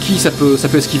ki. Le ki, ça peut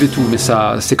esquiver tout, mais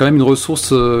ça, c'est quand même une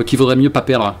ressource qu'il vaudrait mieux pas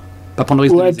perdre. Pas prendre le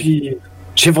risque de Ouais, viser. puis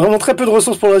j'ai vraiment très peu de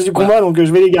ressources pour le reste du combat, donc je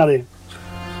vais les garder.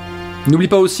 N'oublie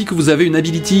pas aussi que vous avez une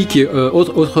ability qui est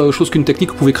autre chose qu'une technique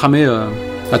que vous pouvez cramer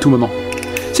à tout moment.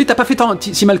 Si t'as pas fait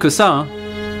si mal que ça, hein.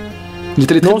 Il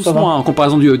est allé très doucement hein, en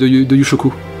comparaison de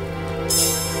Yushoku.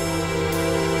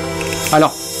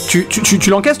 Alors, tu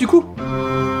l'encaisses du coup ?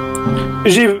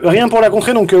 J'ai rien pour la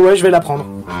contrer, donc ouais, je vais la prendre.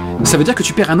 Ça veut dire que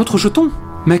tu perds un autre jeton,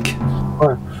 mec.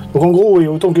 Ouais. Donc en gros, oui,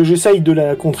 autant que j'essaye de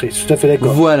la contrer, je suis tout à fait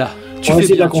d'accord. Voilà. Tu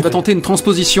fais bien, tu vas tenter une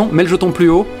transposition, mets le jeton plus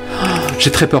haut. J'ai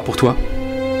très peur pour toi.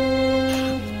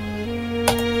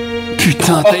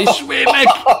 Putain, t'as échoué, mec.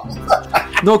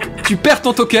 Donc, tu perds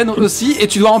ton token aussi, et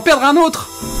tu dois en perdre un autre.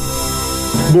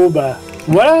 Bon bah,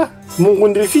 voilà, mon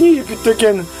round est fini, j'ai plus de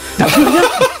token. T'as plus rien.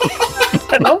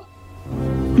 Ah non.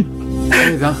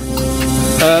 Eh ben...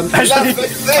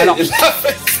 alors,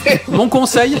 mon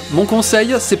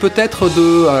conseil, c'est peut-être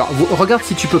de... Alors, regarde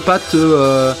si tu peux pas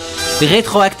te...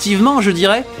 rétroactivement, je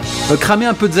dirais, cramer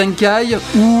un peu de Zenkai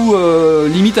ou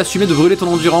limite assumer de brûler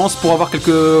ton endurance pour avoir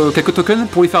quelques tokens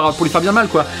pour lui faire bien mal,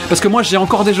 quoi. Parce que moi, j'ai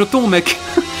encore des jetons, mec.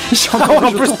 J'ai encore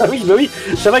des jetons. Plus, oui,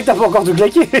 c'est vrai que t'as pas encore tout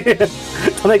claqué.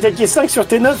 T'en as claqué 5 sur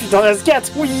tes 9, il t'en reste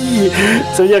 4. Oui.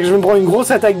 Ça veut dire que je vais me prendre une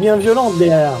grosse attaque bien violente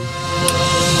derrière.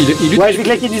 Ouais, je vais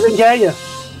claquer du Zenkai.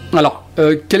 Alors,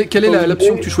 quelle est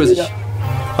l'option que tu choisis?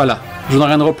 Voilà, je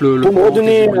donnerai un drop le pour me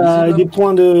redonner des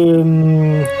points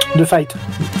de fight,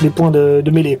 des points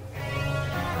de mêlée.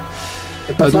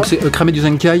 Donc c'est cramer du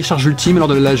Zenkai, charge ultime lors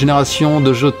de la génération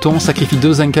de jetons, sacrifie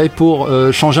 2 Zenkai pour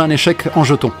changer un échec en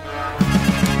jeton.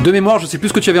 De mémoire, je sais plus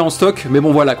ce que tu avais en stock, mais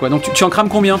bon voilà quoi. Donc tu en crames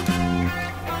combien?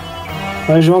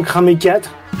 Ouais, je vais en cramer 4.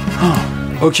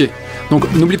 Ok.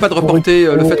 Donc n'oublie pas de reporter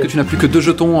le fait que tu n'as plus que 2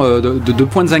 jetons de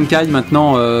points de Zenkai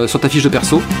maintenant sur ta fiche de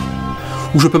perso.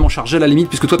 Ou je peux m'en charger à la limite,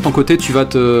 puisque toi de ton côté tu vas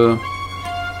te...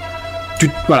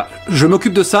 Voilà, je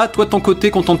m'occupe de ça, toi de ton côté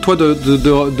contente-toi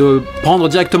de prendre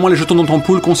directement les jetons dans ton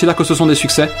pool, considère que ce sont des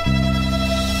succès.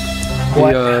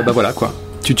 Ouais. Et bah voilà quoi,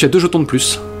 tu as 2 jetons de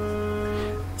plus.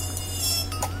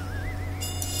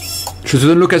 Je te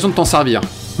donne l'occasion de t'en servir,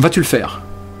 vas-tu le faire?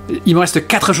 Il me reste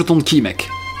 4 jetons de ki, mec.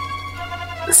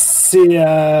 C'est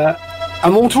à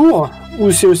mon tour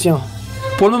ou c'est au sien?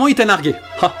 Pour le moment, il t'a nargué.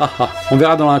 On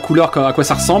verra dans la couleur à quoi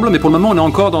ça ressemble, mais pour le moment, on est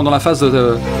encore dans la phase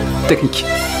technique.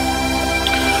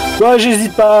 Ouais,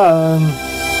 j'hésite pas.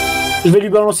 Je vais lui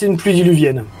balancer une pluie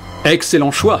diluvienne.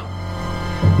 Excellent choix.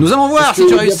 Nous allons voir si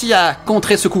tu réussis à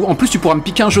contrer ce coup. En plus, tu pourras me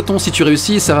piquer un jeton si tu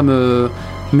réussis, et ça va me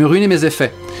ruiner mes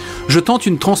effets. Je tente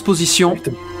une transposition.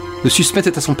 Le suspense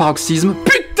est à son paroxysme.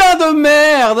 Putain de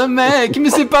merde, mec,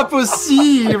 mais c'est pas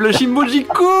possible,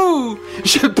 Shimbojiku.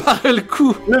 Je parais le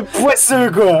coup. Le poisseux,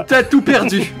 quoi. T'as tout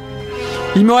perdu.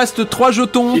 Il me reste 3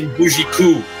 jetons.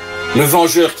 Shimbojiku, le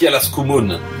vengeur qui a la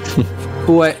Skumun.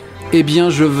 Ouais, eh bien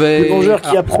je vais... Le vengeur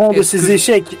qui apprend de ses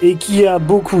échecs et qui a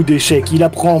beaucoup d'échecs. Il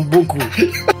apprend beaucoup.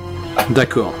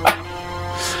 D'accord.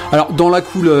 Alors, dans la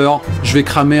couleur, je vais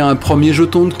cramer un premier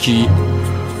jeton de ki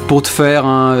pour te faire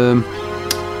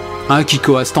un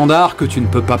Kikoa standard que tu ne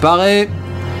peux pas parer.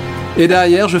 Et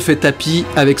derrière, je fais tapis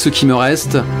avec ce qui me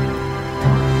reste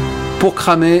pour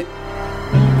cramer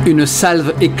une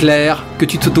salve éclair que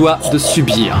tu te dois de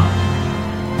subir.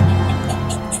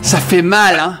 Ça fait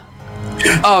mal, hein?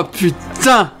 Oh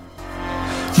putain!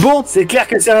 Bon, c'est clair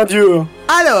que c'est un dieu.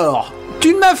 Alors,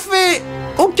 tu ne m'as fait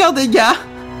aucun dégât.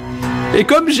 Et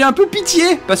comme j'ai un peu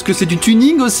pitié, parce que c'est du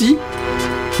tuning aussi,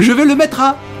 je vais le mettre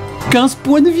à 15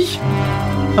 points de vie.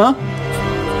 Hein?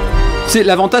 C'est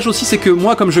l'avantage aussi, c'est que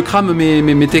moi, comme je crame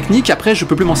mes techniques, après je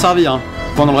peux plus m'en servir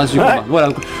pendant le reste du combat. Voilà,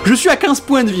 je suis à 15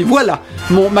 points de vie. Voilà,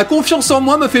 ma confiance en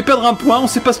moi me fait perdre un point. On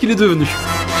sait pas ce qu'il est devenu.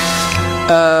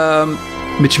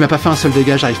 Mais tu m'as pas fait un seul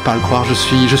dégât, j'arrive pas à le croire.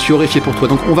 Je suis horrifié pour toi.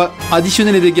 Donc on va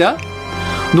additionner les dégâts.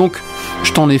 Donc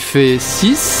je t'en ai fait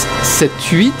 6, 7,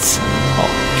 8. Oh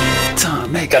putain,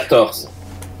 mec. 14.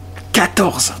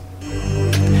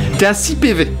 T'es à 6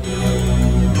 PV.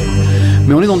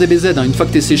 Mais on est dans des BZ, hein. Une fois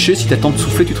que t'es séché, si t'as le temps de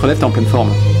souffler, tu te relèves, t'es en pleine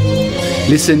forme.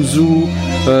 Les Senzu,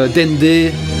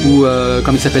 Dende ou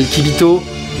comme il s'appelle, Kibito,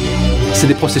 c'est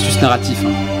des processus narratifs.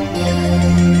 Hein.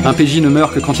 Un PJ ne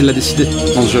meurt que quand il l'a décidé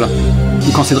dans ce jeu-là,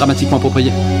 ou quand c'est dramatiquement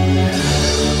approprié.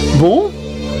 Bon,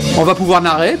 on va pouvoir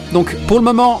narrer. Donc pour le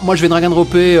moment, moi je vais drag and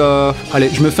dropper.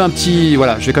 Allez, je me fais un petit.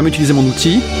 Voilà, je vais quand même utiliser mon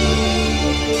outil.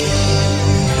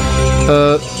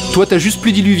 Toi, t'as juste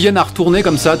pluie diluvienne à retourner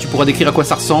comme ça, tu pourras décrire à quoi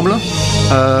ça ressemble.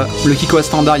 Le Kikoa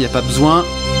standard, y a pas besoin.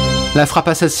 La frappe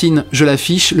assassine, je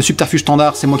l'affiche. Le subterfuge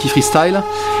standard, c'est moi qui freestyle.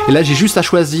 Et là, j'ai juste à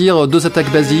choisir 2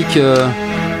 attaques basiques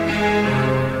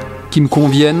qui me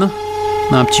conviennent.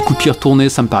 Un petit coup de pied retourné,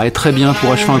 ça me paraît très bien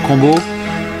pour achever un combo.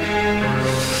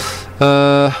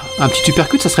 Un petit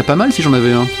uppercut, ça serait pas mal si j'en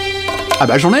avais un. Ah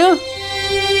bah j'en ai un.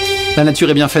 La nature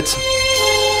est bien faite.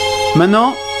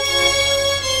 Maintenant,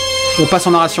 on passe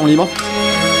en narration libre.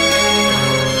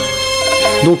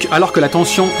 Donc, alors que la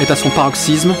tension est à son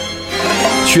paroxysme,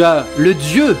 tu as le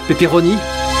dieu Pepperoni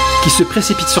qui se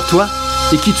précipite sur toi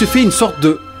et qui te fait une sorte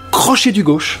de crochet du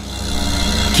gauche.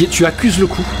 Tu accuses le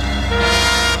coup.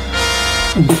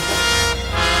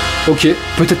 Ok,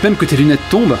 peut-être même que tes lunettes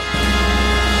tombent.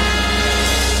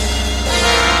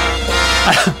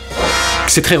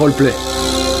 C'est très roleplay.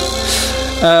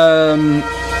 À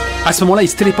ce moment-là, il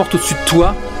se téléporte au-dessus de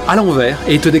toi, à l'envers,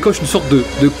 et il te décoche une sorte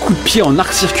de coup de pied en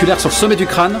arc circulaire sur le sommet du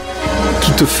crâne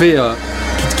qui te fait,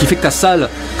 qui fait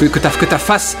que ta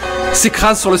face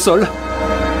s'écrase sur le sol.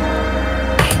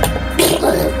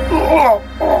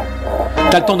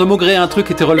 T'as le temps de maugréer un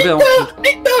truc et t'es relevé avant.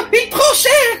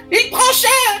 Il prend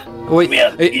cher. Oui.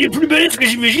 Merde, il est plus balèze que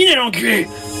j'imagine, l'enculé.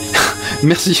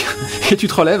 Merci. Et tu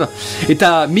te relèves. Et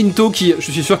t'as Minto qui,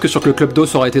 je suis sûr que sur le Club d'eau,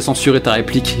 ça aurait été censuré ta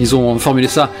réplique. Ils ont formulé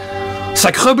ça.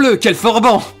 Sacrebleu, quel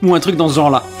forban! Ou un truc dans ce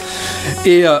genre-là.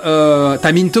 Et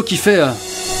t'as Minto qui fait...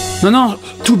 Non,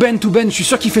 tout ben, je suis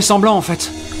sûr qu'il fait semblant, en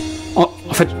fait.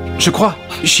 En fait, je crois,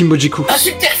 Shimbojiku. Un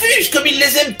subterfuge, comme il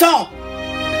les aime tant.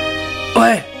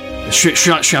 Ouais. Je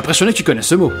suis impressionné que tu connaisses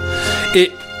ce mot.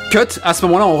 Et... Cut, à ce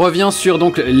moment-là, on revient sur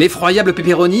donc l'effroyable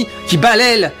Pepperoni qui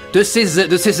balaie de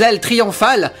ses ailes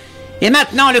triomphales. Et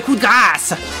maintenant, le coup de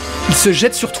grâce. Il se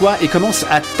jette sur toi et commence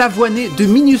à t'avoiner de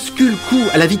minuscules coups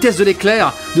à la vitesse de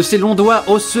l'éclair, de ses longs doigts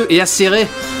osseux et acérés.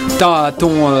 Ta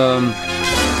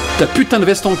putain de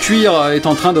veste en cuir est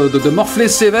en train de morfler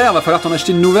sévère, va falloir t'en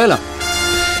acheter une nouvelle.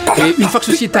 Et une fois que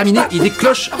ceci est terminé, il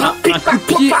déclenche un coup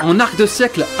de pied en arc de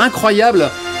cercle incroyable.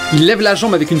 Il lève la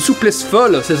jambe avec une souplesse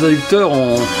folle, ses adducteurs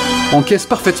encaissent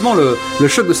parfaitement le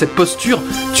choc de cette posture.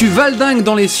 Tu valdingues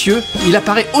dans les cieux, il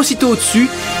apparaît aussitôt au-dessus,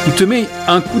 il te met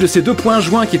un coup de ses deux poings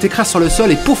joints qui t'écrasent sur le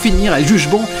sol et pour finir, elle juge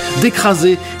bon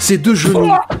d'écraser ses deux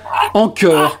genoux en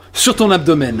cœur sur ton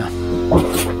abdomen.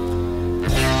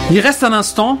 Il reste un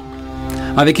instant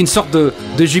avec une sorte de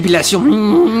jubilation.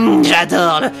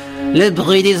 J'adore le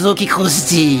bruit des os qui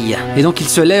croustillent. Et donc il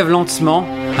se lève lentement,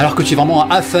 alors que tu es vraiment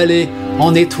affalé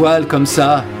en étoile comme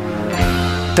ça.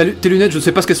 Tes lunettes, je ne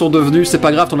sais pas ce qu'elles sont devenues, c'est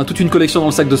pas grave, t'en as toute une collection dans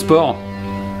le sac de sport.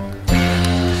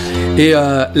 Et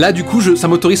là, du coup, ça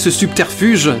m'autorise ce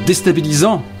subterfuge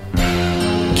déstabilisant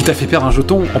qui t'a fait perdre un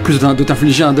jeton, en plus de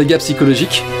t'infliger un dégât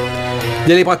psychologique.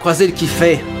 Il a les bras croisés qui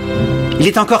fait. Il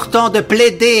est encore temps de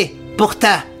plaider pour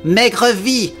ta maigre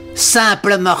vie,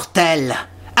 simple mortel.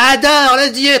 Adore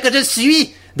le dieu que je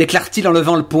suis, déclare-t-il en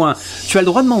levant le poing. Tu as le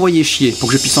droit de m'envoyer chier pour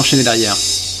que je puisse enchaîner derrière.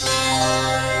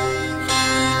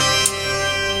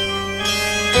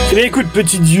 Eh bien, écoute,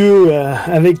 petit dieu,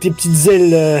 avec tes petites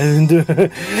ailes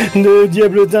de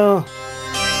diablotin,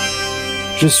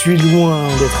 je suis loin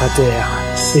d'être à terre,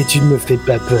 et tu ne me fais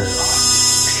pas peur.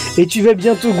 Et tu vas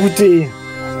bientôt goûter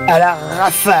à la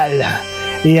rafale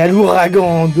et à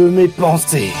l'ouragan de mes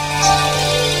pensées.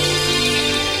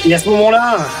 Et à ce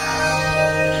moment-là,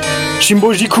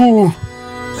 Shimbojiku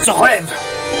se relève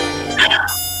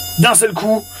d'un seul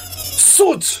coup,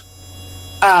 saute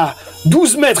à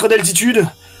 12 mètres d'altitude,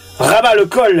 rabat le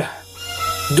col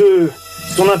de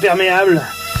son imperméable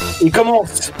et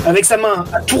commence avec sa main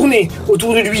à tourner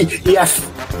autour de lui et à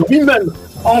lui-même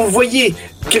envoyer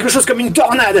quelque chose comme une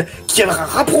tornade qui va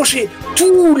rapprocher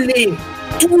tous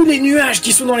les nuages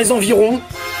qui sont dans les environs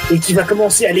et qui va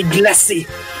commencer à les glacer.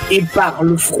 Et par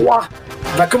le froid,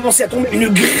 va commencer à tomber une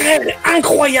grêle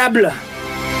incroyable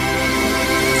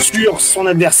sur son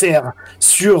adversaire,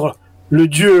 sur le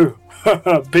dieu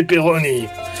Pepperoni.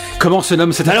 Comment se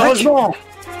nomme cette attaque ? Malheureusement,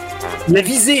 la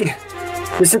visée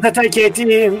de cette attaque a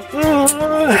été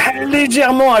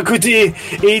légèrement à côté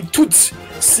et toutes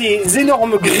ces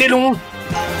énormes grêlons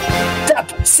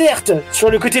tapent certes sur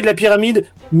le côté de la pyramide,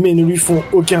 mais ne lui font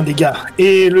aucun dégât.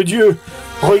 Et le dieu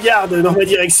regarde dans ma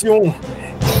direction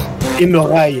et me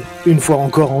raille une fois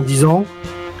encore en disant...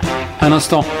 Un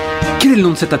instant, quel est le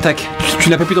nom de cette attaque ? Tu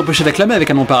n'as pas pu t'empêcher d'acclamer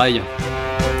avec un nom pareil.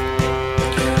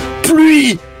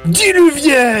 Pluie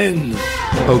diluvienne.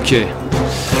 Ok.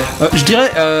 Je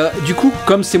dirais, du coup,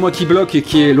 comme c'est moi qui bloque et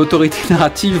qui est l'autorité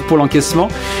narrative pour l'encaissement,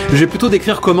 je vais plutôt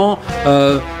décrire comment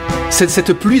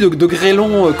cette pluie de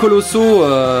grêlons colossaux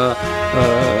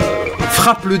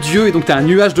frappe le dieu, et donc t'as un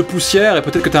nuage de poussière, et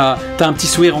peut-être que t'as un petit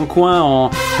sourire en coin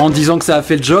en disant que ça a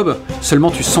fait le job.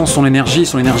 Seulement tu sens son énergie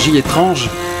étrange,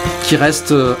 qui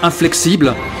reste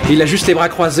inflexible, et il a juste les bras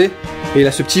croisés, et il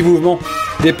a ce petit mouvement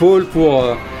d'épaule pour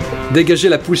dégager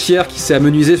la poussière qui s'est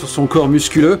amenuisée sur son corps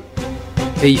musculeux,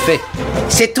 et il fait «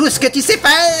 C'est tout ce que tu sais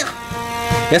faire !»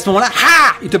 Et à ce moment-là,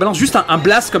 il te balance juste un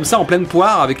blast comme ça en pleine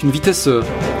poire avec une vitesse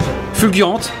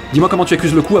fulgurante. Dis-moi comment tu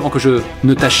accuses le coup avant que je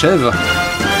ne t'achève.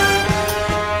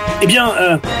 Eh bien,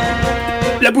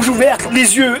 la bouche ouverte,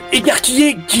 les yeux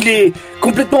écarquillés, qu'il est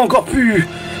complètement encore plus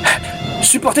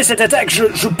supporter cette attaque,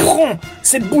 je prends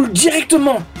cette boule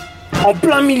directement en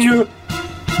plein milieu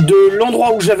de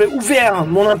l'endroit où j'avais ouvert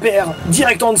mon impair,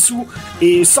 direct en dessous,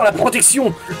 et sans la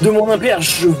protection de mon impair,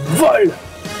 je vole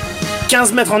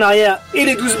 15 mètres en arrière et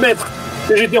les 12 mètres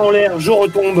que j'étais en l'air, je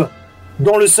retombe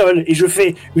dans le sol et je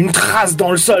fais une trace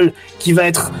dans le sol qui va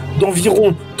être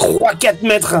d'environ 3-4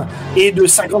 mètres et de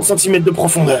 50 cm de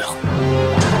profondeur.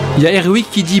 Il y a Erwick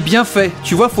qui dit bien fait.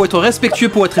 Tu vois, faut être respectueux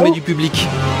pour être aimé du public.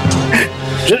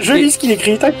 Je lis ce qu'il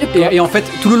écrit, t'inquiète pas. Et en fait,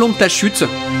 tout le long de ta chute,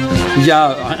 il y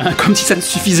a, comme si ça ne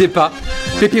suffisait pas,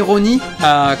 Pepperoni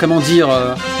a,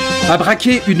 a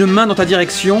braqué une main dans ta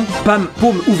direction,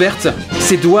 paume ouverte,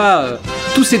 ses doigts,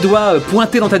 tous ses doigts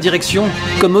pointés dans ta direction,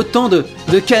 comme autant de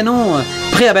canons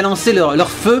prêts à balancer leur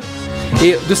feu.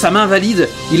 Et de sa main valide,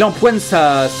 il empoigne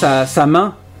sa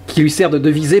main qui lui sert de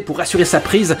visée pour assurer sa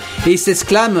prise, et il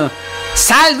s'exclame «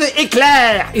 Salve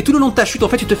éclair !» Et tout le long de ta chute, en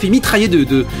fait, tu te fais mitrailler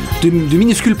de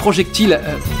minuscules projectiles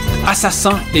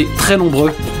assassins et très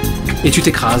nombreux, et tu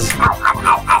t'écrases.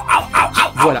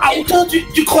 Voilà. Attends,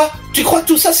 tu crois que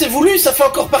tout ça c'est voulu? Ça fait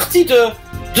encore partie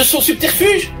de son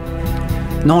subterfuge?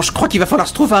 Non, je crois qu'il va falloir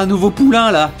se trouver un nouveau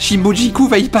poulain, là. Shimbojiku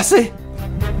va y passer.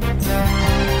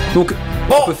 Donc,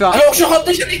 bon, on peut faire... alors je rentre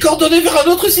déjà les coordonnées vers un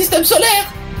autre système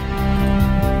solaire.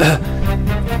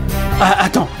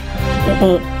 Attends,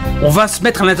 on va se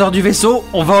mettre à l'intérieur du vaisseau,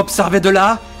 on va observer de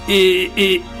là,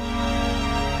 et...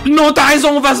 Non, t'as raison,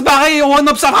 on va se barrer et on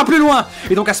observera plus loin.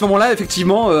 Et donc à ce moment-là,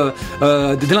 effectivement,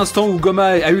 dès l'instant où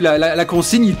Goma a eu la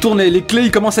consigne, il tourne les clés,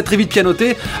 il commence à très vite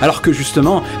pianoter, alors que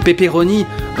justement, Pepperoni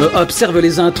observe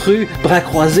les intrus, bras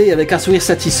croisés, avec un sourire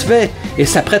satisfait, et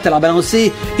s'apprête à leur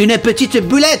balancer une petite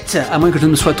boulette, à moins que je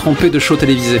ne me sois trompé de show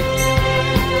télévisé.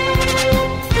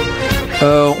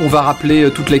 On va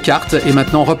rappeler toutes les cartes et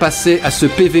maintenant repasser à ce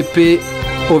PVP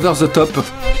over the top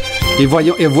et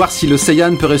voir si le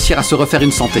Saiyan peut réussir à se refaire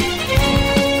une santé.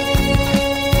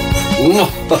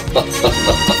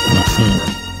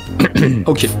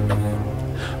 Ok.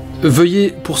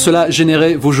 Veuillez pour cela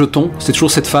générer vos jetons, c'est toujours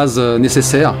cette phase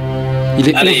nécessaire. Il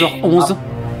est 11h11.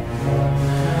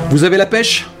 Vous avez la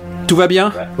pêche? Tout va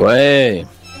bien? Ouais.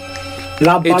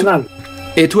 La banane.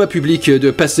 Et toi, public de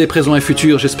passé, présent et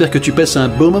futur, j'espère que tu passes un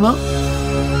bon moment.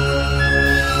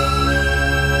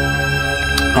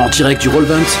 En direct du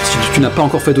Roll20, si tu n'as pas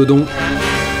encore fait de don,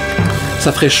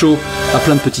 ça ferait chaud à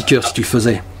plein de petits cœurs si tu le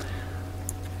faisais.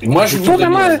 Moi, je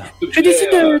voudrais je décide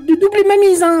de doubler ma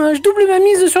mise, hein. Je double ma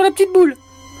mise sur la petite boule.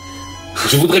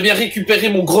 Je voudrais bien récupérer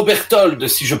mon gros Berthold,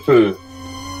 si je peux.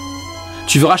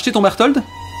 Tu veux racheter ton Berthold?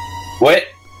 Ouais.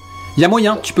 Il y a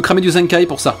moyen, tu peux cramer du Zenkai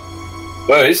pour ça.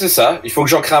 Ouais, c'est ça. Il faut que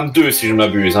j'en crame 2 si je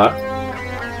m'abuse, hein.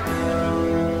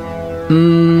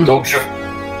 Donc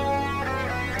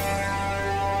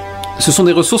ce sont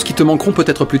des ressources qui te manqueront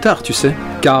peut-être plus tard, tu sais.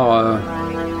 Car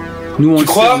nous, on le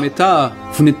sait en méta,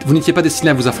 vous n'étiez pas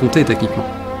destiné à vous affronter, techniquement.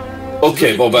 Ok,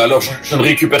 bon bah alors je ne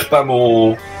récupère pas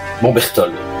mon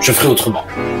Berthold. Je ferai autrement.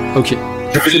 Ok.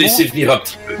 Je vais le laisser venir un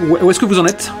petit peu. Où est-ce que vous en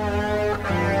êtes?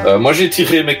 Moi j'ai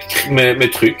tiré mes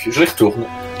trucs, je les retourne.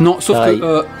 Non, sauf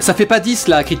que ça fait pas 10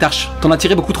 là, Kritarch. T'en as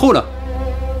tiré beaucoup trop là.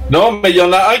 Non, mais il y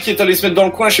en a un qui est allé se mettre dans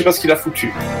le coin, je sais pas ce qu'il a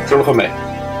foutu. Je le remets.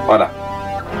 Voilà.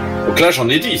 Donc là j'en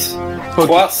ai 10. Okay.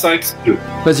 3, 5, 2.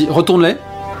 Vas-y, retourne-les.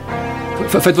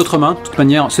 Faites votre main, de toute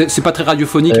manière, c'est pas très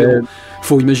radiophonique, mais bon,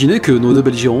 faut imaginer que nos deux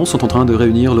belligérants sont en train de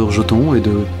réunir leurs jetons et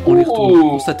on les retourne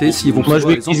pour constater s'ils vont... Moi je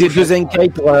vais utiliser 2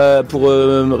 Zenkai pour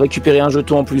récupérer un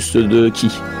jeton en plus de ki.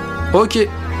 Ok,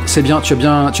 c'est bien, tu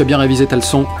as bien révisé ta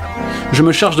leçon. Je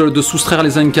me charge de soustraire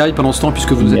les Zenkai pendant ce temps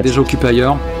puisque vous êtes déjà occupé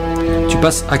ailleurs. Tu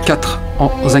passes à 4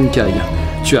 en Zenkai.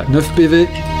 Tu as 9 PV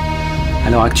à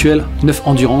l'heure actuelle, 9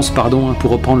 endurance, pardon,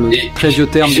 pour reprendre le très vieux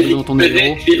terme de ton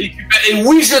numéro. J'ai récupéré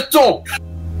 8 jetons.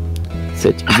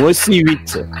 7. Moi aussi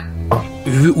 8.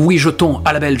 8 jetons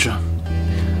à la belge.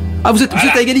 Ah, vous êtes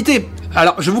à égalité.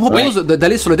 Alors, je vous propose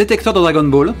d'aller sur le détecteur de Dragon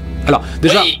Ball. Alors,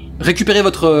 déjà, récupérez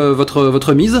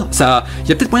votre mise. Ça, il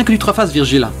y a peut-être moyen que tu te refasses,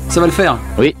 Virgile. Ça va le faire.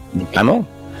 Oui, vraiment.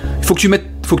 Il faut que tu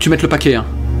mettes le paquet. Hein.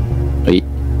 Oui.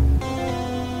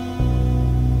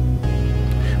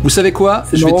 Vous savez quoi?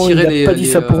 Je vais tirer les. Il n'a pas dit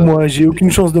ça pour moi. J'ai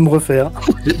aucune chance de me refaire.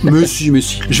 Mais si.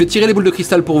 Je vais tirer les boules de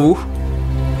cristal pour vous.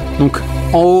 Donc,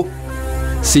 en haut,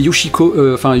 c'est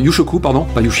Yushoku, pardon,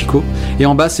 pas Yushiko. Et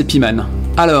en bas, c'est Piman.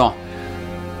 Alors,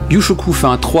 Yushoku fait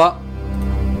un 3.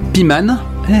 Piman.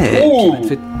 Piman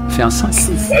fait un 5.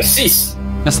 6.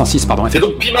 Ah, c'est un 6, pardon. C'est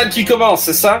donc Piman qui commence,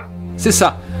 c'est ça? C'est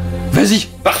ça. Vas-y.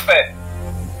 Parfait.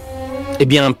 Eh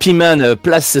bien, Piman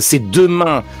place ses 2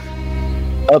 mains.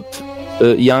 Hop.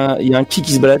 Il y a un ki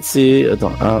qui se balade, c'est...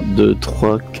 Attends, 1, 2,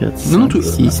 3, 4, 5,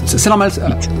 6... C'est normal.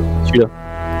 Celui-là.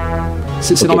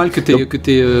 C'est normal que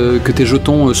tes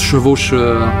jetons se chevauchent.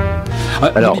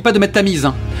 Alors, n'oublie pas de mettre ta mise.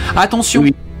 Hein. Attention,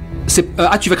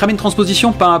 tu vas cramer une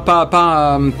transposition,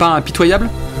 pas impitoyable.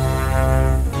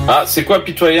 Ah, c'est quoi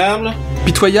pitoyable?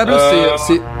 Pitoyable,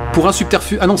 c'est pour un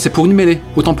subterfuge. Ah non, c'est pour une mêlée,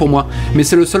 autant pour moi. Mais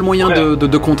c'est le seul moyen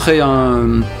de contrer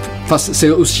un. Enfin, c'est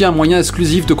aussi un moyen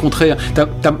exclusif de contrer.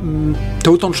 T'as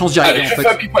autant de chances d'y arriver. Allez, je fais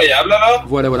un pitoyable alors.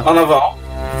 Voilà. En avant.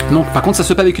 Non, par contre, ça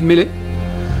se fait avec une mêlée.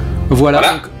 Voilà.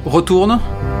 Donc, retourne.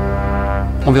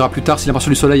 On verra plus tard si la marche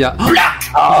du soleil a.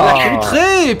 La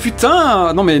contrée,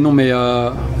 putain. Non mais.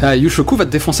 Yushoku va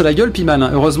te défoncer la gueule,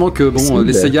 Piman. Heureusement que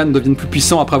les Saiyans deviennent plus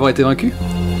puissants après avoir été vaincus.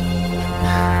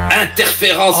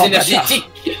 Interférence énergétique.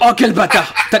 Oh quel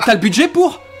bâtard. T'as le budget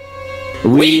pour?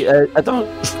 Oui, attends,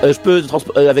 je peux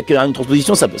avec une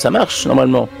transposition, ça marche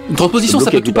normalement. Une transposition,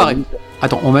 ça peut tout parer.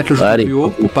 Attends, on va mettre le jeton plus haut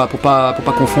pour pas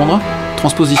confondre.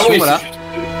 Transposition, voilà.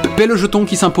 Paie le jeton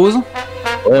qui s'impose.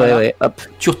 Ouais, hop.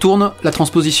 Tu retournes la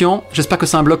transposition. J'espère que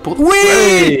c'est un bloc pour.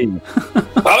 Oui.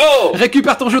 Bravo.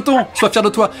 Récupère ton jeton. Sois fier de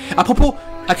toi. À propos,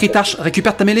 Akritash,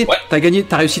 récupère ta mêlée. Ouais.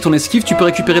 T'as réussi ton esquive. Tu peux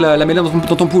récupérer la mêlée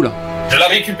dans ton pool. Je la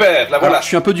récupère. La voilà. Alors, je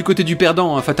suis un peu du côté du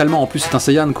perdant, hein, fatalement. En plus, c'est un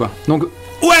Saiyan, quoi. Donc.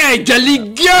 Ouais,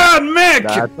 Galligan, mec.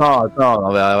 Attends,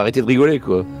 on va arrêter de rigoler,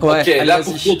 quoi. Ouais. Ok, là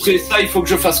pour contrer ça, il faut que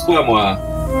je fasse quoi, moi?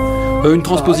 Une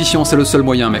transposition, c'est le seul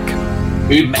moyen, mec.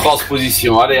 Une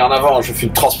transposition, allez en avant, je fais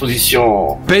une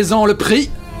transposition. Pesant le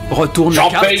prix, retourne la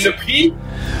carte. J'en paye le prix.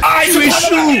 Tu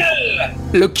échoues.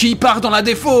 Le ki part dans la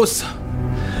défausse.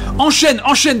 Enchaîne,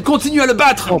 continue à le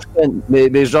battre.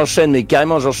 J'enchaîne, mais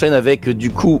carrément j'enchaîne avec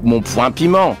du coup mon point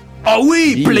piment. Oh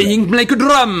oui, playing like a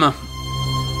drum.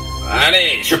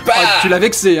 Allez, je pars. Tu l'as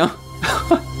vexé, hein.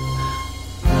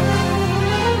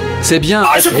 C'est bien.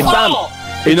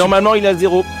 Et normalement il a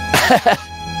 0.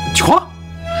 Tu crois?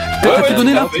 T'as tout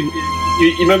donné là?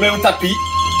 Il me met au tapis.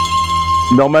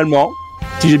 Normalement,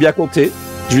 si j'ai bien compté,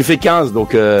 je lui fais 15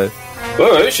 donc. Ouais,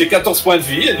 j'ai 14 points de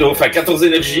vie, enfin 14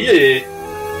 énergies et.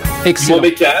 Excellent. Mon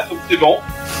méca, donc c'est bon.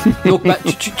 Donc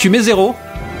tu mets 0.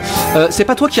 C'est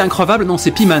pas toi qui est increvable, non,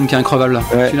 c'est Piman qui est increvable là.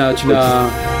 Ouais. Tu l'as.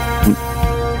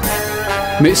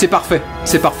 Mais c'est parfait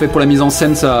pour la mise en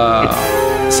scène,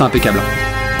 c'est impeccable.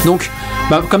 Donc,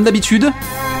 comme d'habitude,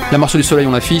 la morceau du soleil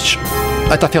on l'affiche.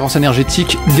 Interférence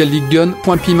énergétique, Galligan,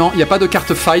 point piment. Il n'y a pas de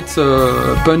carte fight,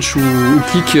 punch ou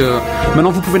kick.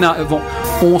 Maintenant, vous pouvez.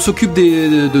 On s'occupe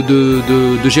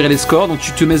de gérer les scores. Donc,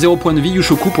 tu te mets 0 points de vie,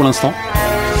 Yushoku, pour l'instant.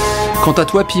 Quant à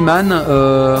toi, Piman,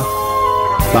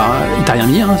 il t'a rien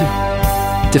mis. Hein.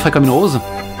 T'es frais comme une rose.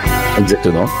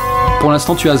 Exactement. Pour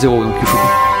l'instant, tu as 0, donc Yushoku.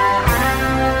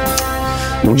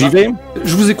 Donc, j'y vais.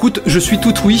 Je vous écoute. Je suis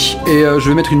tout oui et je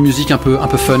vais mettre une musique un peu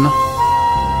fun.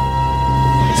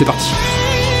 C'est parti.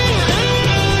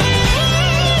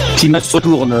 Il se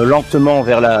tourne lentement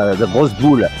vers la grosse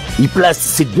boule. Il place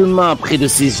ses 2 mains près de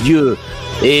ses yeux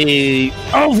et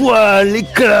envoie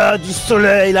l'éclat du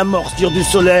soleil, la morsure du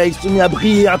soleil se met à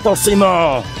briller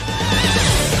intensément.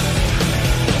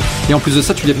 Et en plus de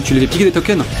ça, tu lui avais piqué des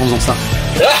tokens en faisant ça.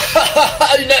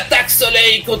 Une attaque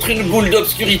soleil contre une boule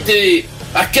d'obscurité.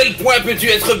 À quel point peux-tu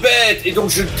être bête? Et donc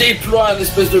je déploie un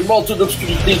espèce de manteau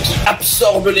d'obscurité qui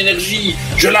absorbe l'énergie.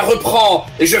 Je la reprends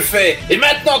et je fais. Et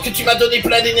maintenant que tu m'as donné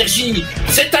plein d'énergie,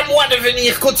 c'est à moi de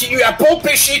venir continuer à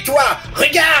pomper chez toi.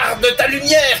 Regarde ta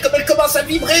lumière comme elle commence à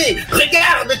vibrer.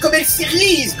 Regarde comme elle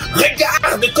s'irise.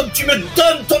 Regarde comme tu me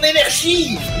donnes ton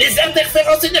énergie. Les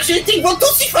interférences énergétiques vont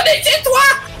tous siphonner chez toi.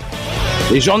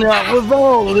 Et j'en ai à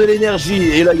revendre de l'énergie.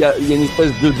 Et là, il y a une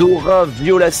espèce d'aura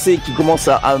violacée qui commence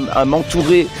à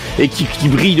m'entourer et qui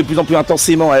brille de plus en plus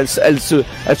intensément. Elle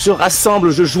se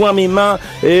rassemble, je joins mes mains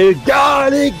et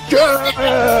Galligan!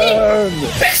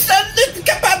 Personne n'est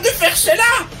capable de faire cela!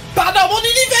 Pas dans mon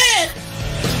univers!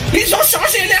 Ils ont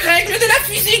changé les règles de la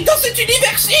physique dans cet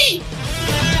univers-ci!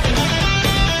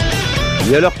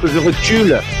 Et alors que je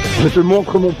recule, je te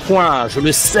montre mon poing. Je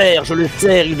le serre,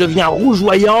 il devient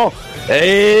rougeoyant.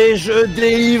 Et je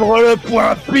délivre le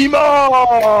point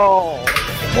piment.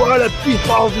 Voilà la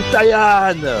puissance du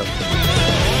Saiyan.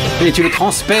 Et tu le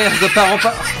transperces de part en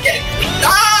part.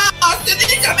 Ah, je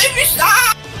n'ai jamais vu ça.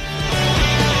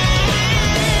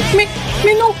 Mais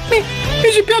non, mais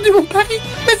j'ai perdu mon pari.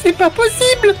 Mais c'est pas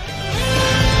possible.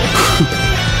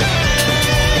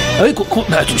 Ah oui,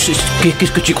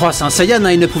 qu'est-ce que tu crois? C'est un Saiyan,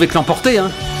 hein, il ne pouvait que l'emporter.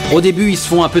 Hein. Au début, ils se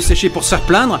font un peu sécher pour se faire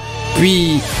plaindre,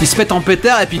 puis ils se pètent en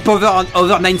pétard et puis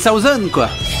over 9000, quoi.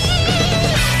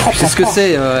 C'est ce que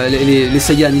c'est, les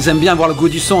Saiyans. Ils aiment bien avoir le goût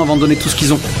du sang avant de donner tout ce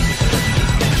qu'ils ont.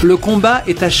 Le combat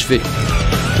est achevé.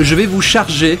 Je vais vous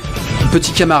charger,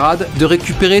 petits camarades, de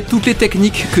récupérer toutes les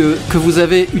techniques que vous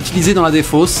avez utilisées dans la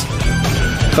défausse.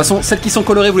 De toute façon, celles qui sont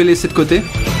colorées, vous les laissez de côté.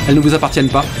 Elles ne vous appartiennent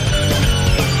pas.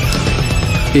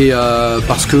 Et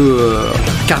parce que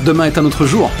car demain est un autre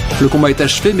jour, le combat est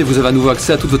achevé, mais vous avez à nouveau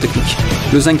accès à toutes vos techniques.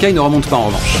 Le Zenkai ne remonte pas en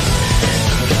revanche.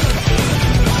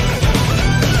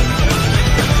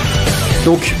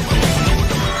 Donc,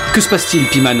 que se passe-t-il,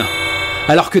 Piman?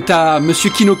 Alors que t'as Monsieur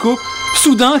Kinoko,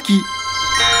 soudain, qui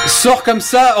sort comme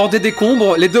ça, hors des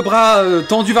décombres, les deux bras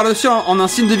tendus vers le ciel en un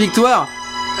signe de victoire.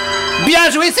 Bien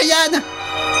joué, Saiyan!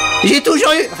 J'ai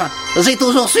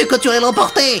toujours su que tu allais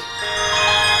l'emporter.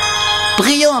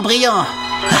 Brillant.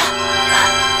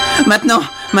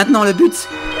 Maintenant, le but,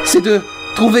 c'est de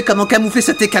trouver comment camoufler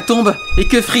cette hécatombe et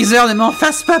que Freezer ne m'en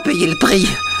fasse pas payer le prix.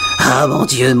 Ah, mon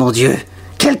Dieu,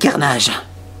 quel carnage!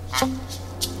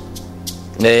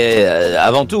 Mais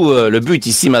avant tout, le but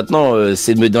ici maintenant,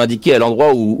 c'est de m'indiquer à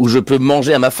l'endroit où je peux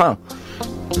manger à ma faim.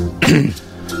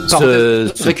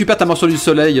 Récupère ta morceau du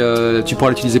soleil, tu pourras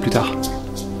l'utiliser plus tard.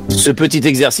 Ce petit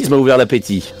exercice m'a ouvert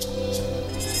l'appétit.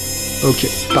 Ok,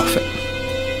 parfait.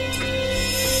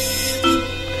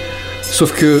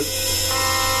 Sauf que,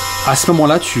 à ce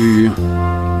moment-là,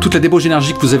 toute la débauche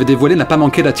d'énergie que vous avez dévoilée n'a pas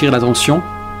manqué d'attirer l'attention,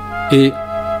 et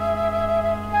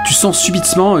tu sens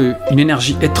subitement une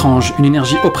énergie étrange, une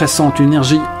énergie oppressante, une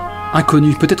énergie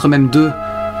inconnue, peut-être même deux.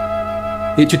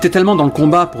 Et tu étais tellement dans le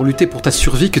combat pour lutter pour ta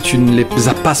survie que tu ne les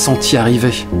as pas sentis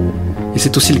arriver. Et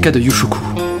c'est aussi le cas de Yushoku.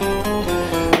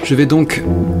 Je vais donc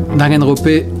Danganronpa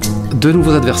deux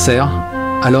nouveaux adversaires,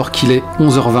 alors qu'il est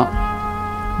 11h20.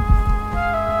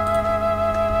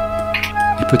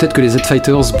 Et peut-être que les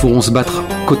Z-Fighters pourront se battre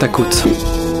côte à côte.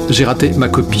 J'ai raté ma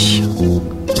copie.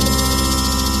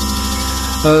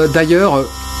 D'ailleurs,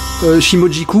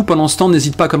 Shimojiku, pendant ce temps,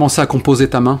 n'hésite pas à commencer à composer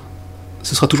ta main.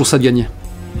 Ce sera toujours ça de gagner.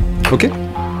 Ok?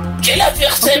 Quel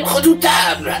adversaire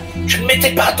redoutable! Je ne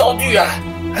m'étais pas attendu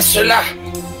à cela.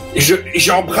 Et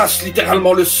j'embrasse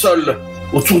littéralement le sol.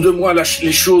 Autour de moi,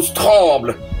 les choses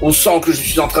tremblent. On sent que je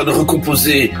suis en train de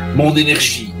recomposer mon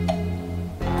énergie.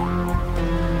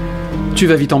 Tu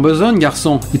vas vite en besogne,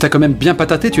 garçon. Il t'a quand même bien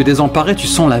pataté, tu es désemparé, tu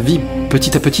sens la vie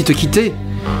petit à petit te quitter.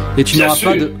 Et tu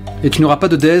n'auras pas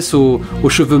de déesse aux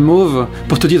cheveux mauves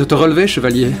pour te dire de te relever,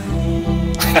 chevalier.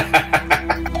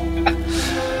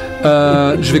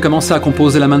 Je vais commencer à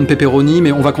composer la main de Pepperoni,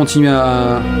 mais on va continuer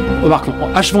à...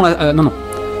 achevons la... non.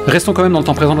 Restons quand même dans le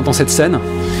temps présent dans cette scène.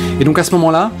 Et donc à ce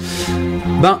moment-là,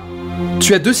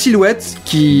 tu as deux silhouettes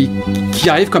qui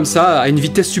arrivent comme ça à une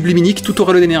vitesse sublimique, tout au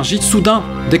relais d'énergie. Soudain,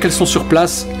 dès qu'elles sont sur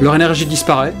place, leur énergie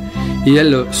disparaît et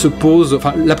elles se posent.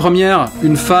 Enfin, la première,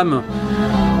 une femme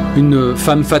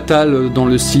fatale dans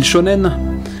le style shonen,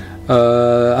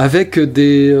 avec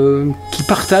des qui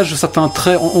partagent certains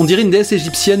traits. On dirait une déesse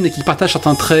égyptienne, mais qui partage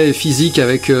certains traits physiques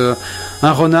avec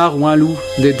un renard ou un loup,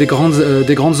 des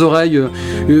grandes oreilles,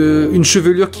 une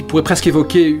chevelure qui pourrait presque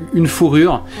évoquer une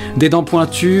fourrure, des dents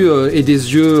pointues et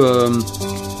des yeux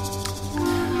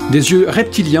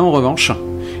reptiliens en revanche.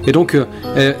 Et donc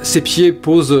ses pieds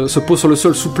se posent sur le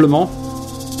sol souplement.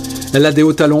 Elle a des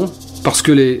hauts talons parce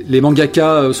que les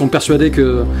mangaka sont persuadés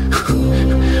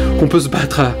qu'on peut se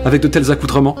battre avec de tels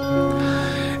accoutrements.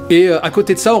 Et à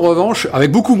côté de ça, en revanche,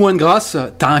 avec beaucoup moins de grâce,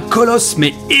 t'as un colosse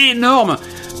mais énorme,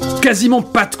 quasiment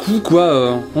pas de cou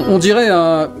quoi. On dirait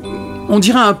un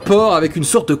porc avec une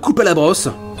sorte de coupe à la brosse,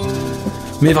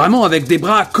 mais vraiment avec des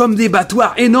bras comme des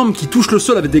battoirs énormes qui touchent le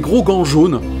sol avec des gros gants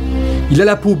jaunes. Il a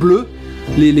la peau bleue,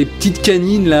 les petites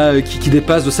canines là qui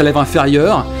dépassent de sa lèvre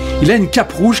inférieure. Il a une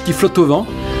cape rouge qui flotte au vent.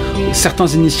 Certains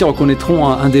initiés reconnaîtront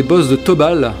un des boss de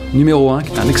Tobal, numéro 1,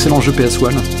 qui est un excellent jeu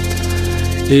PS1.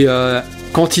 Et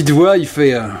quand il te voit, il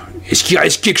fait est-ce qu'il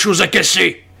reste quelque chose à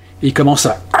casser? Et il commence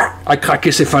à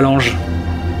craquer ses phalanges.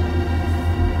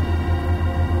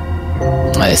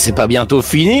 Ouais, c'est pas bientôt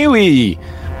fini, oui.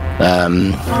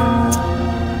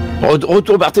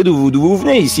 Retour partez d'où vous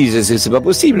venez ici, c'est pas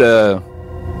possible.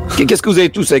 Qu'est-ce que vous avez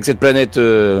tous avec cette planète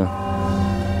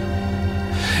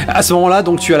À ce moment-là,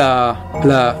 donc tu as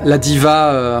la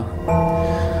diva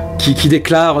qui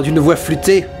déclare d'une voix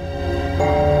flûtée: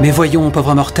 mais voyons,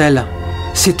 pauvre mortel,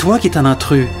 c'est toi qui es un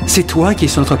intrus, c'est toi qui es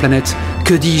sur notre planète,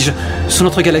 que dis-je, sur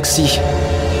notre galaxie.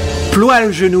 Ploie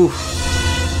le genou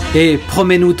et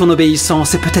promets-nous ton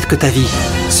obéissance et peut-être que ta vie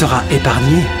sera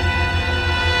épargnée.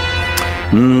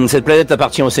 Cette planète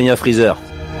appartient au Seigneur Freezer,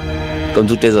 comme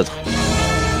toutes les autres.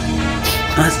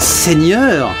 Un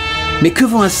seigneur? Mais que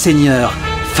vaut un seigneur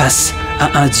face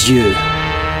à un dieu?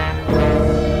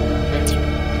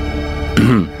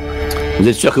 Vous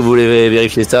êtes sûr que vous voulez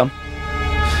vérifier ça?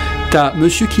 T'as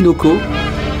Monsieur Kinoko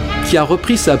qui a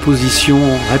repris sa position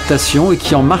reptation et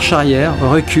qui en marche arrière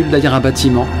recule derrière un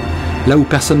bâtiment, là où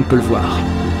personne ne peut le voir.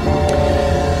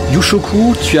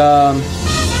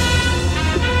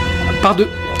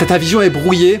 ta vision est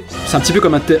brouillée, c'est un petit peu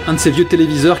comme un de ces vieux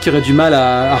téléviseurs qui aurait du mal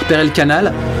à repérer le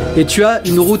canal, et tu as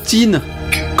une routine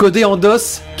codée en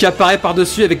DOS qui apparaît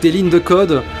par-dessus avec des lignes de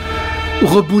code,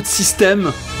 reboot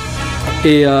système,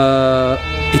 et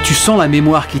tu sens la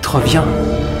mémoire qui te revient,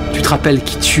 tu te rappelles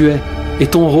qui tu es, et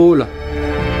ton rôle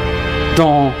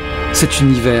dans cet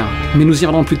univers. Mais nous y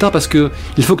reviendrons plus tard parce que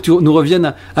il faut que tu nous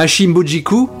reviennes à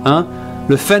Shimbojiku, hein,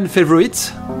 le fan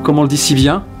favorite, comme on le dit si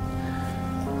bien,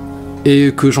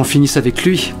 et que j'en finisse avec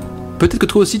lui. Peut-être que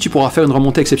toi aussi tu pourras faire une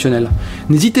remontée exceptionnelle.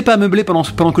 N'hésitez pas à meubler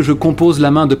pendant que je compose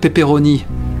la main de Pepperoni,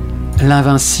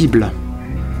 l'invincible.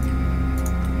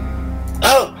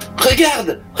 Oh,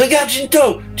 regarde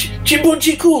Jinto,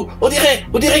 Chimbunjiku, on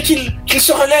dirait qu'il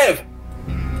se relève.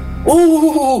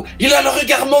 Ouh, il a le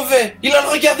regard mauvais, il a le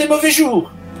regard des mauvais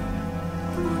jours.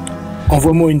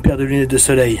 Envoie-moi une paire de lunettes de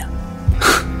soleil.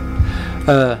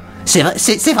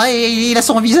 C'est vrai, il a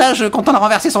son visage quand on a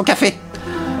renversé son café.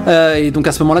 Et donc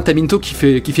à ce moment-là, t'as Minto qui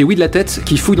fait oui de la tête,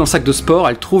 qui fouille dans le sac de sport,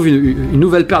 elle trouve une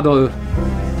nouvelle paire de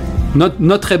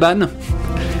notre Ray-Ban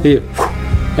et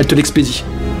elle te l'expédie.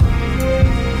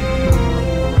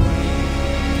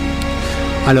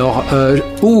 Alors,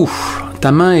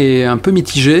 ta main est un peu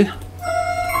mitigée.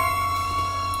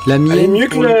 La mienne. Elle est mieux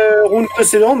que le round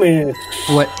précédent, mais.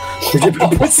 Ouais. C'est pas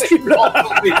possible.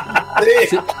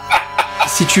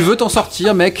 Si tu veux t'en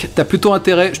sortir, mec, t'as plutôt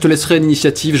intérêt. Je te laisserai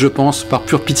l'initiative, je pense, par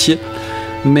pure pitié.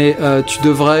 Mais tu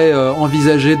devrais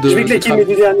envisager de. Je vais claquer mes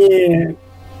deux derniers.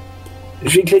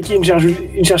 Je vais claquer une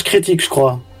charge critique, je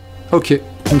crois. Ok.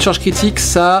 Une charge critique,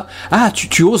 ça. Ah,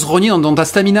 tu oses rogner dans ta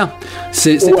stamina.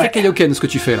 C'est très Kaioken ce que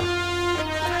tu fais là.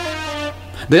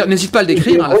 D'ailleurs, n'hésite pas à le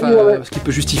décrire, parce qu'il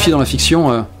peut justifier dans la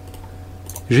fiction.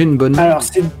 J'ai une bonne. Alors,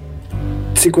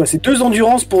 c'est quoi? C'est 2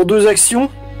 endurances pour 2 actions.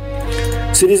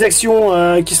 C'est des actions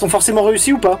qui sont forcément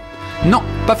réussies ou pas? Non,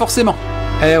 pas forcément.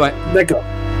 Eh ouais. D'accord.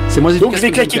 C'est moins efficace. Donc je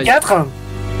vais claquer 4.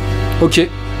 Ok.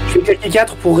 Je vais claquer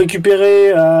 4 pour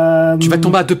récupérer. Tu vas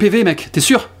tomber à 2 PV, mec, t'es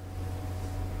sûr?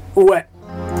 Ouais.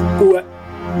 De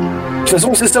toute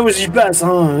façon, c'est ça où j'y passe,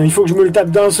 hein. Il faut que je me le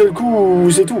tape d'un seul coup,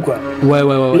 c'est tout, quoi. Ouais.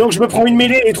 Et donc je me prends une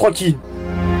mêlée et 3 kills.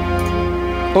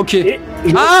 Ok.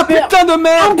 Ah, putain de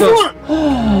merde!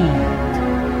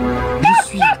 Je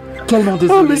suis tellement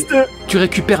désolé. Tu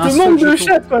récupères un seul manque de jeton.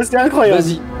 chat, quoi, c'est incroyable.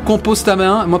 Vas-y, compose ta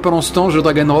main. Moi, pendant ce temps, je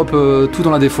drag and drop tout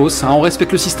dans la défausse. On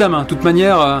respecte le système, hein. De toute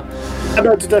manière. Ah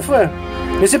bah, tout à fait.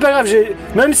 Mais c'est pas grave,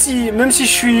 même si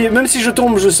je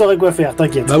tombe, je saurais quoi faire,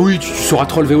 t'inquiète. Bah oui, tu sauras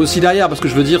te relever aussi derrière, parce que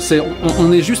je veux dire,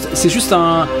 c'est juste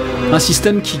un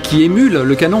système qui émule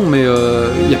le canon, mais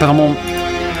il y a pas vraiment.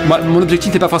 Mon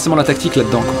objectif n'est pas forcément la tactique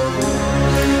là-dedans, quoi.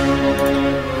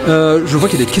 Je vois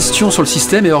qu'il y a des questions sur le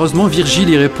système, et heureusement Virgile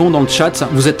y répond dans le chat.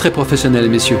 Vous êtes très professionnels,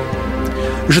 messieurs.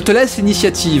 Je te laisse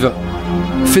l'initiative.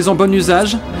 Fais-en bon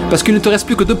usage, parce qu'il ne te reste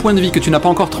plus que 2 points de vie que tu n'as pas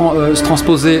encore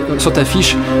transposés sur ta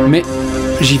fiche, mais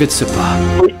j'y vais de ce pas.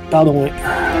 Oui, pardon, oui.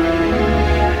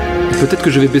 Peut-être que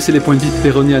je vais baisser les points de vie de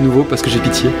Péroni à nouveau, parce que j'ai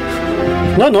pitié.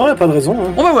 Non, y a pas de raison.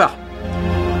 Hein. On va voir.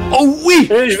 Oh oui!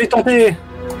 Et je vais tenter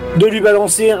de lui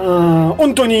balancer un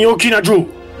Antonio Kinaju.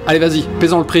 Allez, vas-y,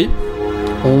 pesons le prix.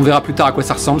 On verra plus tard à quoi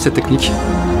ça ressemble, cette technique.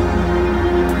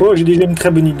 Oh, j'ai déjà une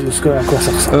très bonne idée de à quoi ça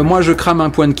ressemble. Moi, je crame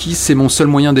un point de ki, c'est mon seul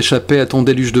moyen d'échapper à ton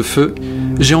déluge de feu.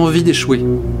 J'ai envie d'échouer.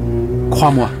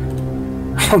 Crois-moi.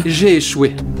 J'ai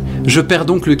échoué. Je perds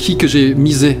donc le ki que j'ai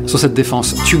misé sur cette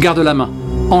défense. Tu gardes la main.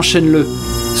 Enchaîne-le,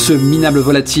 ce minable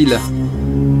volatile.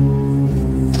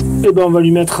 Eh ben, on va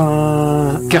lui mettre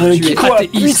un... Car tu es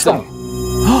athéiste.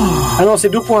 Ah non, c'est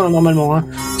 2 points normalement. Hein.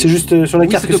 C'est juste sur la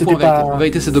carte que c'était pas... En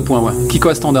vérité, c'est 2 points, ouais. Kiko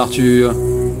à standard, tu...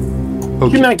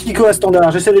 Okay. Tu mets un Kiko à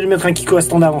standard, j'essaie de lui mettre un Kiko à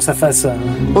standard dans sa face.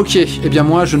 Ok, eh bien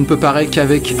moi je ne peux parer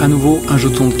qu'avec à nouveau un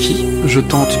jeton de ki. Je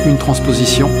tente une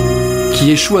transposition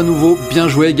qui échoue à nouveau. Bien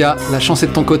joué, gars, la chance est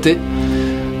de ton côté.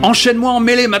 Enchaîne-moi en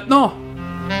mêlée maintenant.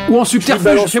 Ou en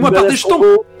subterfuge, fais-moi part des jetons.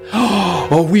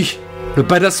 Oh oui, le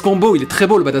badass combo, il est très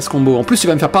beau le badass combo. En plus, il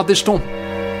va me faire part des jetons.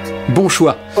 Bon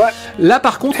choix. Ouais. Là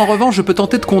par contre, en revanche, je peux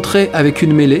tenter de contrer avec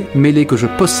une mêlée que je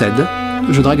possède.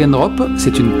 Je drag and drop,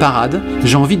 c'est une parade.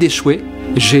 J'ai envie d'échouer,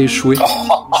 j'ai échoué.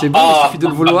 C'est bon, il suffit de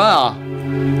le vouloir.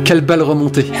 Quelle balle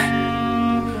remontée.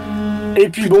 Et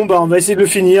puis bon, bah on va essayer de le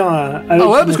finir. Ah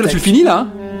ouais, parce que là tu le finis là. Hein.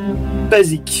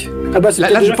 Basique. Ah bah,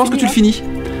 là je pense que tu le finis.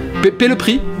 Paie le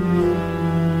prix.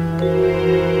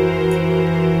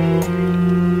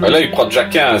 Là il prend déjà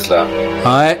 15 là.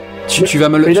 Ouais, tu vas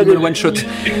me le one shot.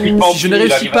 Si je ne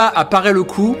réussis pas à parer le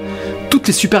coup, toutes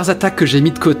les super attaques que j'ai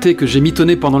mis de côté, que j'ai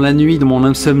mitonnées pendant la nuit de mon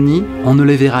insomnie, on ne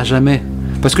les verra jamais.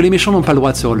 Parce que les méchants n'ont pas le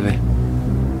droit de se relever.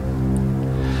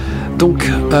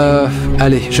 Donc,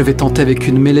 allez, je vais tenter avec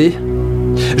une mêlée.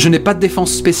 Je n'ai pas de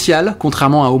défense spéciale,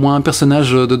 contrairement à au moins un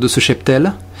personnage de ce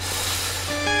cheptel.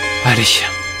 Allez.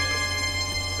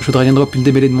 Je voudrais rien drop une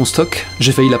démêlée de mon stock.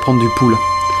 J'ai failli la prendre du pool.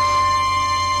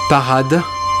 Parade.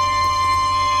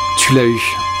 Tu l'as eu.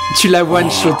 Tu l'as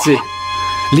one-shoté.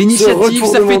 L'initiative,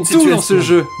 ça fait tout dans ce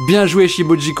jeu. Bien joué,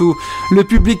 Shibojiku. Le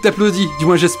public t'applaudit, du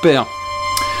moins j'espère.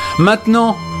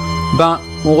 Maintenant,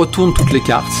 on retourne toutes les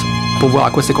cartes pour voir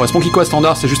à quoi ça correspond. Kiko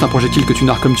standard, c'est juste un projectile que tu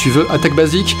narres comme tu veux. Attaque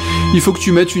basique, il faut que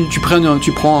tu mettes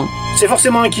tu prends. C'est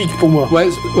forcément un kick pour moi. Ouais,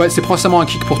 c'est forcément un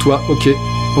kick pour toi. Ok,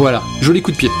 voilà, joli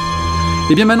coup de pied.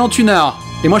 Et bien maintenant tu narres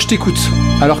et moi je t'écoute.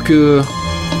 Alors que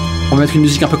on va mettre une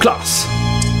musique un peu classe.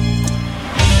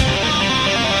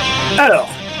 Alors,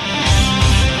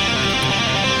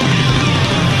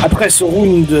 après ce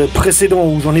round précédent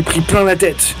où j'en ai pris plein la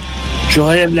tête, je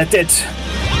relève la tête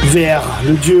vers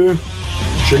le dieu,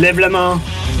 je lève la main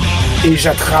et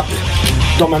j'attrape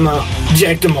dans ma main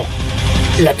directement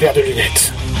la paire de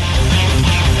lunettes.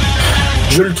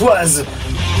 Je le toise.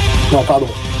 Non, pardon.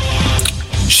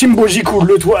 Shimbojiku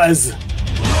le toise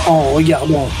en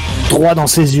regardant droit dans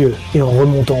ses yeux et en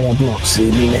remontant lentement ses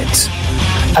lunettes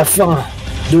afin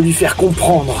de lui faire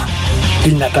comprendre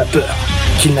qu'il n'a pas peur,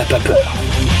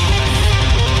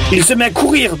 Il se met à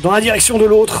courir dans la direction de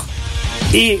l'autre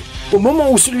et au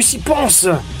moment où celui-ci pense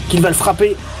qu'il va le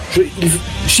frapper,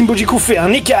 Shimbojiku fait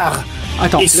un écart.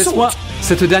 Attends, laisse-moi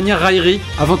cette dernière raillerie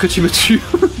avant que tu me tues.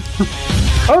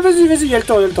 Oh, vas-y, il y a le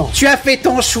temps. Tu as fait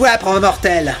ton choix, Proie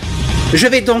Mortel. Je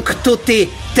vais donc t'ôter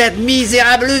ta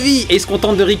misérable vie. Et il se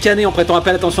contente de ricaner en prêtant un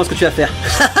peu attention à ce que tu vas faire.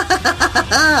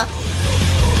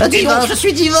 Divin, je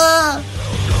suis divin.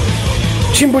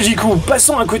 Shimbojiku,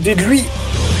 passant à côté de lui,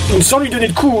 sans lui donner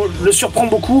de coup, le surprend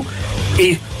beaucoup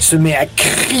et se met à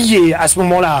crier à ce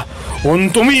moment-là.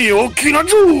 Ontomi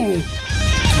Okinaju,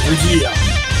 qui veut dire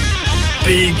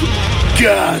Big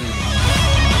Gun.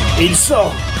 Et il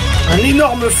sort un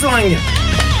énorme flingue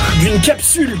d'une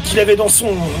capsule qu'il avait dans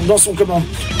son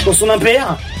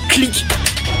impair, clique,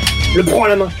 le prend à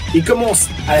la main et commence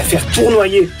à la faire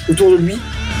tournoyer autour de lui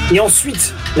et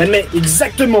ensuite la met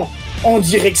exactement en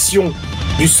direction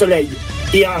du soleil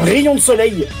et un rayon de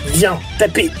soleil vient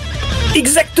taper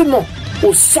exactement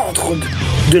au centre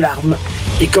de l'arme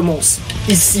et commence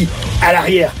ici à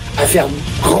l'arrière à faire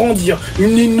grandir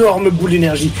une énorme boule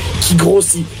d'énergie qui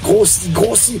grossit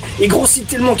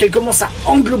tellement qu'elle commence à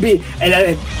englober.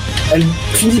 Elle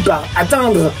finit par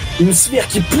atteindre une sphère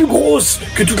qui est plus grosse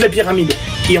que toute la pyramide.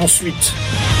 Et ensuite,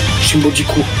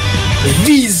 Shimbojiku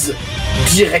vise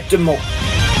directement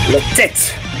la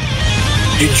tête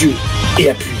du dieu et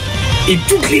appuie. Et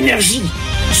toute l'énergie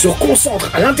se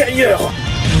concentre à l'intérieur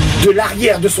de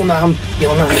l'arrière de son arme et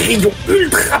en un rayon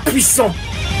ultra puissant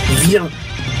vient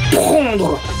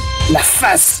prendre la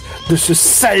face de ce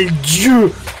sale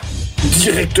dieu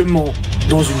directement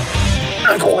dans une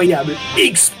incroyable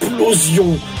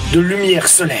explosion de lumière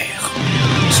solaire.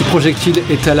 Ce projectile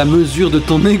est à la mesure de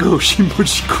ton ego,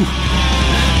 Shimbojiku.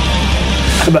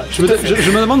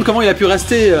 Je me demande comment il a pu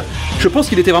rester. Je pense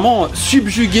qu'il était vraiment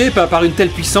subjugué par une telle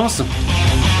puissance.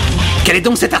 Quel est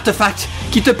donc cet artefact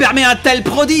qui te permet un tel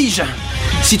prodige?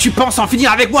 Si tu penses en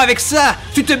finir avec moi avec ça,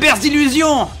 tu te berces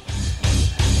d'illusions.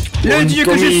 Le dieu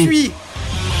que je suis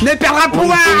ne perdra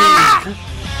pouvoir.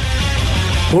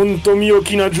 Ontomi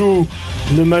Okinaju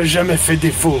ne m'a jamais fait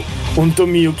défaut.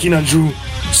 Ontomi Okinaju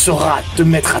saura te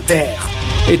mettre à terre.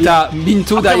 Et t'as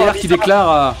Minto derrière qui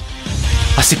déclare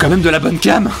c'est quand même de la bonne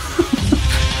cam.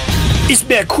 Il se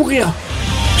met à courir.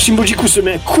 Shimbojiku se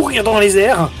met à courir dans les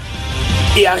airs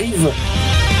et arrive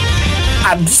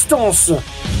à distance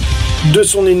de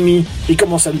son ennemi et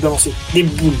commence à lui balancer des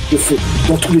boules de feu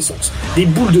dans tous les sens. Des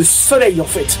boules de soleil en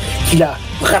fait qu'il a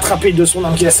rattrapé de son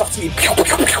arme, qu'il a sorti.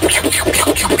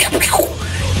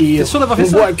 Et t'es sûr d'avoir fait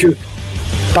on ça? voit que...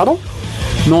 Pardon?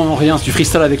 Non, rien, c'est du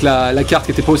freestyle avec la carte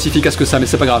qui était pas aussi efficace que ça, mais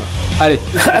c'est pas grave. Allez.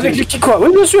 Avec le Kikwa, oui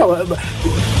bien sûr.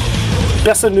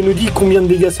 Personne ne nous dit combien de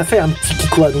dégâts ça fait un petit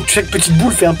Kikwa, donc chaque petite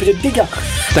boule fait un peu de dégâts.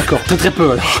 D'accord, très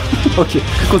peu alors. Ok,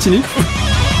 continue.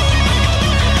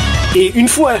 Et une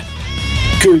fois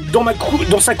que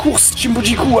dans sa course,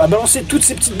 Shimbojiku a balancé toutes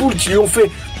ces petites boules qui lui ont fait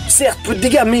certes peu de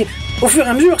dégâts, mais au fur et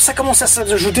à mesure, ça commence à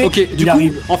s'ajouter. Ok, du coup,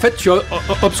 en fait, tu as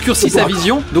obscurci sa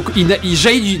vision, donc il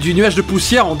jaillit du nuage de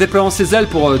poussière en déployant ses ailes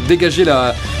pour dégager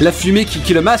la fumée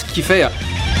qui le masque, qui fait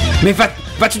 « Mais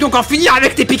vas-tu donc en finir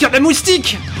avec tes piqûres de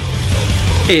moustiques ?»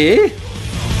 Et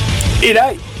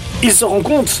là, il se rend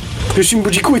compte que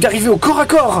Shimbojiku est arrivé au corps à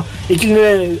corps et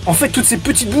en fait, toutes ces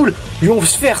petites boules lui ont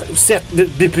fait certes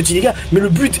des petits dégâts, mais le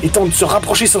but étant de se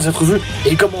rapprocher sans être vu,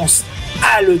 et il commence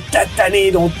à le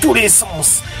tataner dans tous les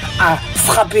sens, à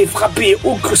frapper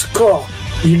au corps.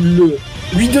 Il le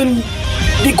lui donne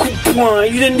des coups de poing,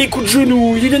 il lui donne des coups de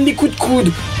genoux, il lui donne des coups de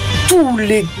coude. Tous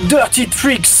les dirty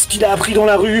tricks qu'il a appris dans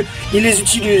la rue, il les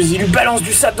utilise. Il lui balance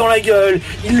du sable dans la gueule,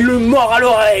 il le mord à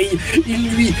l'oreille, il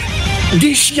lui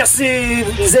déchire ses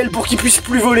ailes pour qu'il puisse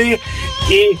plus voler.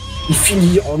 Et il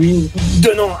finit en lui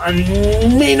donnant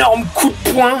un énorme coup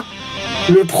de poing,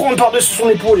 le prendre par-dessus son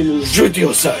épaule et le jeter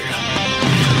au sol.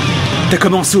 T'as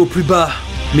commencé au plus bas,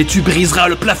 mais tu briseras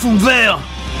le plafond de verre.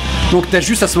 Donc t'as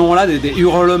juste à ce moment-là des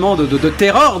hurlements de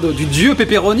terreur du dieu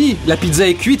Pepperoni. La pizza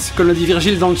est cuite, comme le dit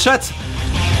Virgile dans le chat.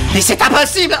 Mais c'est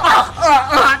impossible.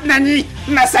 Nani,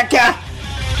 Masaka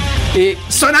Et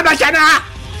Sonabakana.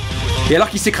 Et alors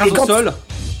qu'il s'écrase au sol.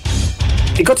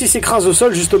 Et quand il s'écrase au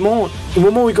sol, justement, au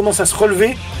moment où il commence à se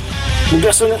relever,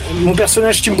 mon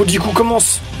personnage Timbojiku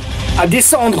commence à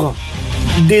descendre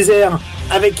des airs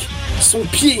avec son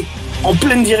pied en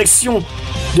pleine direction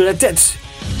de la tête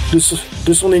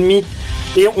de son ennemi.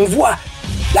 Et on voit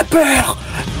la peur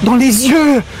dans les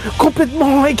yeux,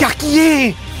 complètement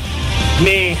écarquillés.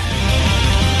 Mais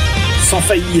sans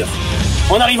faillir.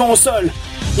 En arrivant au sol,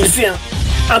 il fait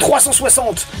un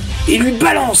 360 et lui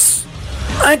balance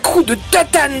un coup de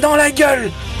tatane dans la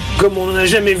gueule, comme on n'en a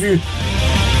jamais vu,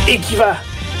 et qui va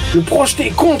le projeter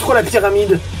contre la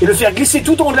pyramide et le faire glisser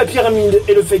tout en haut de la pyramide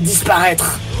et le fait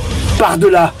disparaître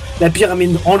par-delà la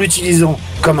pyramide en l'utilisant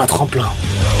comme un tremplin.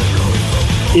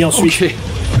 Et ensuite,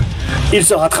 il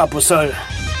se rattrape au sol.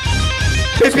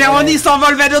 Pepperoni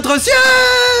s'envole vers d'autres cieux.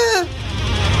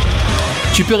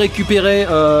 Tu peux récupérer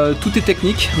toutes tes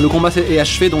techniques. Le combat est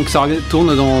achevé, donc ça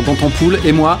retourne dans ton pool.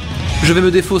 Et moi, je vais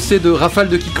me défausser de Rafale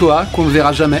de Kikoa, qu'on ne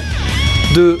verra jamais,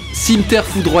 de Cimetière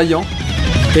foudroyant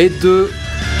et de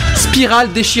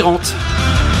Spirale déchirante.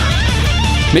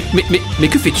 Mais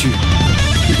que fais-tu?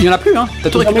 Il y en a plus, hein? T'as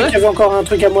tout récupéré? Il y avait encore un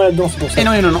truc à moi là-dedans, c'est pour ça. Et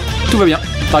non, tout va bien.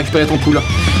 T'as récupéré ton pool.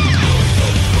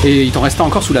 Et il t'en restait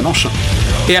encore sous la manche.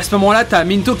 Et à ce moment-là, t'as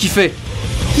Minto qui fait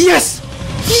Yes!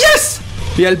 Yes!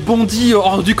 Et elle bondit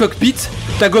hors du cockpit.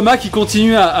 T'as Goma qui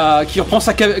continue qui reprend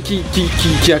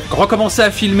qui a recommencé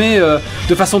à filmer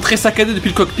de façon très saccadée depuis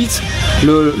le cockpit.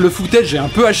 Le footage j'ai un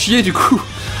peu à chier du coup.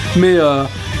 Mais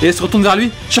et elle se retourne vers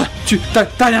lui. T'as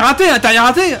rien raté, hein, t'as rien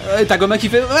raté. Et t'as Goma qui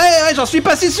fait ouais, j'en suis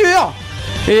pas si sûr.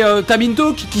 Et t'as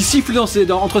Minto qui siffle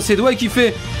entre ses doigts et qui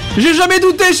fait j'ai jamais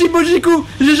douté, Shimbojiku,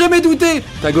 j'ai jamais douté.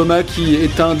 T'as Goma qui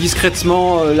éteint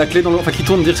discrètement la clé qui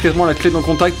tourne discrètement la clé dans le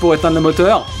contact pour éteindre le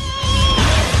moteur.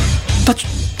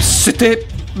 C'était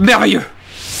merveilleux.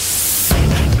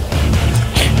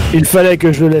 Il fallait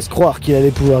que je le laisse croire qu'il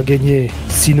allait pouvoir gagner,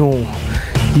 sinon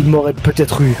il m'aurait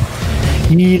peut-être eu.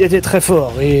 Il était très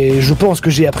fort et je pense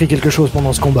que j'ai appris quelque chose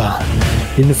pendant ce combat.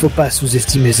 Il ne faut pas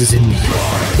sous-estimer ses ennemis.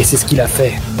 Et c'est ce qu'il a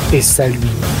fait. Et ça lui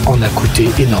en a coûté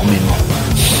énormément.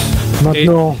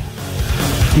 Maintenant,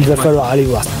 il va falloir aller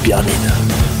voir cette pyramide.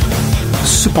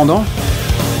 Cependant,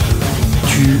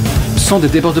 tu sens des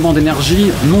débordements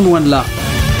d'énergie non loin de là.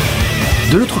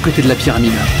 De l'autre côté de la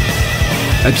pyramide.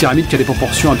 La pyramide qui a des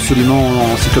proportions absolument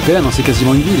encyclopédiennes, c'est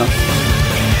quasiment une ville. Hein.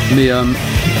 Mais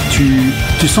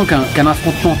tu sens qu'un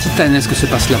affrontement titanesque se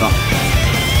passe là-bas.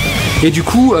 Et du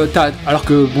coup, t'as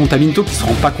Minto qui se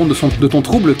rend pas compte de ton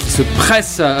trouble, qui se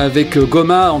presse avec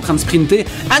Goma en train de sprinter.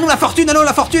 Ah non, la fortune, allons,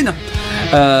 la fortune.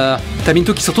 T'as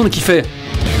Minto qui se retourne et qui fait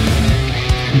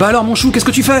bah alors mon chou, qu'est-ce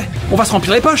que tu fais? On va se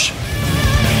remplir les poches.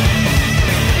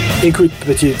 Écoute,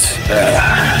 petite,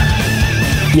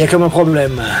 il y a comme un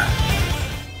problème.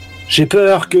 J'ai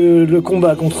peur que le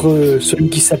combat contre celui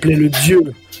qui s'appelait le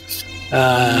dieu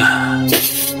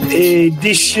ait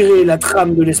déchiré la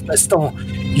trame de l'espace-temps.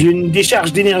 Il y a une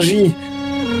décharge d'énergie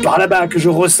par là-bas que je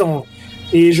ressens.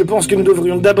 Et je pense que nous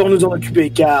devrions d'abord nous en occuper,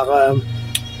 car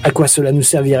à quoi cela nous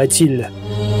servirait-il?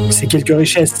 Ces quelques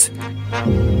richesses,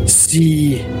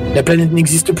 si la planète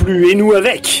n'existe plus, et nous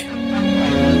avec.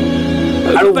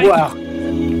 Allons voir.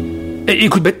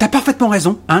 Écoute, t'as parfaitement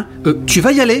raison, hein. Tu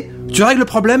vas y aller, tu règles le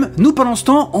problème. Nous, pendant ce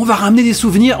temps, on va ramener des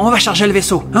souvenirs, on va charger le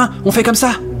vaisseau, hein. On fait comme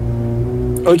ça.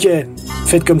 Ok,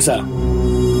 faites comme ça.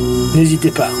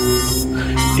 N'hésitez pas.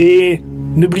 Et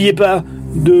n'oubliez pas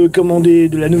de commander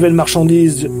de la nouvelle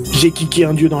marchandise. J'ai kické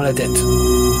un dieu dans la tête.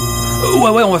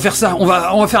 Ouais, on va faire ça. On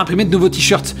va faire imprimer de nouveaux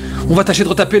t-shirts. On va tâcher de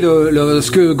retaper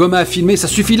ce que Goma a filmé. Ça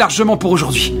suffit largement pour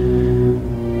aujourd'hui.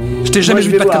 Je t'ai jamais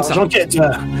vu de patte comme ça. J'enquête.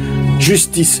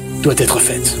 Justice doit être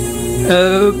faite.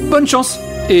 Bonne chance.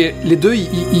 Et les deux,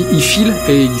 ils filent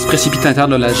et ils se précipitent à l'intérieur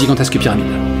de la gigantesque pyramide.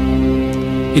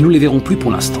 Et nous les verrons plus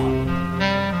pour l'instant.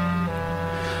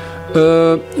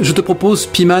 Je te propose,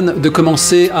 Piman, de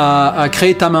commencer à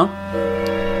créer ta main.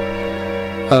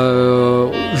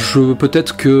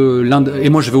 Peut-être que et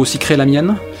moi je vais aussi créer la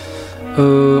mienne.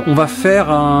 On va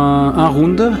faire un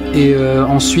round et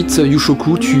ensuite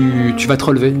Yushoku tu vas te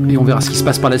relever et on verra ce qui se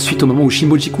passe par la suite au moment où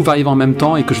Shimojiku va arriver en même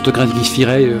temps et que je te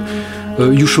gratifierai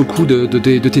Yushoku de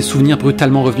tes souvenirs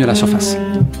brutalement revenus à la surface.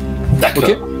 D'accord.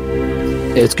 Ok.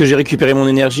 Est-ce que j'ai récupéré mon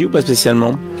énergie ou pas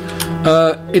spécialement?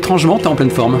 Étrangement t'es en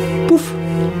pleine forme. Pouf.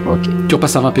 Ok. Tu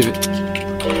repasses à 20 PV.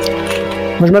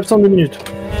 Moi, je m'absente 2 minutes.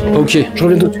 Ok. Je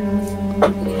reviens tout de suite.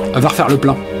 Va refaire le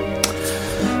plein.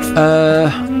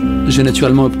 J'ai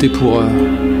naturellement opté pour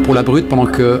la brute pendant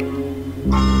que...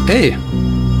 Hey.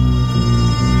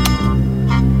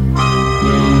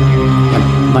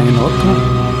 Voilà, 9 up.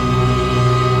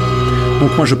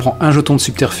 Donc moi je prends un jeton de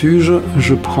subterfuge,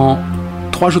 je prends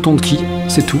 3 jetons de ki,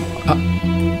 c'est tout. Ah.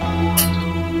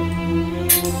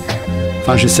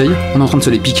 Enfin j'essaye, on est en train de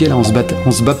se les piquer là, on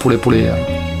se bat pour les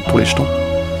jetons.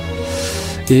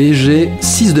 Et j'ai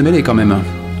 6 de mêlée quand même.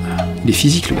 Il est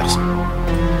physique le garçon.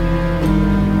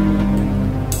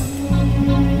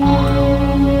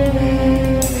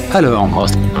 Alors,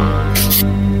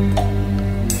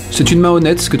 c'est une main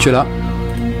honnête ce que tu as là.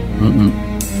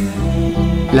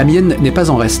 La mienne n'est pas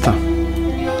en reste.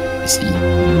 Si.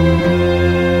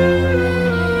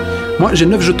 Moi j'ai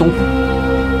 9 jetons.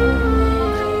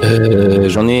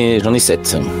 J'en ai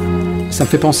 7. Ça me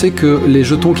fait penser que les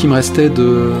jetons qui me restaient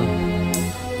de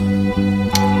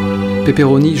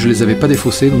Pepperoni, je les avais pas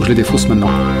défaussés, donc je les défausse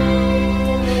maintenant.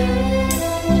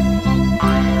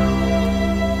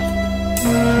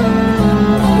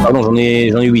 Pardon, j'en ai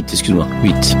 8, excuse-moi.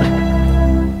 8.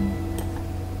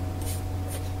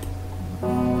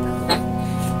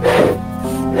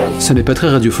 Ça n'est pas très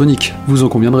radiophonique, vous en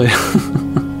conviendrez.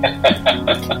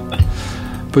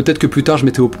 Peut-être que plus tard je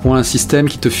mettais au point un système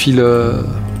qui te file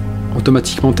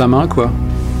automatiquement ta main, quoi.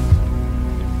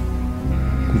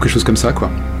 Ou quelque chose comme ça, quoi.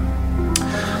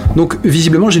 Donc,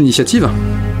 visiblement, j'ai l'initiative.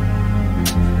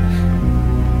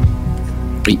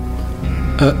 Oui.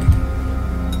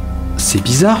 C'est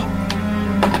bizarre.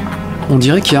 On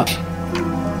dirait qu'il y a...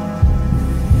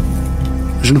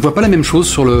 Je ne vois pas la même chose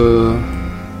sur le...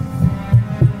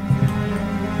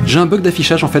 J'ai un bug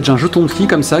d'affichage, en fait. J'ai un jeton de ki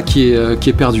comme ça qui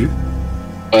est perdu.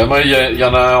 Moi, il y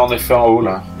en a un en effet en haut,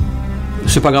 là.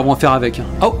 C'est pas grave, on va faire avec.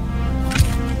 Oh!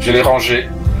 Je l'ai rangé.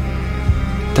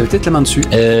 T'avais peut-être la main dessus.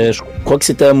 Je crois que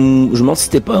c'était à moi. Je me demande si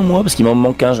c'était pas à moi, parce qu'il m'en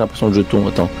manque un, j'ai l'impression, de jeton.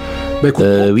 Attends. Bah écoute,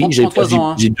 oui, j'ai 2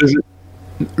 jeux.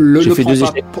 J'ai fait 2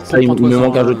 échecs. Ça, il me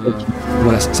manque un jeton.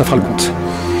 Voilà, ça fera le compte.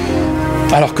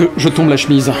 Alors que je tombe la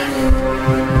chemise.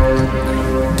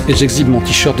 Et j'exhibe mon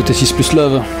t-shirt de T6 plus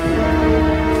Love.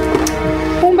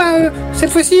 Bon bah, cette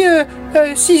fois-ci,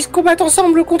 s'ils combattent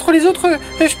ensemble contre les autres,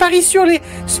 je parie sur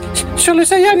le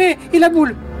Saiyan et la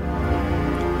boule.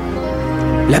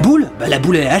 La boule? Bah la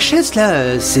boule est HS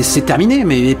là, c'est terminé,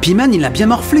 mais Piman il l'a bien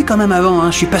morflé quand même avant,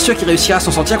 hein. Je suis pas sûr qu'il réussira à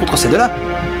s'en sortir contre ces deux-là.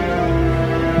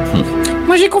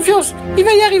 Moi j'ai confiance, il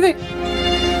va y arriver.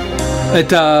 Et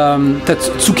t'as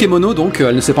Tsukemono, donc,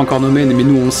 elle ne s'est pas encore nommée, mais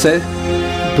nous on le sait.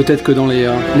 Peut-être que dans les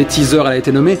teasers elle a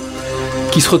été nommée.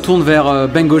 Qui se retourne vers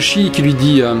Bengoshi et qui lui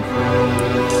dit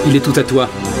il est tout à toi.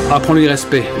 Apprends-lui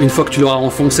respect. Une fois que tu l'auras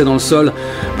enfoncé dans le sol,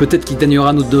 peut-être qu'il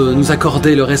daignera nous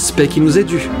accorder le respect qui nous est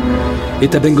dû. Et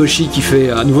t'as Bengoshi qui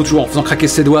fait, à nouveau toujours en faisant craquer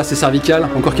ses doigts, ses cervicales,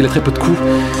 encore qu'il a très peu de coups,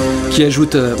 qui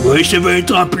ajoute oui, ça va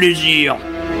être un plaisir.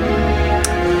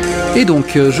 Et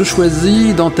donc, je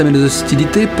choisis d'entamer les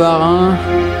hostilités par un...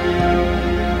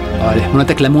 Allez, on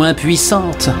attaque la moins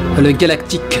puissante, le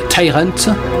Galactic Tyrant.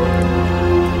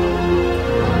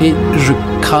 Et je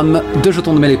crame 2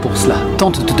 jetons de mêlée pour cela.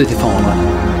 Tente de te défendre.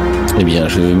 Eh bien,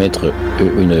 je vais mettre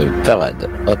une parade.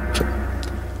 Hop.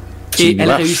 Et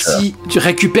elle réussit. Tu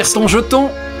récupères ton jeton.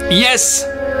 Yes.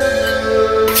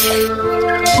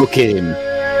 Ok.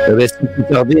 Sans plus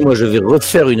tarder, moi je vais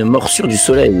refaire une morsure du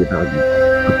soleil.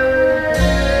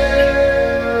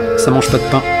 Ça mange pas de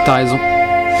pain. T'as raison.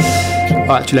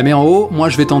 Voilà, tu la mets en haut. Moi,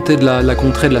 je vais tenter de la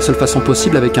contrer de la seule façon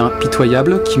possible avec un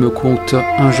pitoyable qui me compte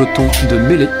un jeton de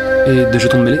mêlée. Et des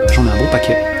jetons de mêlée, j'en ai un bon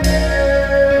paquet.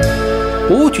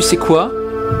 Oh, tu sais quoi?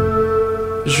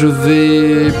 Je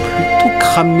vais plutôt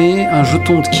cramer un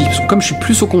jeton de ki. Parce que comme je suis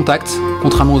plus au contact,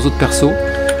 contrairement aux autres persos,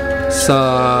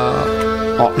 ça...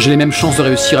 Alors, j'ai les mêmes chances de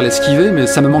réussir à l'esquiver, mais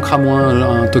ça me manquera moins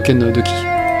un token de ki.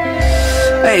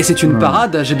 Hey, c'est une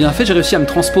parade, j'ai bien fait, j'ai réussi à me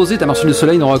transposer, ta morsure du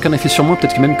soleil n'aura aucun effet sur moi,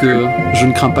 peut-être que même que je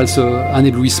ne crains pas un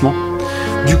éblouissement.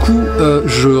 Du coup,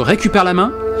 je récupère la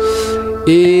main,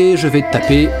 et je vais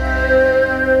taper...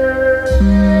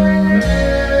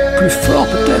 plus fort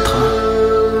peut-être.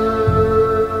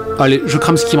 Allez, je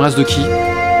crame ce qui me reste de ki,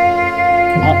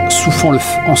 en soufflant le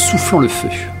feu.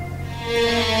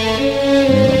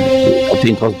 C'est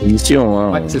une transposition,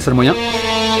 hein. Ouais, c'est le seul moyen.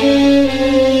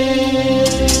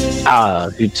 Ah,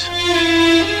 zut.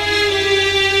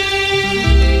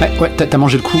 Ouais, t'as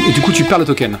mangé le coup, et du coup tu perds le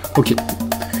token. Ok.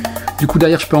 Du coup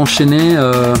derrière je peux enchaîner.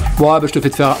 Bon, bah je te fais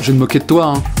te faire. Je vais me moquer de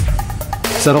toi. Hein.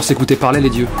 Ça alors s'écouter parler les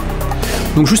dieux.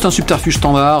 Donc juste un subterfuge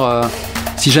standard.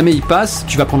 Si jamais il passe,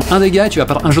 tu vas prendre un dégât et tu vas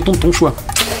perdre un jeton de ton choix.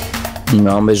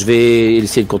 Non, mais je vais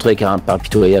essayer de contrôler avec un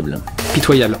pitoyable.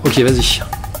 Pitoyable. Ok, vas-y.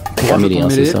 Mêlée,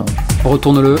 c'est ça.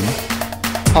 Retourne-le.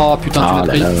 Oh putain, tu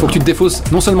l'as pris. Faut que tu te défausses.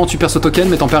 Non seulement tu perds ce token,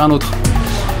 mais t'en perds un autre.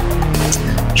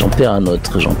 J'en perds un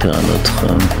autre.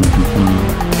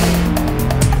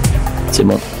 C'est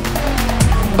bon.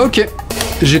 Ok.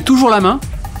 J'ai toujours la main.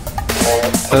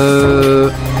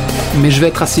 Mais je vais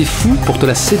être assez fou pour te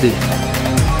la céder.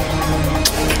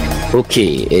 Ok,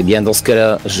 et bien dans ce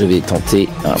cas-là, je vais tenter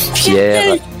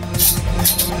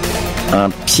un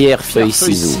pierre feuille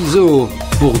ciseaux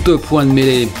pour 2 points de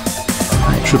mêlée.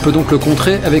 Je peux donc le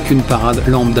contrer avec une parade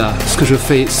lambda, ce que je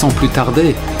fais sans plus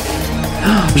tarder.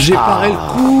 J'ai paré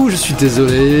le coup, je suis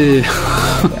désolé.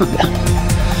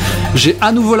 J'ai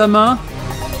à nouveau la main.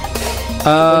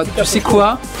 Tu sais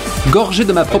quoi ? Gorgé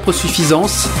de ma propre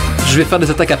suffisance, je vais faire des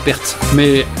attaques à perte.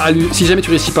 Mais si jamais tu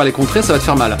réussis pas à les contrer, ça va te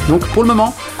faire mal. Donc pour le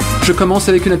moment, je commence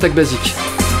avec une attaque basique.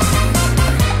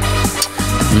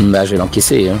 Bah je vais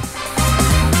l'encaisser. Hein.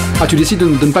 Ah, tu décides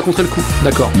de ne pas contrer le coup,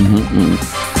 d'accord.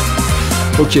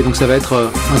 Ok, donc ça va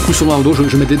être un coup sur le dos.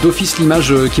 Je mets d'office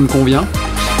l'image qui me convient.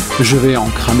 Je vais en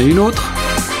cramer une autre.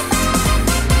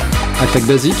 Attaque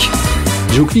basique.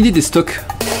 J'ai aucune idée des stocks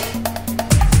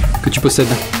que tu possèdes.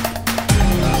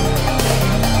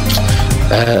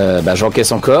 Bah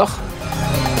j'encaisse encore.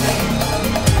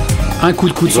 Un coup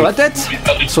de coude sur la tête. Tu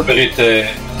as récupéré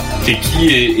tes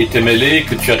quilles et tes mêlées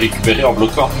que tu as récupéré en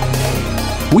bloquant.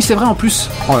 Oui, c'est vrai en plus.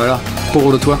 Oh là là,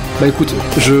 pauvre de toi. Bah écoute,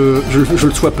 je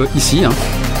le swap ici. Hein.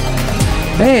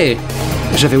 Hey,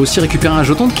 j'avais aussi récupéré un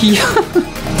jeton de quilles.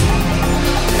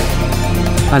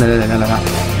 Ah là là là là là.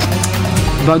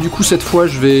 Bah du coup cette fois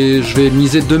je vais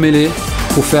miser 2 mêlées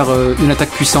pour faire une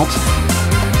attaque puissante.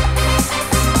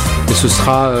 Et ce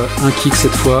sera un kick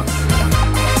cette fois.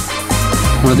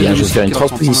 On a bien, je vais faire une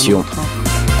transposition.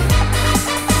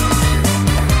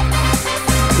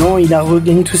 Non, il a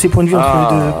regagné tous ses points de vie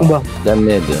entre les deux combats.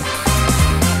 Damned.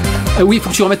 Oui, il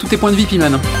faut que tu remettes tous tes points de vie,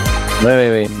 Piman.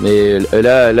 Ouais. Mais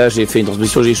là j'ai fait une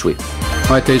transposition, j'ai échoué.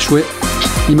 Ouais, t'as échoué.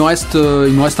 Il me reste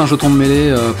un jeton de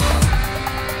mêlée.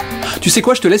 Tu sais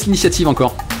quoi, je te laisse l'initiative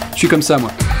encore. Je suis comme ça,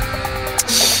 moi.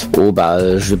 Oh bah,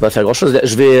 je vais pas faire grand chose.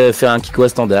 Je vais faire un Kikoa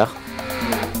standard.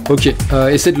 Ok,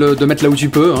 essaie de mettre là où tu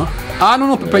peux. Hein. Ah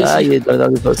non, pas ici. Il est dans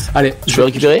le poste. Allez, je vais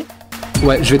récupérer.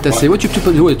 Ouais, je vais tasser. Ouais, tu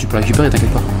peux récupérer, t'inquiète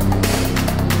pas.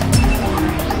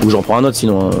 Ou j'en prends un autre,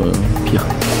 sinon pire.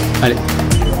 Allez,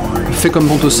 fais comme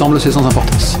bon te semble, c'est sans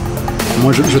importance.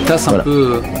 Moi, je tasse un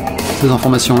peu ces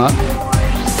informations-là.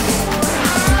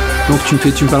 Donc tu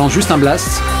me balances juste un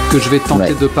blast que je vais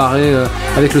tenter de parer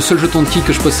avec le seul jeton de ki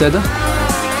que je possède.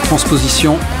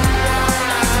 Transposition.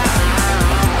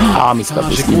 Ah mais c'est pas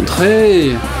possible. J'ai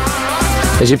contré.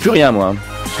 J'ai plus rien moi.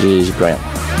 J'ai plus rien.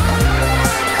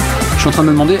 Je suis en train de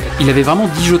me demander, il avait vraiment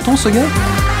 10 jetons ce gars ?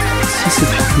 Si c'est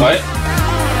plus. Ouais.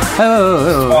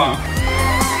 Ouais.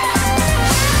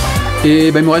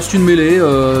 Et bah il me reste une mêlée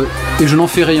et je n'en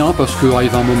fais rien parce que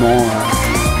arrive un moment.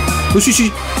 Oh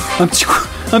si, un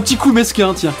petit coup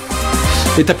mesquin, tiens.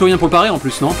 Et t'as plus rien pour le parer en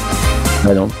plus, non ?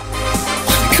 Bah non.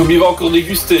 Comme il va encore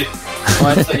déguster.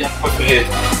 Ouais. Ça y est, préféré.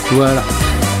 Voilà.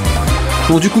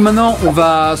 Donc du coup maintenant on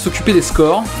va s'occuper des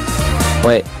scores.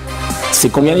 Ouais. C'est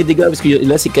combien les dégâts ? Parce que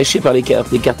là c'est caché par les cartes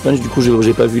punch, du coup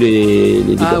j'ai pas vu les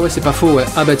dégâts. Ah ouais, c'est pas faux, ouais.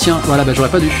 Ah bah tiens, voilà, j'aurais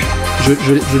pas dû.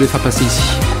 Je les faire passer ici.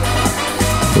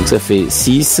 Donc ça fait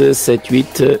 6, 7,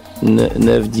 8,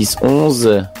 9, 10,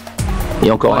 11.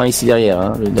 Et encore un ici derrière,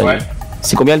 hein, le dernier. Ouais.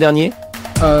 C'est combien le dernier ?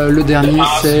 Le dernier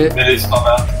c'est... une mêlée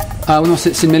standard. Ah non,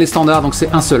 c'est une mêlée standard, donc c'est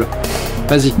un seul.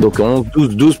 Vas-y. Donc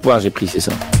 12 points j'ai pris, c'est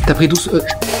ça. T'as pris 12...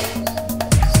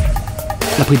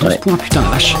 T'as pris 12 points, putain la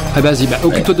vache. Ah vas-y,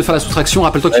 occupe-toi de faire la soustraction,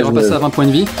 rappelle-toi que tu vas repasser à 20 points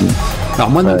de vie. Alors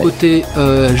moi de mon côté,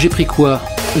 j'ai pris quoi ?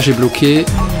 J'ai bloqué,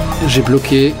 j'ai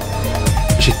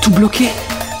tout bloqué.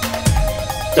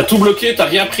 T'as tout bloqué, t'as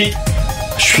rien pris.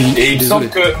 Et il me semble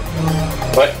que...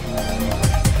 Ouais.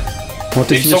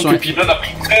 Et il me semble que Piman a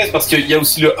pris 13 parce qu'il y a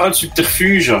aussi le 1 de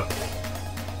subterfuge.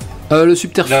 Le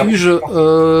subterfuge,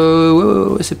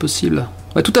 ouais, c'est possible.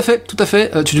 Ouais, tout à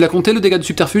fait. Tu l'as compté le dégât du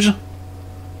subterfuge ?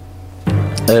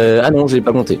 Ah non, je l'ai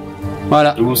pas compté.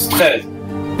 Voilà. 12, 13.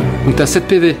 Donc t'as 7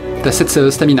 PV, t'as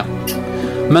 7 stamina.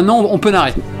 Maintenant, on peut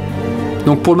narrer.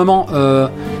 Donc pour le moment,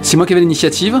 c'est moi qui avais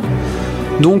l'initiative.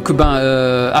 Donc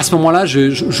à ce moment-là,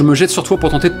 je me jette sur toi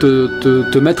pour tenter de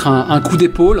te mettre un coup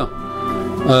d'épaule.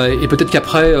 et peut-être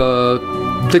qu'après,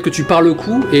 peut-être que tu pars le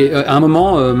coup, et à un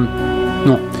moment,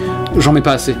 non, j'en mets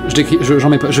pas assez.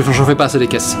 J'en fais pas assez des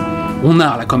caisses. On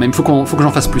a là quand même, faut que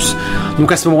j'en fasse plus.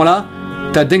 Donc à ce moment-là,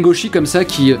 t'as Dengoshi comme ça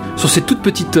qui, sur ses toutes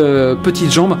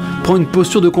petites jambes, prend une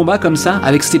posture de combat comme ça,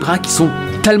 avec ses bras qui sont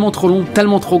tellement trop longs,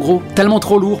 tellement trop gros, tellement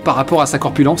trop lourds par rapport à sa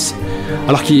corpulence,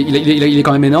 alors qu'il est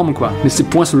quand même énorme, quoi. Mais ses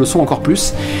poings se le sont encore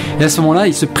plus. Et à ce moment-là,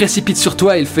 il se précipite sur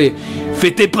toi et il fait «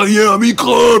 Fais tes prières,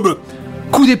 microbe !»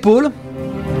 Coup d'épaule,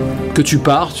 que tu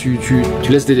pars, tu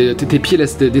laisses tes pieds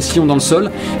laissent des sillons dans le sol.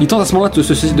 Il tente à ce moment-là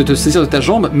de te saisir de ta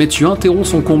jambe, mais tu interromps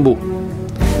son combo.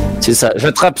 C'est ça,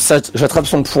 j'attrape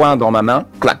son poing dans ma main,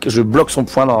 clac, je bloque son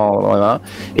poing dans ma main,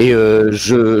 et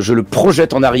je le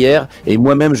projette en arrière, et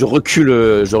moi-même je recule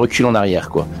en arrière,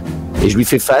 quoi. Et je lui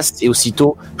fais face, et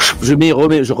aussitôt, je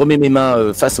remets mes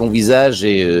mains face à mon visage,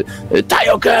 et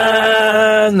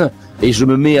Taioken! Et je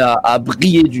me mets à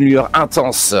briller d'une lueur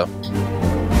intense.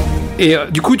 Et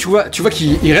du coup, tu vois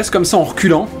qu'il reste comme ça en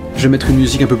reculant. Je vais mettre une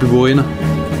musique un peu plus bourrine.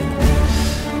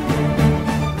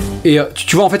 Et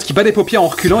tu vois en fait qu'il bat des paupières en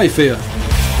reculant et fait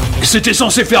c'était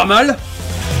censé faire mal.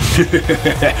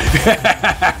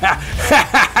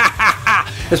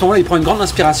 À ce moment-là, il prend une grande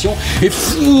inspiration et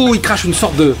fou, il crache une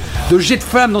sorte de jet de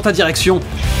flamme dans ta direction.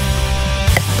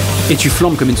 Et tu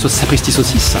flambes comme une sauce sapristi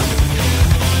saucisse.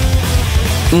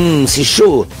 C'est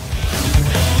chaud.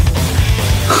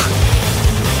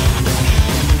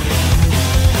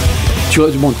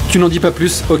 Tu n'en dis pas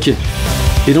plus, ok.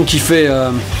 Et donc il fait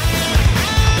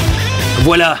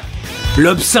voilà,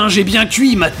 l'homme singe est bien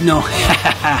cuit maintenant.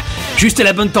 Juste à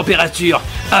la bonne température,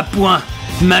 à point.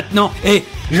 Maintenant, j'ai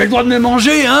le droit de me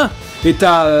manger, hein. Et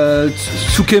t'as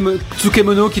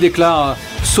Tsukemono qui déclare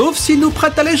sauf s'il nous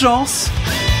prête allégeance.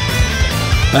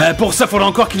 Pour ça, faudra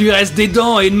encore qu'il lui reste des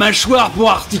dents et une mâchoire pour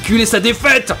articuler sa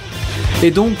défaite. Et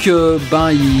donc,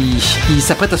 il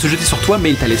s'apprête à se jeter sur toi,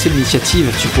 mais il t'a laissé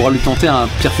l'initiative. Tu pourras lui tenter un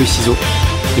pierre-feuille-ciseau.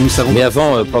 Et nous savons. Mais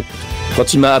avant,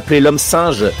 quand il m'a appelé l'homme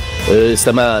singe,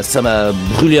 ça m'a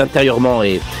brûlé intérieurement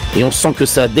et on sent que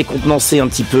ça a décontenancé un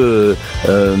petit peu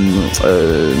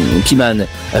Piman.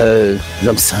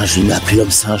 L'homme singe, il m'a appelé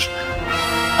l'homme singe.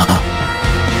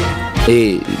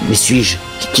 Mais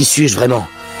qui suis-je vraiment?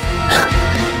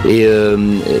 Je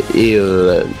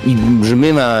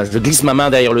glisse ma main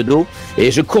derrière le dos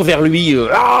et je cours vers lui.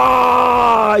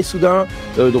 Et soudain,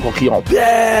 donc en criant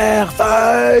pierre,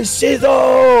 feuille,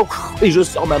 ciseaux, et je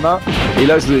sors ma main et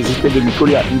là j'essaie de lui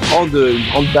coller une grande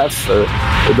baffe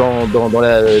dans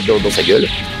sa gueule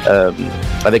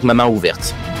avec ma main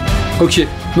ouverte. Ok,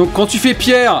 donc quand tu fais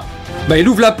pierre, il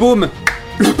ouvre la paume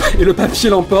et le papier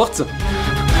l'emporte.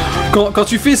 Quand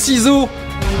tu fais ciseaux,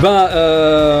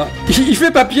 il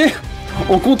fait papier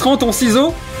en contrant ton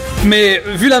ciseau, mais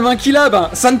vu la main qu'il a,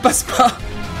 ça ne passe pas.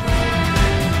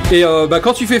 Et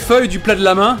quand tu fais feuille du plat de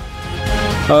la main,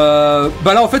 là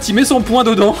en fait il met son poing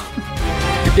dedans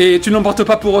et tu ne l'emportes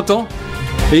pas pour autant.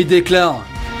 Et il déclare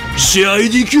c'est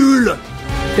ridicule.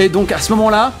 Et donc à ce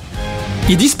moment-là,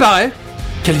 il disparaît.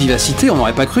 Quelle vivacité, on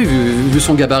n'aurait pas cru vu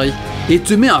son gabarit. Et il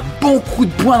te met un bon coup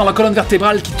de poing dans la colonne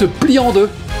vertébrale qui te plie en deux.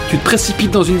 Tu te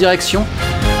précipites dans une direction.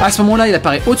 À ce moment-là, il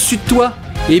apparaît au-dessus de toi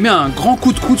et il met un grand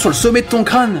coup de coude sur le sommet de ton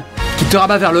crâne qui te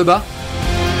rabat vers le bas.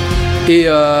 Et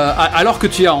alors que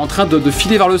tu es en train de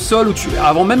filer vers le sol,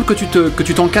 avant même que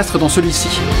tu t'encastres dans celui-ci,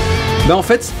 en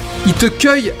fait, il te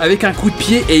cueille avec un coup de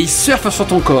pied et il surfe sur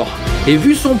ton corps. Et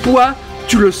vu son poids,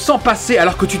 tu le sens passer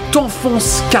alors que tu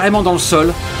t'enfonces carrément dans le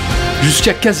sol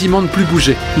jusqu'à quasiment ne plus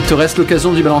bouger. Il te reste l'occasion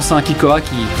de lui balancer un Kikoa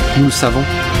qui, nous le savons,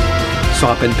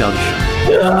 sera à peine perdu.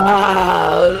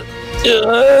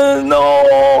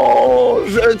 Non,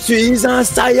 je suis un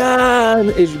Saiyan.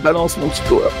 Et je balance mon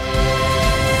Kikoa.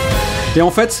 Et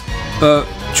en fait,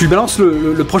 tu balances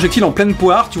le projectile en pleine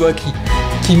poire, tu vois, qui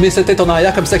met sa tête en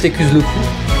arrière comme ça, qui accuse le coup.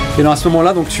 Et dans à ce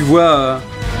moment-là, donc tu vois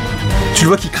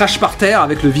qu'il crache par terre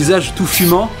avec le visage tout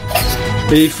fumant.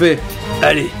 Et il fait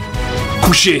allez,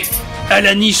 couchez, à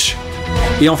la niche.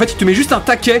 Et en fait, il te met juste un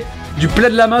taquet du plat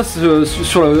de la main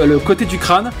sur le côté du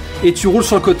crâne et tu roules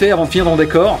sur le côté avant de finir dans le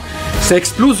décor. Ça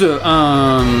explose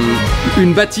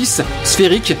une bâtisse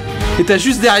sphérique et t'as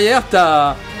juste derrière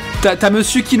t'as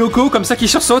Monsieur Kinoko comme ça qui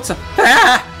sursaute.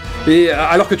 Et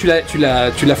alors que tu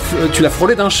l'as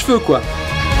frôlé d'un cheveu, quoi.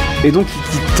 Et donc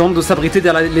il tente de s'abriter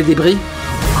derrière les débris.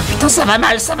 Oh putain, ça va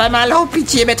mal. Oh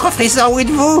pitié, maître Freezer, où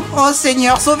êtes-vous? Oh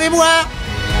Seigneur, sauvez-moi.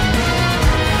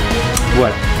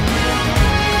 Voilà.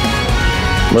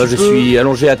 Moi je suis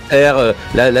allongé à terre,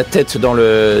 la tête dans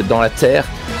la terre,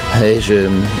 et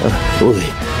oui.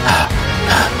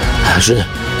 Je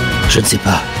ne sais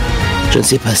pas. Je ne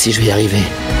sais pas si je vais y arriver.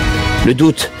 Le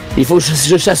doute, il faut que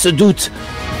je chasse le doute.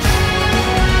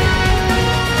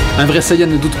 Un vrai Saiyan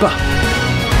ne doute pas.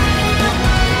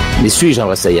 Mais suis-je un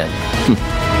vrai Saiyan?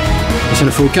 Ça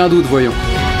ne fait aucun doute, voyons.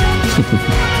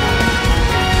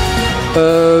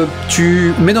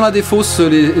 Tu mets dans la défausse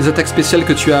les attaques spéciales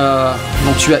dont tu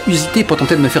as usité pour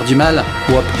tenter de me faire du mal.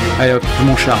 Hop, allez hop, je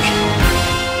m'en charge.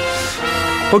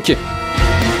 Ok. Et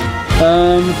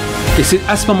c'est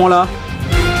à ce moment-là,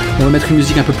 on va mettre une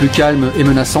musique un peu plus calme et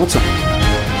menaçante.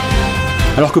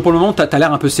 Alors que pour le moment, t'as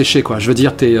l'air un peu séché, quoi. Je veux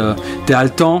dire, t'es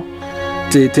haletant,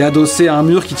 t'es adossé à un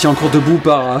mur qui tient encore debout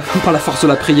par la force de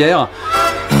la prière.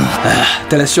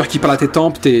 T'as la sueur qui parle à tes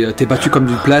tempes, t'es battu comme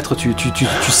du plâtre, tu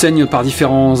saignes par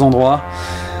différents endroits.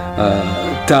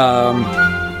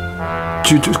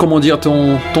 Comment dire,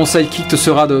 ton sidekick te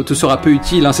sera peu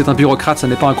utile, hein, c'est un bureaucrate, ça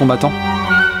n'est pas un combattant.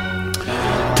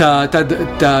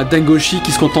 T'as Dengoshi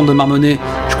qui se contente de marmonner.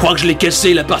 Je crois que je l'ai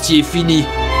cassé, la partie est finie.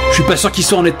 Je suis pas sûr qu'il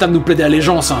soit en état de nous plaider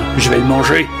allégeance, hein. Je vais le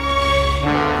manger.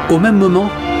 Au même moment,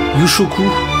 Yushoku,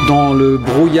 dans le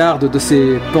brouillard de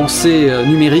ses pensées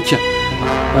numériques,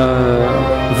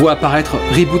 voit apparaître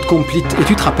Reboot Complete. Et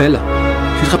tu te rappelles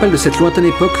de cette lointaine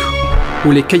époque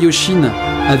où les Kaioshin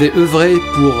avaient œuvré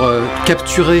pour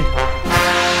capturer,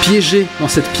 piéger dans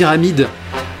cette pyramide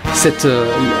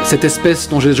cette espèce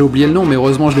dont j'ai déjà oublié le nom, mais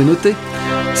heureusement je l'ai noté.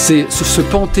 C'est ce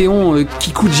panthéon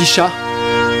Kikujisha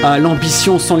à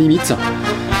l'ambition sans limite.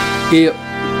 Et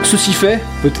ceci fait,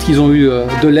 peut-être qu'ils ont eu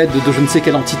de l'aide de je ne sais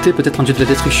quelle entité, peut-être un dieu de la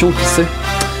destruction, qui sait.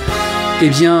 Eh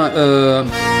bien,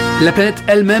 la planète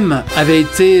elle-même avait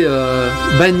été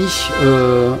bannie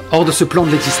hors de ce plan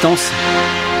de l'existence.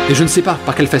 Et je ne sais pas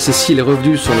par quelle facétie elle est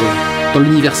revenue dans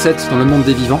l'univers 7, dans le monde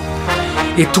des vivants.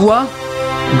 Et toi,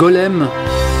 Golem,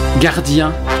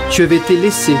 gardien, tu avais été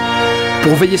laissé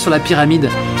pour veiller sur la pyramide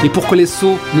et pour que les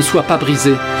sceaux ne soient pas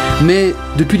brisés. Mais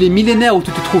depuis les millénaires où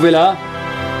tu te trouvais là,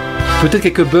 peut-être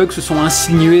quelques bugs se sont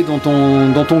insinués dans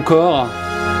ton corps.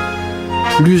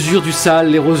 L'usure du sable,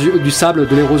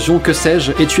 de l'érosion, que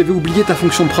sais-je, et tu avais oublié ta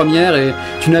fonction première et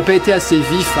tu n'as pas été assez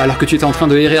vif alors que tu étais en train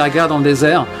de errer à gare dans le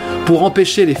désert pour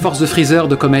empêcher les forces de Freezer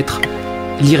de commettre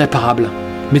l'irréparable.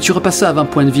 Mais tu repassais à 20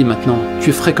 points de vie maintenant,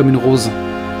 tu es frais comme une rose.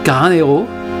 Car un héros,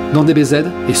 dans des BZ,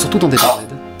 et surtout dans des BZ,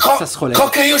 ça se relève. Grand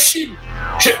Kaioshin,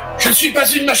 je ne suis pas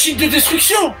une machine de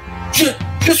destruction. Je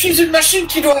suis une machine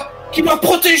qui doit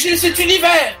protéger cet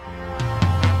univers.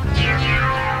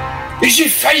 Et j'ai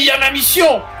failli à ma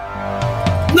mission.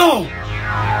 Non,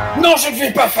 je ne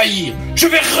vais pas faillir. Je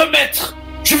vais remettre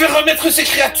ces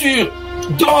créatures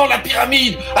dans la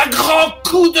pyramide à grands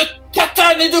coups de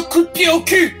katane et de coups de pied au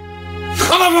cul.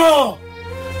 En avant.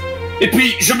 Et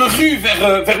puis je me rue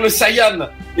vers le Saiyan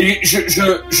et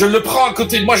je le prends à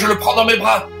côté de moi, je le prends dans mes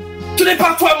bras. Ce n'est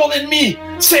pas toi mon ennemi,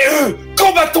 c'est eux.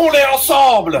 Combattons-les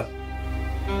ensemble.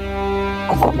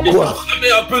 Il me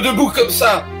remet un peu debout comme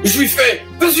ça. Je lui fais,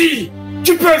 vas-y,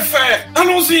 tu peux le faire,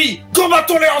 allons-y,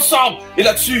 combattons-les ensemble. Et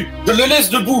là-dessus, je le laisse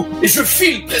debout et je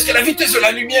file presque à la vitesse de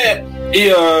la lumière.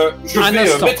 Et je vais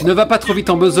mettre... Ne va pas trop vite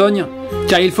en besogne,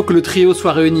 car il faut que le trio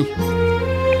soit réuni.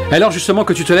 Alors justement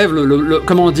que tu te lèves,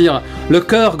 le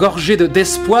cœur gorgé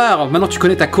d'espoir, maintenant tu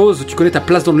connais ta cause, tu connais ta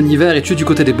place dans l'univers et tu es du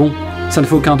côté des bons, ça ne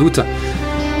fait aucun doute.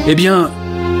 Eh bien,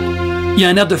 il y a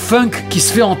un air de funk qui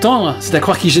se fait entendre, c'est à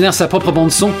croire qu'il génère sa propre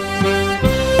bande-son.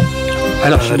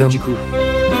 Alors je du coup.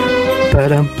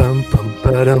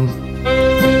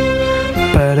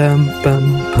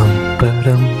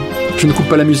 Je ne coupe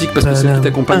pas la musique parce que celle qui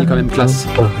t'accompagne est quand même classe.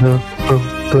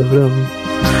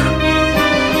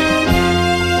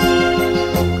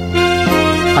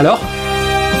 Alors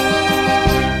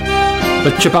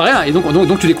tu apparais et donc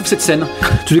tu découvres cette scène.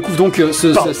 Tu découvres donc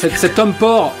cet homme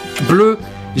porc bleu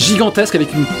gigantesque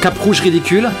avec une cape rouge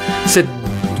ridicule, cette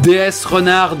déesse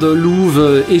renarde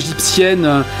louve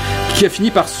égyptienne qui a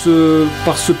fini par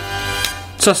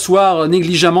s'asseoir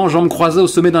négligemment, jambes croisées au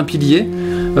sommet d'un pilier,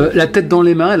 la tête dans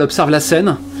les mains. Elle observe la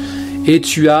scène et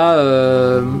tu as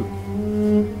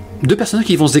deux personnages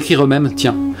qui vont se décrire eux-mêmes.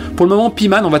 Tiens, pour le moment,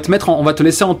 Piman, on va te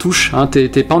laisser en touche. Hein, t'es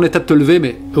pas en état de te lever,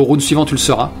 mais au round suivant, tu le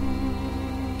seras.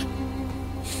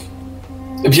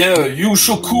 Eh bien,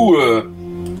 Yushoku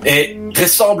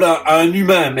ressemble à un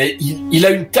humain, mais il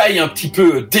a une taille un petit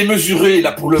peu démesurée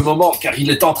là pour le moment, car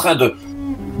il est en train de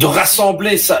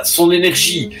rassembler son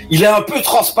énergie. Il est un peu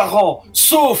transparent,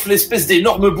 sauf l'espèce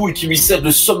d'énorme boule qui lui sert de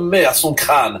sommet à son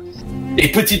crâne. Et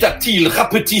petit à petit, il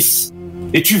rapetisse.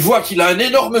 Et tu vois qu'il a un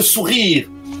énorme sourire.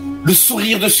 Le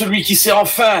sourire de celui qui sait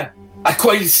enfin à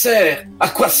quoi il sert, à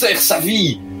quoi sert sa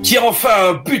vie, qui a enfin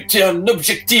un but et un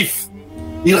objectif.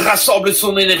 Il rassemble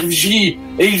son énergie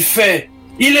et il fait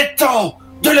 « Il est temps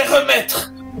de les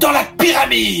remettre dans la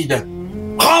pyramide.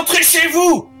 Rentrez chez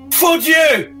vous, faux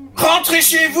dieu. Rentrez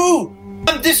chez vous,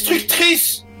 âme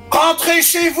destructrice. Rentrez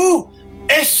chez vous,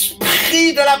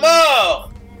 esprit de la mort.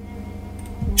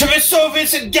 Je vais sauver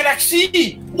cette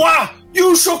galaxie, moi,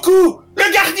 Yushoku,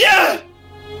 le gardien.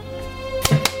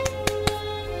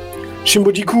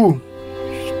 Shimbojiku,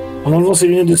 en enlevant ses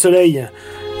lunettes de soleil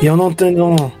et en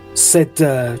entendant cette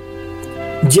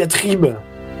diatribe,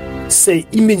 sait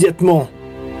immédiatement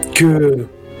que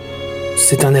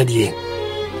c'est un allié.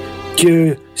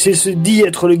 Que s'il se dit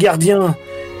être le gardien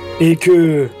et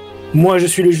que moi je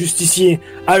suis le justicier,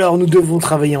 alors nous devons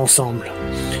travailler ensemble.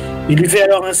 Il lui fait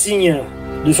alors un signe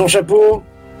de son chapeau,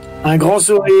 un grand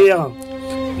sourire,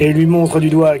 et lui montre du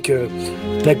doigt que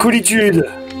la coolitude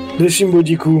de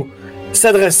Shimbojiku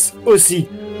s'adresse aussi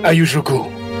à Yushoku.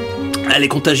 Elle est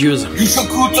contagieuse.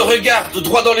 Yushoku te regarde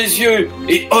droit dans les yeux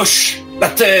et hoche la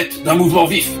tête d'un mouvement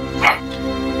vif.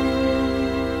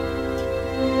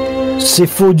 Ces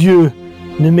faux dieux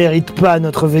ne méritent pas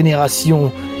notre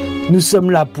vénération. Nous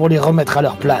sommes là pour les remettre à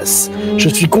leur place. Je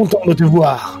suis content de te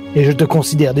voir et je te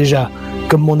considère déjà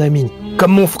comme mon ami,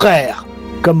 comme mon frère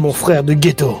de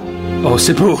ghetto. Oh,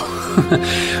 c'est beau.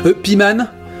 Piman,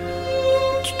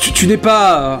 tu n'es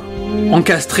pas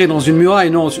encastré dans une muraille,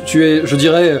 non. Tu es, je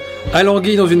dirais,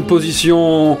 alangui dans une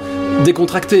position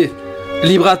décontractée.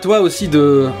 Libre à toi aussi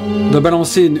de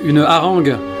balancer une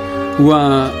harangue ou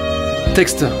un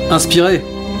texte inspiré,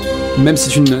 même si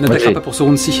tu n'attaqueras pas pour ce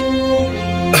round-ci.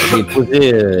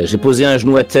 J'ai posé un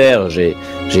genou à terre,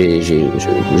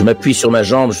 je m'appuie sur ma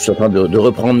jambe, je suis en train de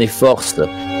reprendre mes forces.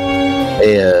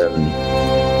 Et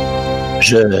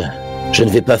je ne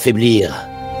vais pas faiblir.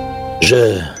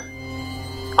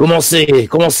 Commencez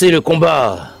le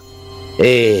combat.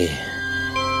 Et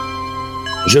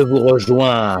je vous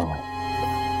rejoins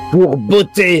pour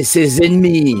botter ces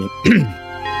ennemis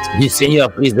du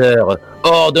Seigneur Freezer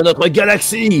hors de notre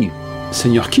galaxie.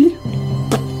 Seigneur qui ?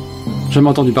 J'ai jamais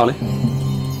entendu parler.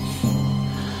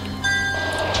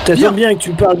 T'attends bien que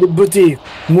tu parles de beauté.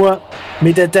 Moi,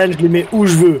 mes tatanes, je les mets où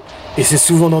je veux. Et c'est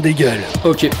souvent dans des gueules.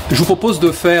 Ok, je vous propose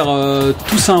de faire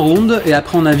tous un round et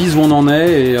après on avise où on en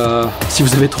est et si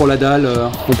vous avez trop la dalle,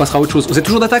 on passera à autre chose. Vous êtes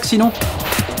toujours d'attaque sinon ?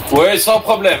 Ouais, sans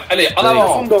problème. Allez, en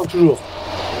avant. Toujours.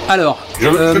 Alors, je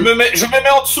me mets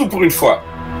en dessous pour une fois.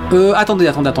 Attendez.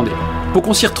 Pour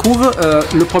qu'on s'y retrouve,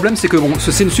 le problème c'est que bon,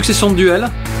 c'est une succession de duels.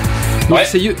 Donc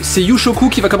ouais. C'est Yushoku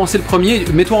qui va commencer le premier.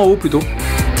 Mets-toi en haut plutôt.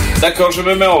 D'accord, je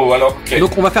me mets en haut alors. Okay.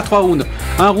 Donc on va faire 3 rounds.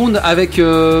 Un round avec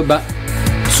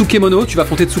Tsukemono, tu vas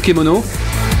affronter Tsukemono.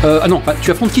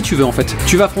 Tu affrontes qui tu veux en fait.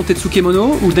 Tu vas affronter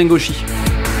Tsukemono ou Dengoshi.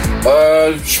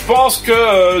 Je pense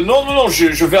que non,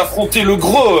 je vais affronter le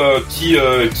gros qui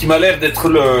m'a l'air d'être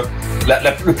le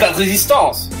plat de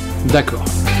résistance. D'accord.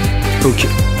 Ok.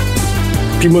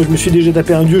 Puis moi je me suis déjà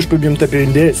tapé un dieu, je peux bien me taper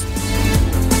une déesse.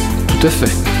 Tout à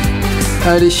fait.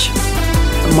 Allez,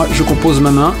 moi je compose ma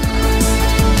main.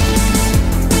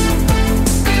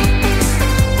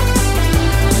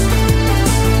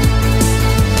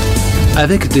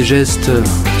 Avec des gestes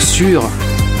sûrs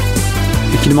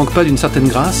et qui ne manquent pas d'une certaine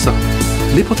grâce,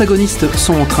 les protagonistes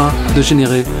sont en train de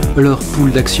générer leur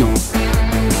pool d'action.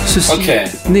 Ceci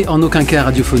n'est en aucun cas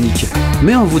radiophonique,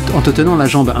 mais en te tenant la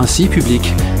jambe ainsi,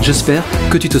 public, j'espère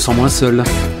que tu te sens moins seul.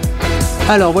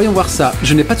 Alors voyons voir ça,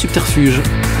 je n'ai pas de subterfuge.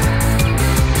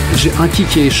 J'ai un ki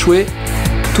qui a échoué,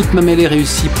 toute ma mêlée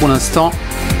réussie pour l'instant,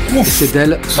 et c'est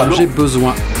d'elle dont j'ai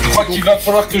besoin. Je crois qu'il va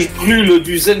falloir que je brûle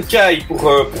du Zenkai pour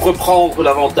reprendre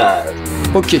l'avantage.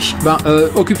 Ok,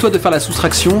 occupe-toi de faire la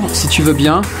soustraction, si tu veux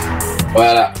bien.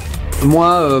 Voilà.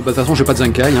 Moi, de toute façon, j'ai pas de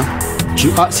Zenkai. Hein.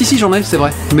 Ah, si, j'en ai, c'est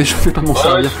vrai, mais je vais pas m'en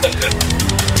servir.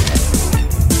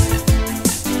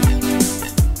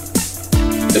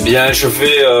 Eh bien, je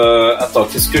vais... Attends,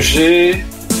 qu'est-ce que j'ai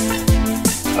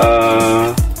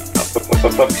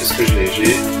qu'est-ce que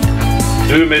j'ai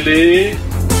 2 mêlées,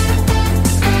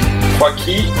 3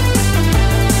 ki.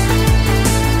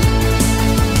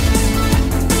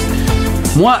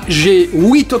 Moi, j'ai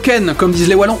 8 tokens, comme disent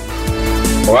les Wallons.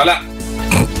 Voilà.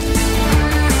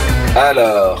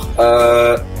 Alors,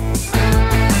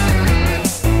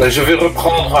 je vais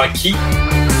reprendre un ki.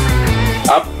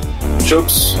 Hop,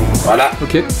 chops, voilà.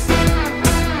 Ok.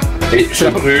 Et je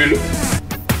brûle.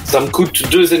 Ça me coûte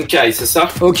 2 Zenkai, c'est ça ?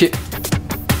 Ok.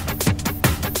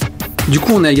 Du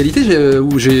coup, on est à égalité si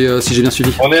j'ai bien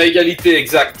suivi. On est à égalité,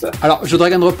 exact. Alors, je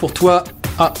drag and drop pour toi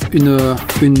une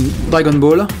Dragon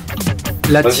Ball.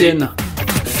 La tienne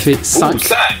fait 5.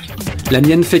 5. La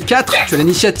mienne fait 4. Tu as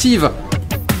l'initiative.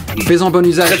 Fais-en bon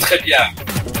usage. Très très bien.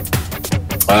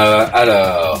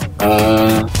 Alors...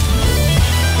 Ben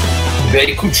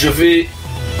écoute, je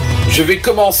vais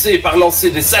commencer par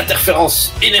lancer des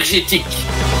interférences énergétiques.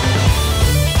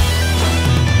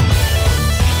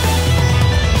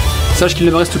 sache qu'il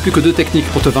ne me reste plus que 2 techniques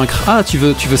pour te vaincre. Ah, tu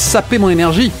veux saper mon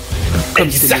énergie? Comme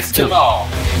Exactement.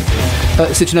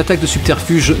 C'est une attaque de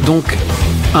subterfuge, donc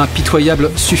impitoyable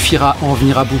suffira à en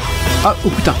venir à bout. Ah, oh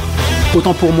putain.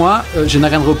 Autant pour moi, je n'ai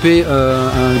rien droppé,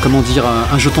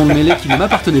 un jeton de mêlée qui ne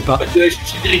m'appartenait pas. Je suis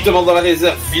directement dans la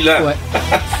réserve, vilain. Ouais.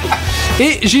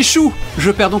 Et j'échoue. Je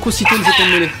perds donc aussitôt le jeton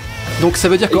de mêlée. Donc ça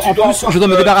veut dire qu'en plus, je dois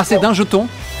me débarrasser d'un jeton.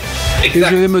 Exact.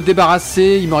 Et je vais me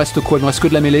débarrasser, il me reste quoi? Il me reste que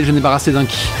de la mêlée, je vais me débarrasser d'un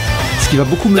ki. Ce qui va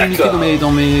beaucoup me limiter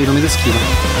dans mes esquives.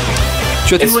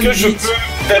 Tu as Est-ce toujours que une je visite.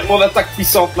 peux faire mon attaque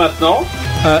puissante maintenant?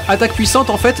 Attaque puissante,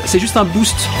 en fait, c'est juste un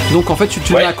boost. Donc en fait, tu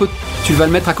vas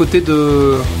le mettre à côté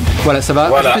de... Voilà, ça va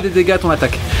ajouter des dégâts à ton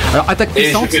attaque. Alors attaque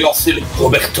puissante... Et je vais lancer le gros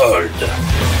Berthold.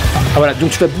 Ah, voilà, donc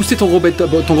tu vas booster ton gros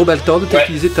Berthold, tu vas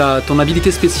utiliser ton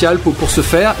habilité spéciale pour ce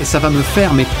faire, et ça va me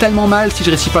faire mais tellement mal si je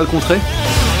réussis pas à le contrer.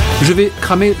 Je vais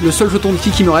cramer le seul jeton de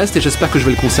ki qui me reste, et j'espère que je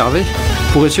vais le conserver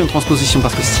pour réussir une transposition,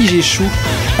 parce que si j'échoue...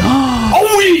 Oh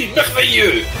oui,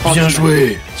 merveilleux. Bien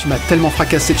joué. Tu m'as tellement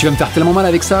fracassé, tu vas me faire tellement mal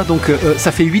avec ça, donc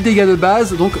ça fait 8 dégâts de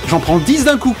base, donc j'en prends 10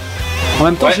 d'un coup. En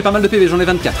même temps, j'ai pas mal de PV, j'en ai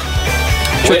 24.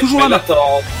 Tu as toujours la main.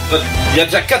 Attends, il y a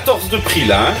déjà 14 de prix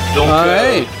là, hein. Donc,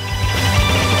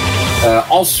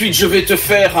 ensuite, je vais te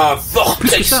faire un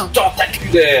vortex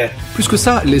tentaculaire. Plus que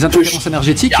ça, les interférences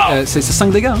énergétiques, c'est 5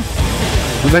 dégâts. Hein.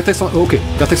 Vertex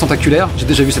tentaculaire, j'ai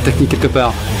déjà vu cette technique quelque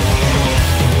part.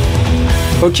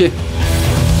 Ok.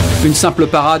 Une simple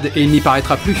parade et il n'y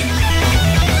paraîtra plus.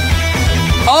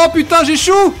 Oh putain,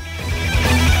 j'échoue!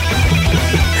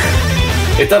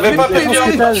 Et t'avais pas payé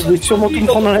je vais sûrement tout me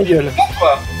prendre dans la gueule.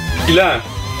 Vilain.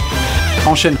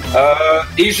 Enchaîne.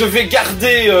 Et je vais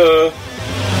garder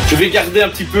un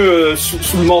petit peu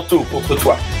sous le manteau contre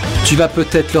toi. Tu vas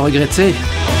peut-être le regretter.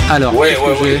 Alors, ouais.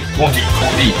 On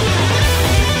dit.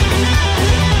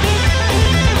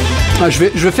 Je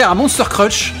vais faire un Monster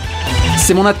Crutch.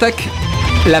 C'est mon attaque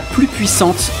la plus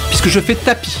puissante puisque je fais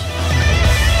tapis.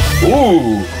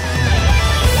 Ouh.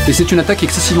 Et c'est une attaque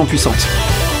excessivement puissante.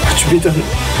 Tu m'étonnes.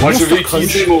 Moi je vais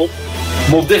utiliser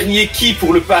mon dernier ki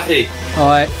pour le parer.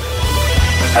 Ouais.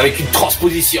 Avec une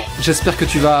transposition. J'espère que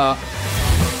tu vas...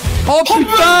 Oh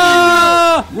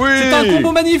putain! Oui. C'est un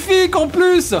combo magnifique en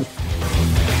plus!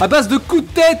 À base de coups de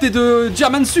tête et de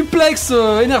German suplex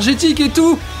énergétique et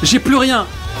tout, j'ai plus rien.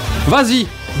 Vas-y,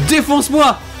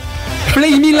 défonce-moi!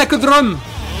 Play me like a drum!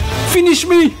 Finish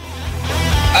me!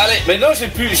 Allez, mais non, j'ai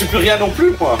plus rien non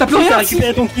plus, moi. T'as plus rien? T'as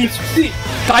récupéré ton ki.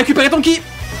 T'as récupéré ton ki?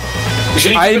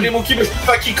 J'ai récupéré mon ki, mais je peux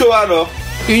pas Kikoa alors.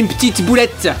 Une petite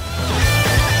boulette.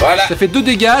 Voilà. Ça fait 2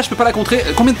 dégâts, je peux pas la contrer.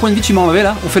 Combien de points de vie tu m'en avais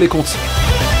là? On fait les comptes.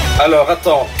 Alors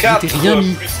attends, 4 rien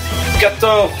mis. plus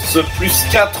 14 plus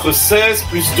 4, 16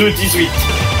 plus 2, 18.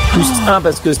 Plus 1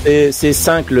 parce que c'est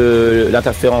 5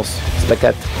 l'interférence, c'est pas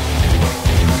 4.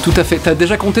 Tout à fait. T'as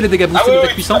déjà compté les dégâts boostés de ta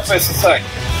puissance? Ouais, c'est 5.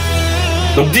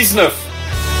 Donc 19.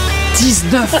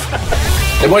 19.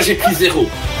 Et moi j'ai pris 0.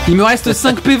 Il me reste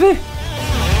 5 PV.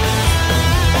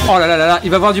 Oh là là là là, il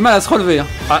va avoir du mal à se relever. Hein.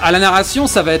 À la narration,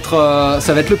 ça va être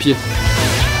le pied.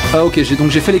 Ok,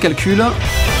 j'ai fait les calculs.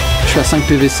 Je suis à 5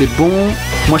 PV, c'est bon.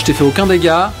 Moi, je t'ai fait aucun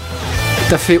dégât.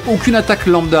 T'as fait aucune attaque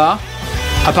lambda,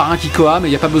 à part un Kikoa, mais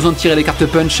il n'y a pas besoin de tirer les cartes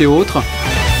punch et autres.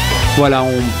 Voilà,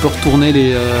 on peut retourner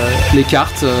les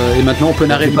cartes et maintenant on peut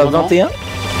narrer le moment. 21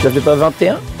 J'avais pas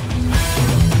 21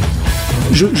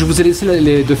 Je vous ai laissé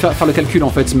de faire le calcul en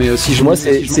fait, mais si je... Moi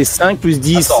c'est 5 plus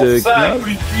 10... Attends, 5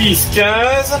 plus 10,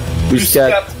 15, plus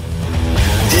 4,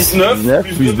 19,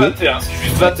 plus 2, 21, c'est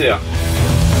juste 21.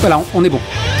 Voilà, on est bon.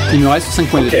 Il me reste 5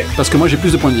 points de vie, parce que moi j'ai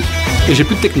plus de points de vie. Et j'ai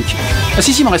plus de technique. Ah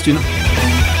si, il m'en reste une.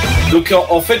 Donc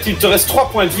en fait, il te reste 3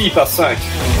 points de vie, pas 5.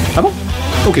 Ah bon?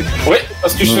 Ok. Oui,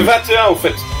 parce que je fais 21 au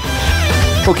fait.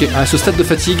 Ok, à ce stade de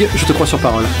fatigue, je te crois sur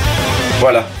parole.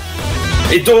 Voilà.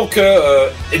 Et donc,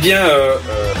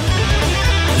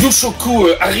 Yushoku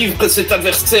arrive près de cet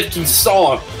adversaire qu'il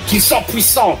sent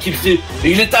puissant,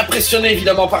 il est impressionné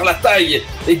évidemment par la taille,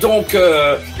 et donc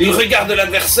il regarde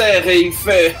l'adversaire et il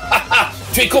fait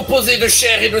tu es composé de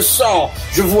chair et de sang,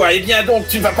 je vois, et bien donc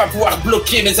tu ne vas pas pouvoir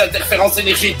bloquer mes interférences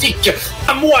énergétiques,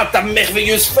 à moi ta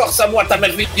merveilleuse force, à moi ta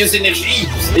merveilleuse énergie.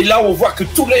 Et là on voit que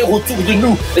tout l'air autour de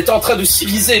nous est en train de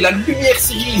s'iriser, la lumière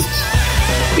s'irise,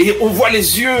 et on voit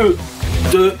les yeux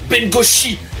de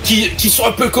Bengoshi qui sont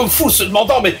un peu comme fous, se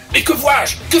demandant mais que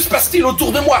vois-je? Que se passe-t-il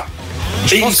autour de moi?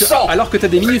 Je pense que, alors que t'as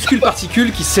des minuscules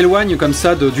particules qui s'éloignent comme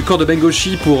ça du corps de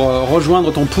Bengoshi pour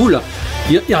rejoindre ton pool,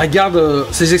 il regarde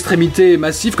ses extrémités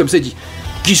massives comme ça, il dit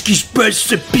qu'est-ce qui se passe,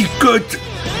 ça picote?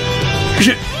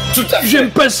 J'aime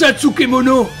pas ça,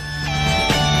 Tsukemono.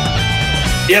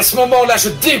 Et à ce moment-là, je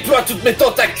déploie toutes mes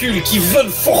tentacules qui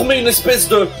veulent former une espèce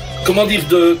de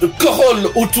de corolle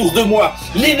autour de moi.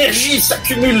 L'énergie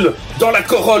s'accumule dans la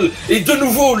corolle et de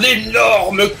nouveau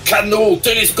l'énorme canon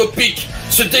télescopique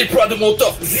se déploie de mon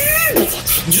torse.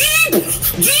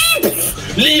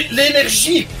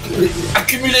 L'énergie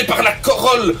accumulée par la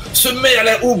corolle se met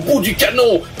au bout du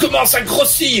canon, commence à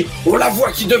grossir. On la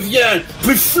voit qui devient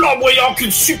plus flamboyant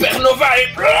qu'une supernova et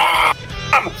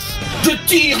je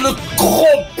tire le gros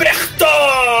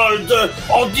Berthold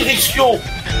en direction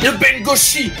de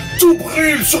Bengoshi. Tout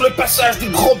brûle sur le passage du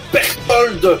gros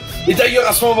Berthold. Et d'ailleurs,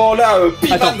 à ce moment-là,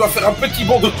 Piman doit faire un petit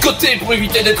bond de côté pour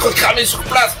éviter d'être cramé sur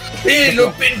place. Et le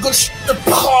Bengoshi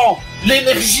prend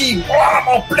l'énergie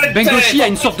en pleine tête. Bengoshi a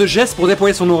une sorte de geste pour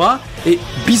déployer son aura. Et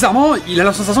bizarrement, il a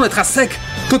la sensation d'être à sec,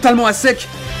 totalement à sec.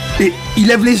 Et il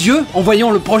lève les yeux en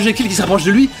voyant le projectile qui s'approche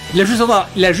de lui. Il a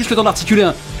juste le temps d'articuler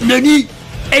un Nani.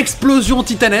 Explosion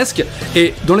titanesque.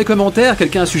 Et dans les commentaires,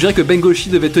 quelqu'un a suggéré que Bengoshi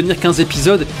devait tenir 15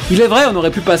 épisodes. Il est vrai, on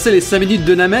aurait pu passer les 5 minutes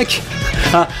de Namek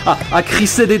à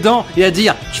crisser des dents et à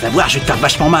dire « Tu vas voir, je vais te faire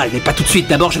vachement mal, mais pas tout de suite,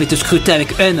 d'abord je vais te scruter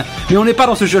avec haine. » Mais on n'est pas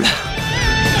dans ce jeu-là.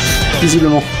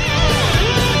 Visiblement.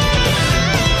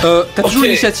 T'as toujours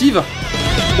l'initiative ?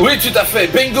 Oui, tout à fait.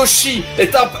 Bengoshi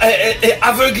est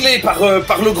aveuglé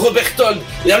par le gros Berthold.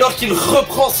 Et alors qu'il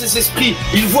reprend ses esprits,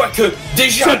 il voit que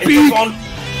déjà est devant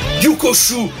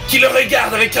Yukoshu qui le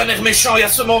regarde avec un air méchant. Et à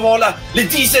ce moment-là, les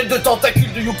dizaines de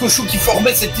tentacules de Yukoshu qui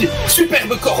formaient cette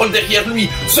superbe corolle derrière lui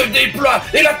se déploient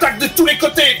et l'attaquent de tous les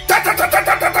côtés.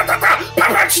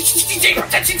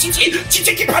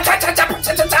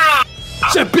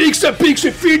 Ça pique,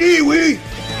 c'est fini, oui.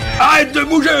 Arrête de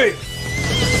bouger.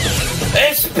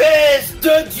 Espèce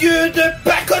de dieu de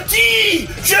pacotille!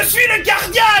 Je suis le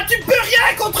gardien, tu peux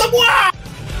rien contre moi!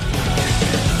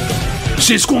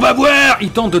 C'est ce qu'on va voir! Il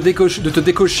tente de te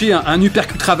décocher un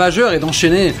uppercut ravageur et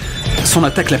d'enchaîner son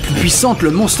attaque la plus puissante,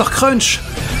 le Monster Crunch.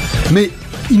 Mais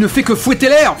il ne fait que fouetter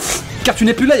l'air, car tu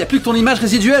n'es plus là, il n'y a plus que ton image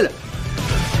résiduelle.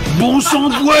 Bon sang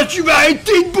de bois, tu vas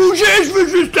arrêter de bouger, je veux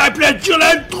juste aplatir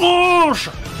la tronche!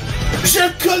 Je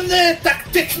connais ta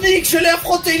technique, je l'ai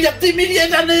affrontée il y a des milliers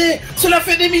d'années. Cela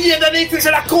fait des milliers d'années que je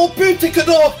la compute et que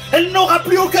donc elle n'aura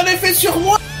plus aucun effet sur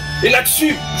moi. Et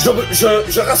là-dessus,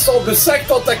 je rassemble 5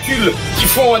 tentacules qui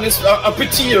font une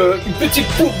petite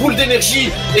boule d'énergie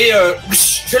et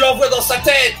je l'envoie dans sa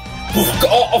tête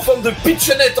en forme de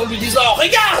pitchonnette en lui disant «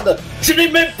 Regarde, je n'ai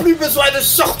même plus besoin de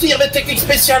sortir mes techniques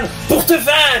spéciales pour te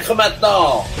vaincre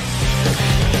maintenant.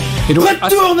 Et donc,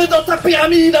 retourne dans ta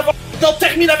pyramide avant qu'on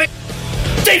termine avec...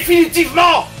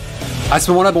 Définitivement !» À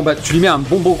ce moment-là, tu lui mets un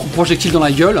bon projectile dans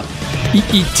la gueule.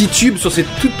 Il titube sur ses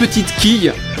toutes petites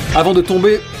quilles avant de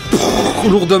tomber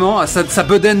lourdement. Sa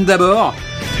bedaine d'abord,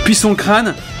 puis son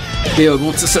crâne. Et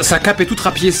sa cape est toute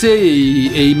rapiécée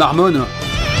et il marmonne.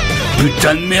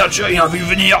 Putain de merde, j'ai rien vu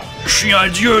venir. Je suis un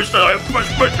dieu, ça n'aurait pas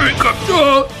se passer comme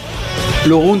ça.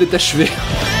 Le round est achevé.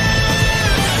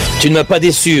 Tu ne m'as pas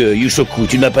déçu, Yushoku,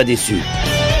 tu ne m'as pas déçu.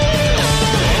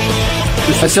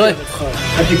 Ah, c'est vrai.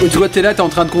 Toi t'es là, t'es en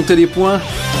train de compter les points.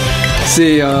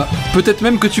 C'est peut-être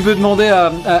même que tu peux demander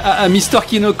à Mister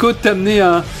Kinoko de t'amener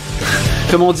un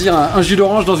jus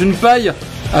d'orange dans une paille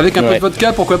avec un peu de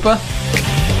vodka, pourquoi pas.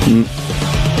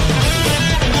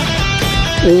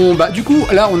 Du coup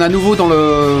là on est à nouveau dans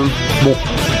le... Bon,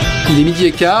 il est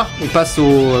 12h15, on passe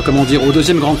au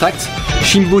deuxième grand acte.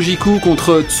 Shimbojiku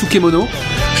contre Tsukemono.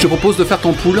 Je te propose de faire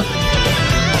ton pool.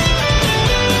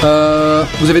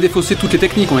 Vous avez défaussé toutes les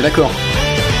techniques, on est d'accord?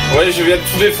 Ouais, je viens de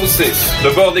tout défausser.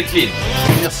 Le bord est clean.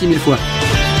 Merci 1000 fois.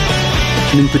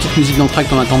 Je mets une petite musique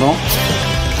d'entracte en attendant.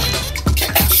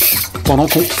 Pendant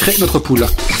qu'on crée notre pool.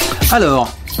 Alors,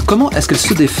 comment est-ce qu'elle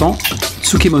se défend,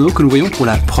 Tsukemono, que nous voyons pour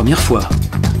la première fois?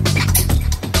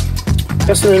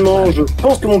 Personnellement, je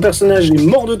pense que mon personnage est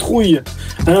mort de trouille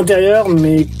à l'intérieur,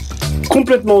 mais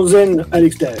complètement zen à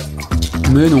l'extérieur.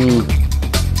 Mais non.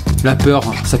 La peur,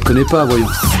 ça te connaît pas, voyons.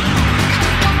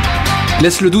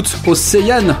 Laisse le doute au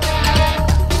Seiyan.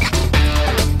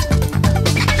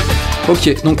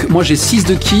 Ok, donc moi j'ai 6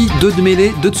 de ki, 2 de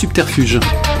mêlée, 2 de subterfuge.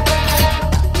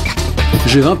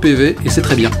 J'ai 20 PV et c'est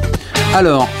très bien.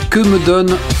 Alors, que me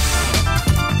donnent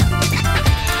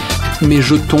mes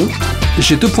jetons?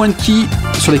 J'ai 2 points de ki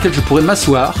sur lesquels je pourrais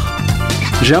m'asseoir.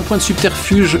 J'ai 1 point de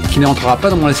subterfuge qui n'entrera pas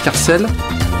dans mon escarcelle,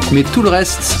 mais tout le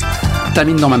reste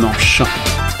termine dans ma manche.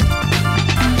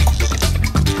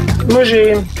 Moi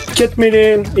j'ai 4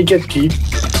 mêlées et 4 ki.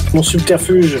 Mon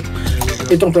subterfuge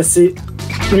étant passé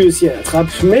lui aussi à la trappe,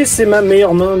 mais c'est ma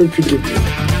meilleure main depuis le début.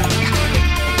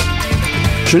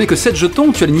 Je n'ai que 7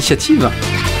 jetons, tu as l'initiative.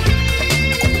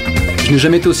 Je n'ai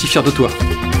jamais été aussi fier de toi.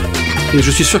 Et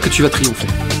je suis sûr que tu vas triompher.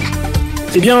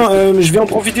 Eh bien, je vais en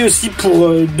profiter aussi pour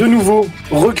de nouveau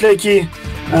reclaquer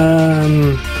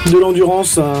de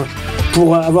l'endurance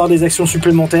pour avoir des actions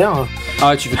supplémentaires. Ah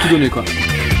ouais, tu veux tout donner quoi.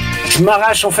 Je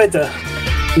m'arrache en fait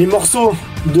les morceaux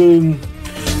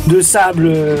de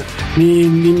sable,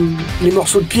 les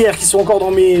morceaux de pierre qui sont encore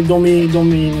dans mes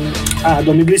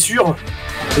blessures.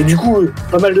 Et du coup,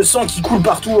 pas mal de sang qui coule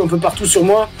partout, un peu partout sur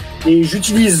moi. Et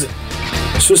j'utilise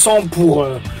ce sang pour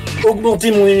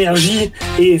augmenter mon énergie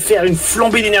et faire une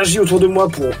flambée d'énergie autour de moi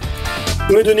pour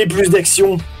me donner plus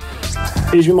d'actions.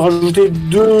 Et je vais me rajouter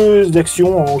 2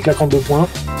 actions en claquant 2 points.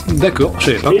 D'accord, je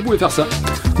savais pas que vous pouvez faire ça.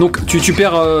 Donc tu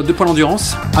perds 2 points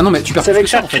d'endurance. Ah non, mais tu perds. C'est avec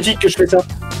charge critique que je fais ça.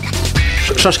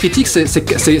 Charge critique,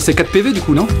 c'est 4 PV du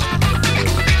coup, non?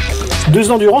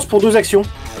 2 endurance pour 2 actions.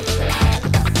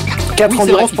 4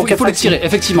 endurance pour 4 actions. Il faut les tirer,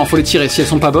 effectivement, faut les tirer. Si elles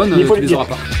sont pas bonnes, tu les auras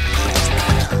pas.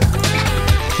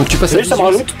 Donc tu passes à 10. Ça me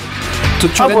rajoute. Tu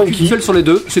gagnes qu'une seule sur les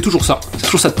 2, c'est toujours ça. C'est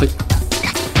toujours ça de prix.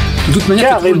 De toute manière,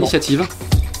 tu as toujours l'initiative.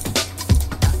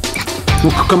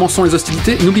 Donc commençons les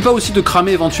hostilités. N'oublie pas aussi de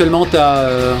cramer éventuellement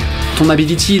ton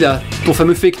ability là, ton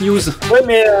fameux fake news. Ouais,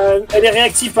 mais elle est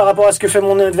réactive par rapport à ce que fait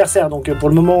mon adversaire, donc pour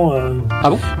le moment.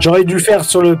 Ah bon? J'aurais dû le faire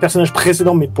sur le personnage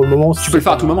précédent, mais pour le moment. Tu peux le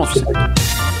faire à tout moment, tu sais.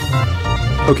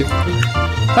 Ok.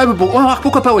 Ah bon,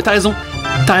 pourquoi pas? Ouais, t'as raison.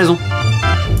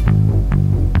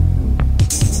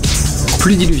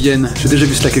 Pluie diluvienne, j'ai déjà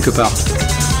vu cela quelque part.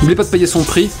 N'oublie pas de payer son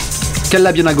prix.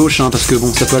 Cale-la bien à gauche, hein, parce que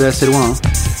bon, ça peut aller assez loin. Hein.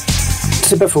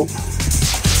 C'est pas faux.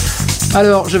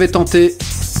 Alors, je vais tenter...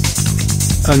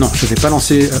 non, je vais pas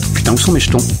lancer... putain, où sont mes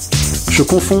jetons? Je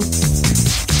confonds...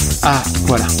 Ah,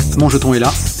 voilà. Mon jeton est là.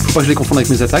 Faut pas que je les confonde avec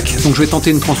mes attaques. Donc je vais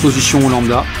tenter une transposition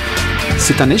lambda.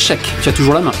 C'est un échec. Tu as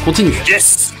toujours la main. Continue.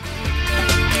 Yes.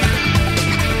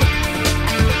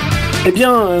 Eh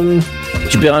bien...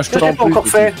 tu perds un jeton en plus. Pas encore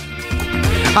fait.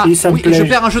 Ah, oui, je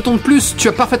perds un jeton de plus. Tu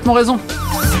as parfaitement raison.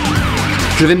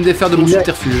 Je vais me défaire de mon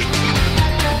subterfuge.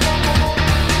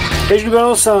 Et je lui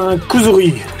balance un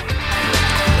Kuzuri.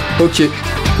 Ok,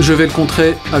 je vais le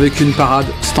contrer avec une parade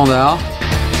standard.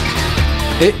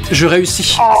 Et je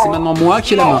réussis. C'est maintenant moi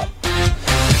qui ai la main.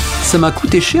 Ça m'a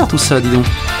coûté cher tout ça, dis donc.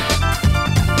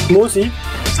 Moi aussi.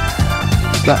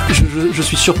 Bah, je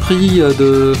suis surpris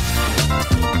de...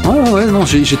 Ouais, non,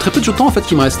 j'ai très peu de jetons en fait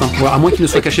qui me restent. Hein. Ouais, à moins qu'ils ne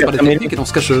soient cachés par des techniques, et dans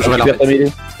ce cas, j'aurais la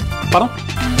mêlée. Pardon?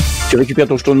 Tu récupères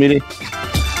ton jeton de mêlée.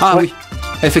 Ah oui,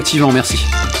 effectivement, merci.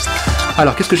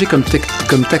 Alors, qu'est-ce que j'ai comme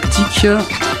tactique?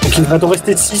 Donc il va t'en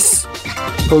rester 6.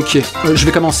 Ok, je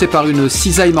vais commencer par une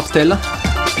cisaille mortelle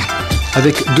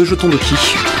avec 2 jetons de ki.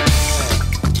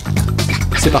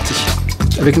 C'est parti.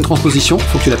 Avec une transposition,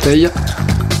 faut que tu la payes. Et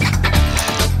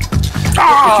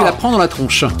tu la prends dans la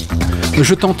tronche.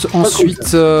 Je tente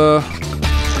ensuite,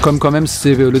 comme quand même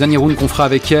c'est le dernier round qu'on fera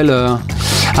avec elle.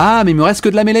 Ah, mais il me reste que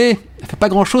de la mêlée. Elle fait pas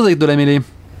grand chose avec de la mêlée.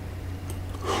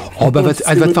 Oh bah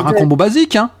elle va te faire un combo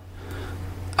basique, hein.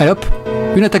 Allez hop,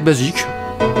 une attaque basique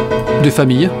de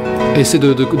famille. Essaie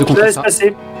de contrer ça.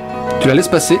 Tu la laisses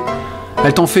passer.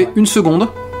 Elle t'en fait 1 seconde.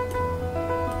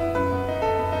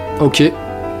 Ok.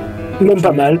 Même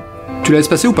pas mal. Tu la laisses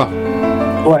passer ou pas?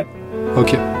 Ouais.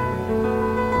 Ok.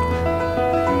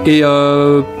 Et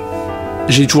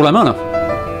j'ai toujours la main là.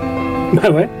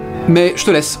 Bah ouais. Mais je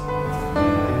te laisse.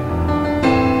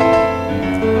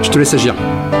 Je te laisse agir.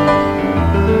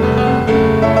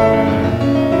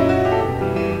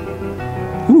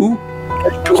 Ouh.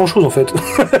 Plus grand chose en fait.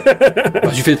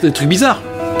 Bah, tu fais des trucs bizarres.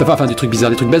 T'as pas, enfin des trucs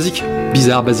bizarres, des trucs basiques.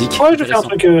 Bizarres, basiques. Ouais, je fais un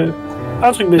truc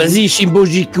basique. Vas-y,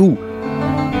 Shimbojiku.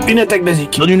 Une attaque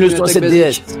basique. Donne une leçon à cette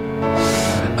déesse.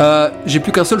 J'ai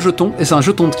plus qu'un seul jeton, et c'est un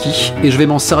jeton de ki, et je vais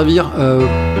m'en servir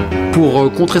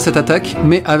pour contrer cette attaque,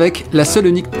 mais avec la seule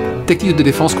unique technique de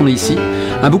défense qu'on a ici,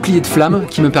 un bouclier de flamme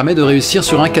qui me permet de réussir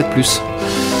sur un 4+.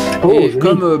 Oh, et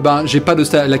comme j'ai pas de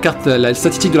la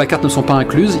statistique de la carte ne sont pas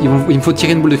incluses, il me faut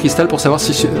tirer une boule de cristal pour savoir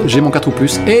si j'ai mon 4 ou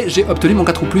plus, et j'ai obtenu mon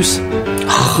 4 ou plus.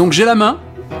 Donc j'ai la main,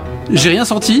 j'ai rien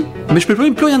senti, mais je peux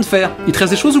plus rien de faire. Il te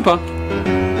reste des choses ou pas?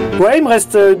 Ouais, il me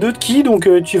reste 2 de ki, donc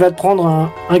tu vas te prendre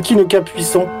un ki no ka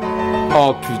puissant.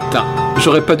 Oh putain,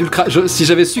 j'aurais pas dû le si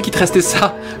j'avais su qu'il te restait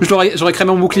ça, j'aurais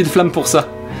cramé mon bouclier de flamme pour ça.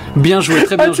 Bien joué,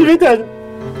 très bien joué. Tu m'étonnes.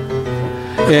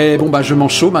 Et bon bah je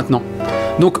mange chaud maintenant.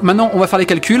 Donc maintenant on va faire les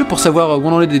calculs pour savoir où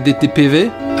on en est des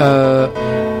PV.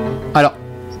 Alors,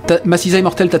 ma cisaille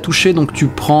mortelle t'a touché, donc tu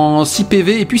prends 6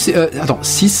 PV et puis c'est... attends,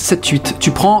 6, 7, 8.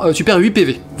 Tu perds 8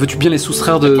 PV. Veux-tu bien les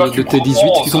soustraire de tes 18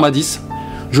 qui tombent à 10?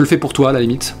 Je le fais pour toi à la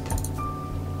limite.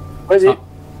 Vas-y. Ah.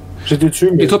 J'étais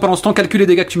dessus. Mais... Et toi pendant ce temps, calcule les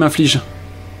dégâts que tu m'infliges.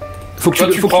 Faut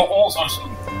que tu prends 11.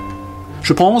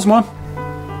 Je prends 11 moi?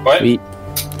 Ouais. Oui.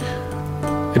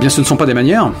 Eh bien ce ne sont pas des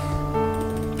manières.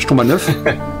 Je tombe à 9.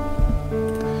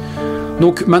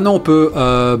 Donc maintenant on peut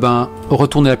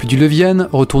retourner la pluie du Levienne,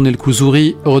 retourner le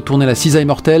Kuzuri, retourner la cisaille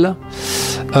mortelle.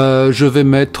 Je vais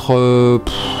mettre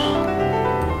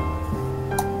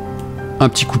un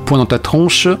petit coup de poing dans ta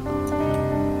tronche.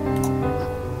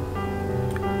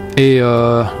 Et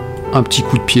un petit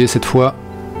coup de pied cette fois.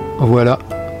 Voilà.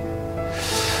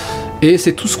 Et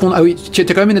c'est tout ce qu'on a. Ah oui, tu as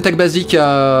quand même une attaque basique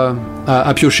à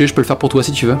piocher, je peux le faire pour toi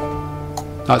si tu veux.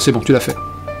 Ah c'est bon, tu l'as fait.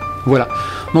 Voilà.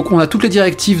 Donc on a toutes les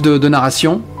directives de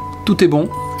narration. Tout est bon.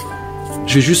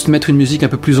 Je vais juste mettre une musique un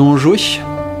peu plus enjouée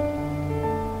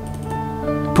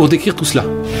pour décrire tout cela.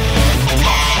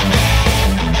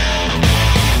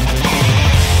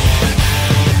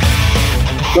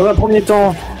 Dans un premier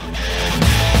temps,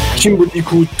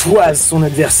 Shimbojiku toise son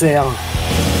adversaire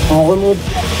en remontant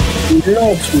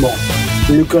lentement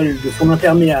le col de son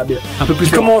imperméable. Un peu plus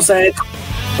Il commence à être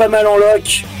pas mal en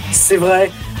lock, c'est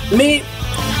vrai, mais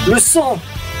le sang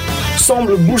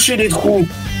semble boucher les trous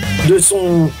de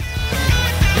son...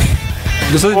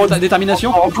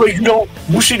 détermination en coagulant,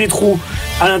 boucher les trous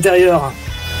à l'intérieur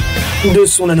de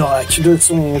son anorak, de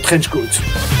son trench coat.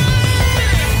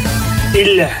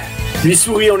 Il lui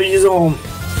sourit en lui disant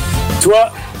 « Toi,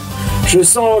 je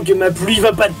sens que ma pluie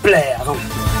va pas te plaire. »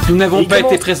 Nous n'avons pas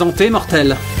été présentés,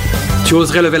 mortel. Tu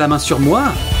oserais lever la main sur moi,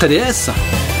 ta déesse?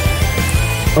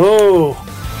 Oh,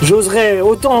 j'oserais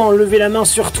autant lever la main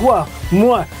sur toi,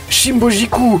 moi,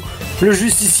 Shimbojiku, le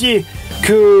justicier,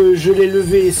 que je l'ai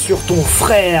levé sur ton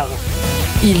frère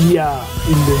il y a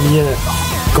une demi-heure,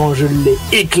 quand je l'ai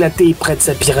éclaté près de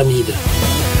sa pyramide.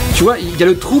 Tu vois, il y a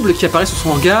le trouble qui apparaît sur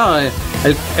son regard, et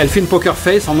elle fait une poker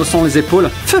face en haussant les épaules.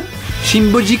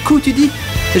 Shimbojiku, tu dis?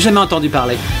 J'ai jamais entendu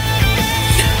parler.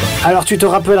 Alors tu te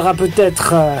rappelleras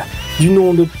peut-être du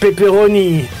nom de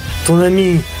Pepperoni, ton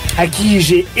ami, à qui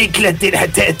j'ai éclaté la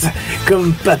tête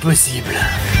comme pas possible.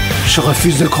 Je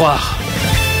refuse de croire.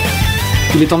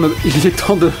 Il est temps de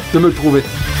me le prouver.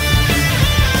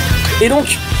 Et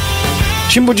donc,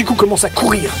 Shimbojiku commence à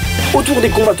courir autour des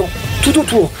combattants, tout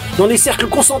autour, dans des cercles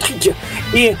concentriques.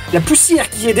 Et la poussière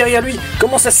qui est derrière lui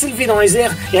commence à s'élever dans les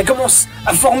airs et elle commence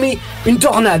à former une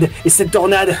tornade. Et cette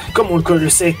tornade, comme on le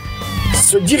sait,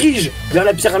 se dirige vers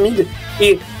la pyramide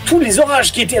et tous les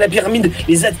orages qui étaient à la pyramide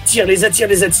les attirent.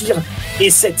 Et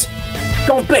cette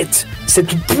tempête,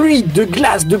 cette pluie de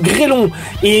glace, de grêlons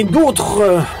et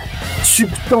d'autres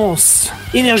substances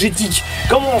énergétiques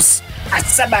commence à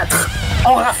s'abattre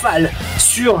en rafale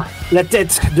sur la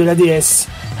tête de la déesse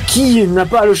qui n'a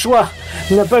pas le choix,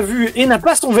 n'a pas vu et n'a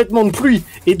pas son vêtement de pluie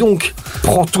et donc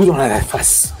prend tout dans la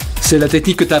face. C'est la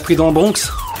technique que t'as appris dans le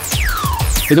Bronx.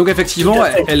 Et donc effectivement,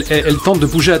 elle tente de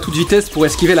bouger à toute vitesse pour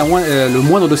esquiver le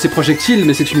moindre de ses projectiles,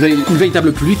 mais c'est une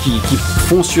véritable pluie qui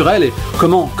fond sur elle. Et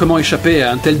comment échapper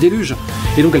à un tel déluge?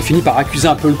 Et donc elle finit par accuser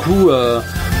un peu le coup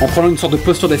en prenant une sorte de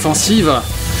posture défensive.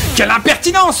 Quelle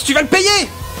impertinence! Tu vas le payer!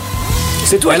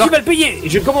 C'est toi qui vas le payer! Et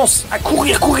je commence à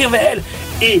courir vers elle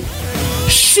et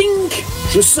chink!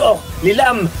 Je sors les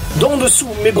lames d'en dessous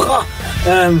mes bras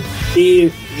et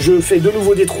je fais de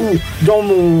nouveau des trous dans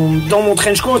mon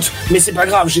trench coat, mais c'est pas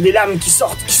grave, j'ai des lames qui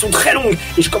sortent, qui sont très longues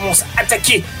et je commence à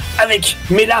attaquer avec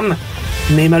mes lames.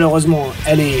 Mais malheureusement,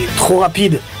 elle est trop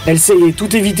rapide, elle sait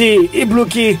tout éviter et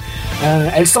bloquer.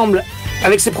 Elle semble,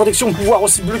 avec ses protections, pouvoir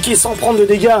aussi bloquer sans prendre de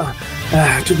dégâts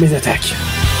toutes mes attaques.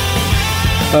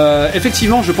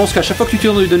 Effectivement, je pense qu'à chaque fois que tu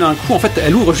tires de lui donner un coup, en fait,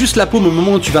 elle ouvre juste la paume au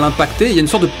moment où tu vas l'impacter. Il y a une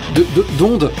sorte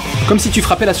d'onde, comme si tu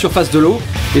frappais la surface de l'eau,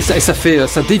 et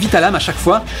ça dévie ta lame à chaque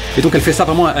fois. Et donc, elle fait ça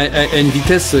vraiment à une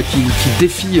vitesse qui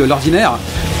défie l'ordinaire.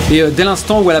 Et dès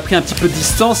l'instant où elle a pris un petit peu de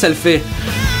distance, elle fait: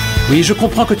 oui, je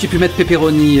comprends que tu peux mettre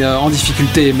Pepperoni en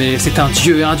difficulté, mais c'est un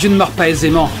dieu, et un dieu ne meurt pas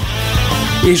aisément.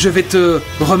 Et je vais te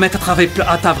remettre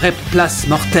à ta vraie place,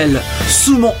 mortelle,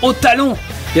 sous mon haut talon.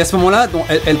 Et à ce moment-là,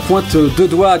 elle pointe deux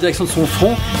doigts à la direction de son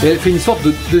front et elle fait une sorte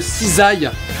de cisaille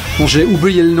dont j'ai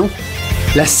oublié le nom.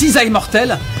 La cisaille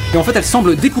mortelle. Et en fait, elle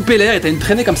semble découper l'air et t'as une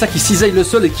traînée comme ça qui cisaille le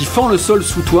sol et qui fend le sol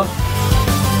sous toi.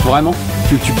 Vraiment,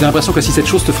 tu as l'impression que si cette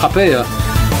chose te frappait,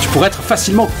 tu pourrais être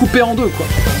facilement coupé en deux, quoi.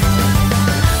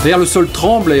 D'ailleurs, le sol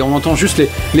tremble et on entend juste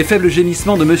les faibles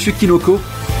gémissements de Monsieur Kinoko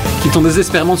qui tente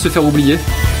désespérément de se faire oublier.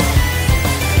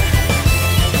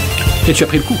 Et tu as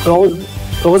pris le coup.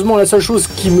 Heureusement, la seule chose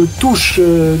qui me touche...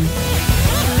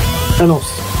 Ah non.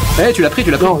 Tu l'as pris.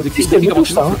 Non, elle me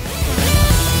touche, ça. Hein.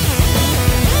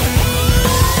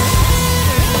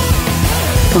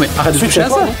 Non mais arrête de toucher à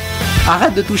ça.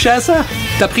 Arrête de toucher à ça.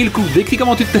 T'as pris le coup. Décris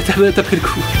comment t'as pris le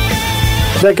coup.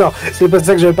 D'accord, c'est pas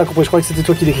ça que j'avais pas compris. Je crois que c'était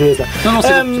toi qui décrivais ça. Non,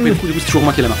 c'est bon. Tu pris le coup, du coup, c'est toujours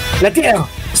moi qui ai la main. La terre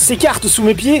s'écarte sous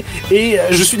mes pieds et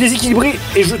je suis déséquilibré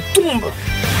et je tombe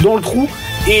dans le trou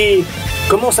et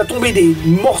commence à tomber des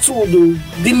morceaux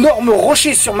d'énormes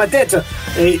rochers sur ma tête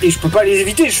et je peux pas les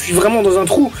éviter, je suis vraiment dans un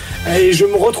trou et je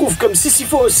me retrouve comme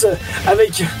Sisyphos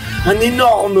avec un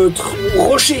énorme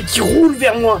rocher qui roule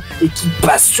vers moi et qui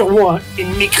passe sur moi et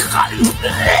m'écrase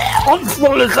en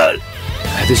fond le sol.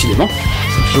 Décidément,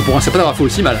 je ne pensais pas d'avoir fait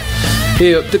aussi mal.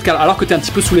 Et peut-être qu'alors que t'es un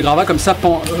petit peu sous les gravats comme ça,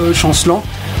 chancelant,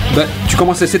 bah, tu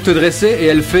commences à essayer de te dresser et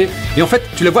elle fait... Et en fait,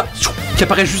 tu la vois qui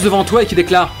apparaît juste devant toi et qui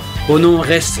déclare « Oh non,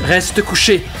 reste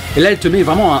couché !» Et là, elle te met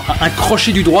vraiment un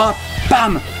crochet du droit,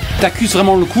 bam ! T'accuses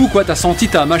vraiment le coup, quoi, t'as senti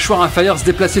ta mâchoire inférieure se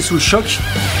déplacer sous le choc.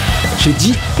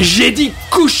 J'ai dit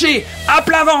couché à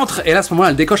plat ventre. Et là, à ce moment-là,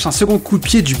 elle décoche un second coup de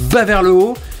pied du bas vers le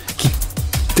haut qui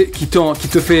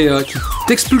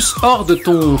t'expulse hors de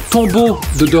ton tombeau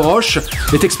de roche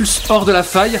et t'expulse hors de la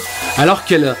faille alors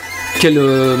qu'elle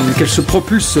se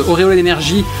propulse auréolée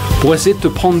d'énergie pour essayer de te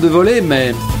prendre de volée,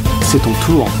 mais c'est ton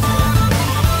tour.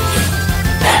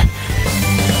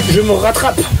 Je me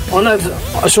rattrape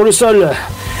sur le sol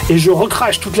et je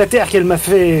recrache toute la terre qu'elle m'a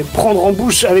fait prendre en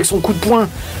bouche avec son coup de poing,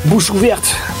 bouche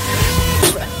ouverte.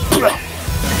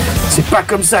 C'est pas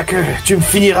comme ça que tu me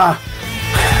finiras.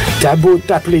 T'as beau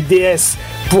t'appeler déesse,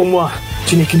 pour moi,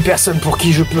 tu n'es qu'une personne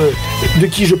de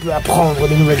qui je peux apprendre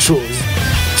de nouvelles choses.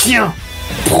 Tiens,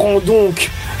 prends donc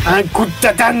un coup de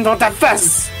tatane dans ta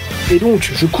face. Et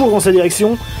donc, je cours dans sa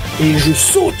direction et je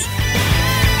saute.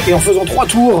 Et en faisant 3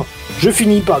 tours, je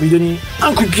finis par lui donner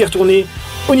un coup de pied retourné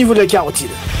au niveau de la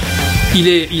carotide. Il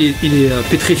est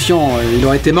pétrifiant, il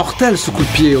aurait été mortel ce coup de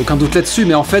pied, aucun doute là-dessus,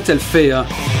 mais en fait elle fait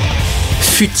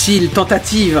futile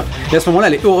tentative, et à ce moment-là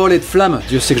elle est auréolée de flammes.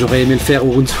 Dieu sait que j'aurais aimé le faire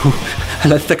à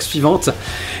l'attaque suivante.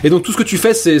 Et donc tout ce que tu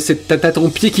fais, c'est t'as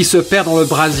ton pied qui se perd dans le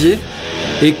brasier,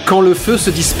 et quand le feu se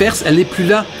disperse, elle n'est plus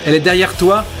là, elle est derrière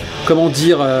toi,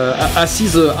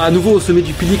 assise à nouveau au sommet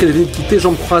du pilier qu'elle venait de quitter,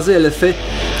 jambes croisées. Elle a fait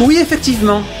 « Oui,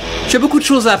 effectivement, tu as beaucoup de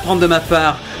choses à apprendre de ma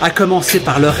part, à commencer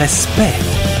par le respect. »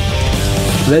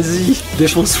 Vas-y,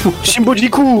 défonce-moi.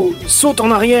 Shimbojiku saute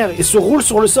en arrière et se roule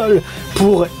sur le sol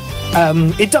pour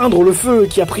éteindre le feu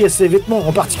qui a pris à ses vêtements,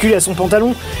 en particulier à son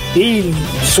pantalon, et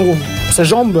sa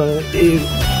jambe est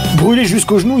brûlée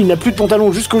jusqu'au genou, il n'a plus de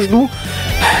pantalon jusqu'au genou.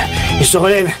 Il se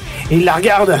relève et il la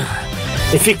regarde.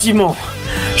 Effectivement,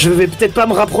 je vais peut-être pas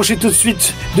me rapprocher tout de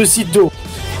suite de sitôt.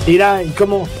 Et là, il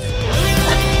commence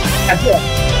à faire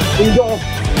une danse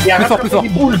et à rattraper les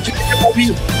boules qui étaient en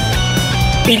lui.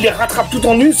 Et il les rattrape tout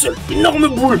en une seule énorme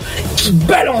boule qui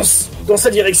balance dans sa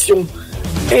direction.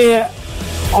 Et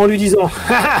en lui disant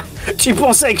 « Tu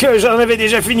pensais que j'en avais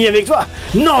déjà fini avec toi ?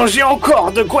 Non, j'ai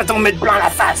encore de quoi t'en mettre plein la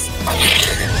face !»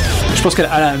 Je pense qu'elle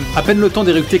a à peine le temps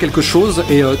d'éructer quelque chose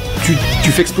et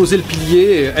tu fais exploser le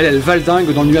pilier. Et elle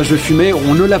valdingue dans le nuage de fumée.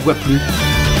 On ne la voit plus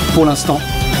pour l'instant.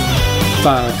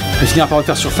 Enfin, elle finira par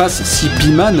refaire surface si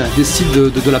Piman décide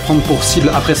de la prendre pour cible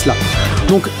après cela.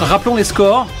 Donc, rappelons les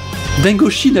scores.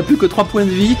 Dengoshi n'a plus que 3 points de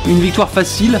vie, une victoire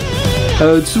facile.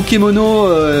 Tsukemono,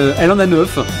 elle en a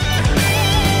 9.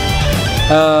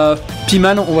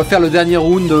 Piman, on va faire le dernier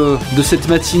round de cette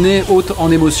matinée haute en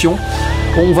émotion.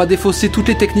 On va défausser toutes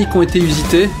les techniques qui ont été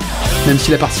usitées, même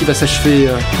si la partie va s'achever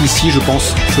ici, je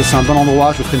pense. C'est un bon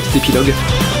endroit, je ferai une petite épilogue.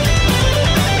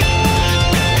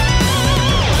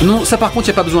 Non, ça par contre,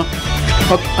 il n'y a pas besoin.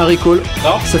 Hop, un recall.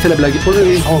 Non. Ça fait la blague. Hop.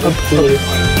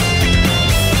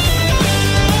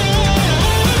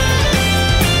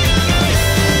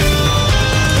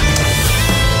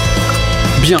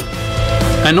 Bien.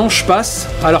 Un ange passe,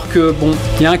 alors que, bon,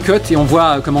 il y a un cut et on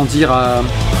voit,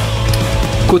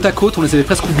 côte à côte, on les avait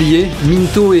presque oubliés,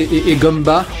 Minto et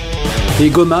Gomba, et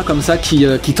Goma, comme ça, qui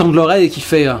tendent l'oreille et qui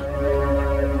fait...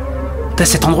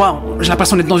 cet endroit, j'ai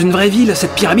l'impression d'être dans une vraie ville,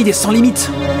 cette pyramide est sans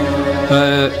limite.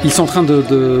 Ils sont en train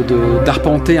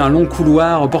d'arpenter un long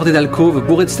couloir bordé d'alcôves,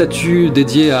 bourré de statues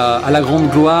dédiées à la grande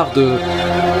gloire de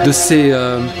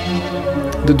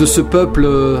ce peuple,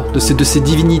 de ces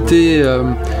divinités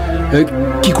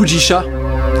Kikujisha.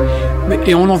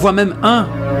 Et on en voit même un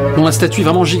dont la statue est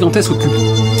vraiment gigantesque.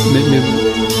 Mais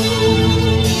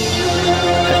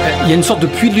il y a une sorte de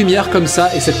puits de lumière comme ça,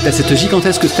 et cette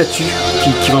gigantesque statue qui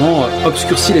vraiment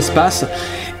obscurcit l'espace.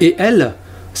 Et elle,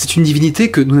 c'est une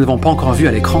divinité que nous n'avons pas encore vue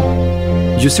à l'écran.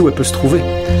 Dieu sait où elle peut se trouver.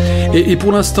 Et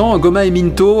pour l'instant, Goma et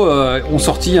Minto ont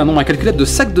sorti un nombre incalculable de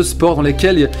sacs de sport dans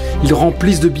lesquels ils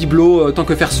remplissent de bibelots tant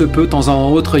que faire se peut. De temps en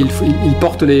autre, ils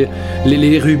portent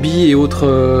les rubis et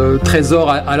autres trésors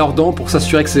à leurs dents pour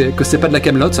s'assurer que c'est pas de la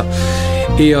camelote.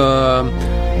 Et à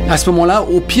ce moment-là,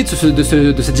 au pied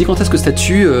de cette gigantesque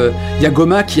statue, il y a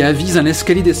Goma qui avise un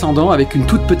escalier descendant avec une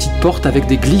toute petite porte avec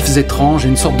des glyphes étranges et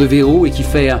une sorte de verrou, et qui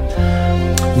fait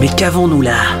 « Mais qu'avons-nous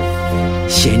là ?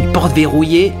 S'il y a une porte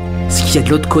verrouillée, ce qu'il y a de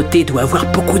l'autre côté doit avoir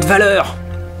beaucoup de valeur.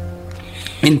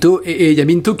 Minto, et il y a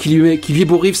Minto qui lui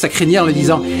bourrive sa crinière en lui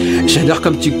disant « J'adore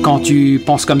quand tu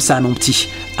penses comme ça, mon petit.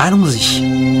 Allons-y. »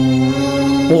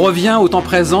 On revient au temps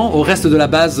présent, au reste de la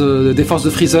base des forces de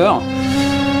Freezer.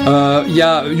 Il y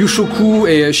a Yushoku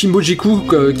et Shimbojiku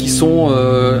qui sont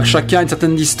chacun à une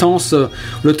certaine distance,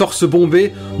 le torse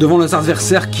bombé devant leurs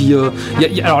adversaires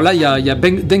alors là, il y a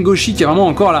Dengoshi qui est vraiment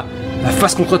encore la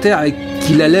face contre terre et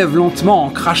qui la lève lentement en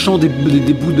crachant des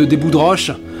bouts de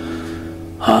roche.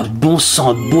 Ah, bon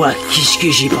sang de bois, qu'est-ce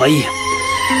que j'ai pris?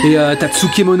 Et t'as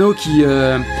Tsukemono qui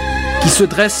se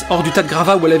dresse hors du tas de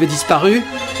gravats où elle avait disparu,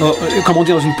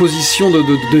 dans une position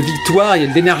de victoire. Il y a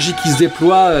de l'énergie qui se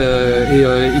déploie et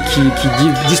qui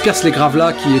disperse les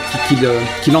graves-là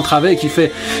qui l'entravaient et qui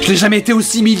fait « Je n'ai jamais été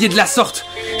aussi humilié de la sorte.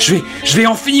 Je vais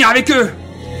en finir avec eux !»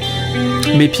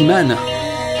 Mais Piman,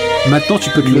 maintenant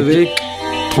tu peux te lever.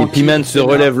 Piman se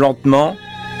relève lentement,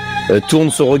 tourne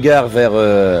son regard vers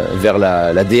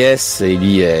la déesse et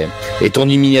dit « Et ton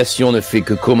humiliation ne fait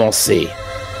que commencer. »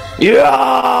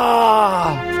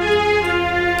 Yeah!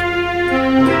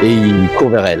 Et il court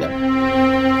vers elle.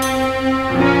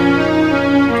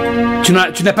 Tu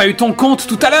n'as pas eu ton compte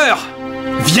tout à l'heure.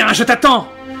 Viens, je t'attends.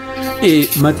 Et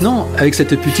maintenant, avec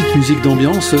cette petite musique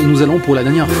d'ambiance, nous allons pour la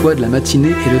dernière fois de la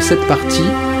matinée et de cette partie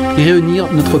réunir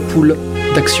notre pool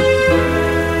d'action.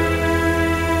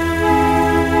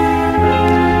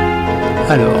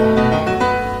 Alors,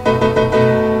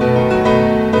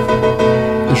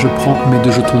 je prends mes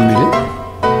 2 jetons de mêlée.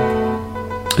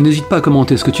 N'hésite pas à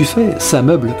commenter ce que tu fais, ça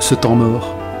meuble ce temps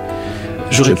mort.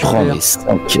 Je prends mes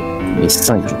 5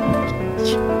 jetons.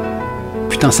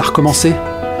 Putain, ça a recommencé.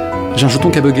 J'ai un jeton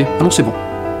qui a bugué. Ah non, c'est bon.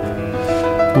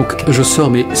 Donc, je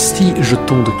sors mes 6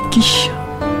 jetons de ki.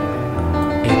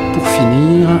 Et pour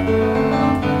finir...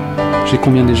 J'ai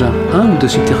combien déjà? 1 ou 2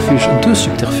 subterfuges? 2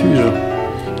 subterfuges.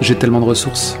 J'ai tellement de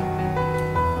ressources.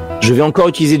 Je vais encore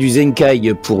utiliser du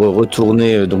Zenkai pour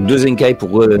retourner, donc 2 Zenkai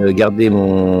pour garder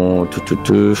mon un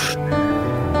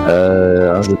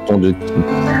jeton de ki.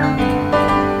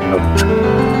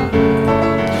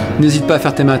 N'hésite pas à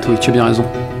faire tes maths, oui, tu as bien raison.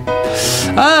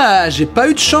 Ah, j'ai pas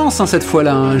eu de chance cette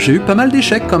fois-là, hein. J'ai eu pas mal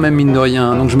d'échecs quand même, mine de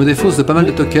rien, donc je me défausse de pas mal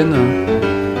de tokens,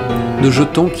 de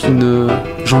jetons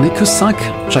J'en ai que 5,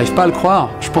 j'arrive pas à le croire,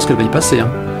 je pense qu'elle va y passer,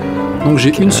 hein. Donc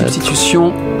j'ai une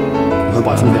substitution,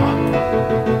 bref, on verra.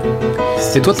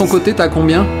 Et toi de ton côté, t'as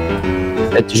combien?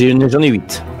 J'en ai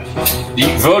 8.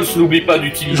 Vols, n'oublie pas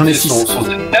d'utiliser J'en ai 6. son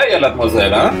Zenkai à la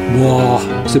demoiselle, hein. Bon,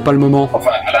 c'est pas le moment.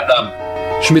 Enfin, à la dame.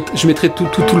 Je mettrai tout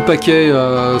le paquet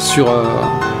sur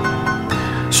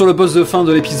le boss de fin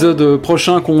de l'épisode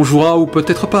prochain qu'on jouera ou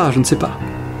peut-être pas, je ne sais pas.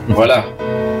 Voilà.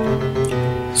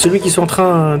 Celui qui sont en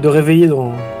train de réveiller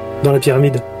dans la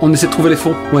pyramide. On essaie de trouver les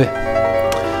fonds, ouais.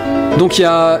 Donc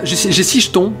j'ai 6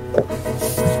 jetons.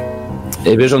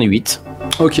 Eh bien j'en ai 8.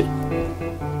 Ok.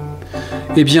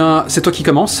 Eh bien, c'est toi qui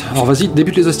commences. Alors vas-y,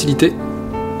 débute les hostilités.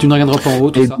 Tu ne regarderas pas en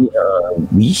haut, tout ça.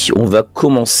 Oui, on va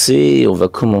commencer,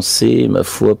 ma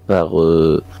foi, par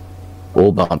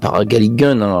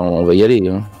Galigun, hein, on va y aller.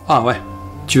 Hein. Ah ouais,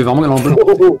 tu veux vraiment aller en blanc.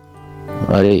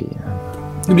 Allez.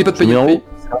 N'oublie pas de payer en haut.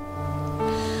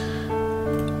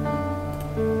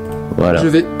 Voilà. Je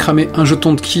vais cramer un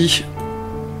jeton de ki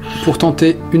pour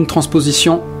tenter une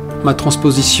transposition. Ma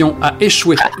transposition a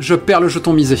échoué. Je perds le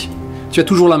jeton misé. Tu as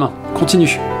toujours la main.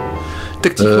 Continue.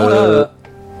 Tactiquement, là,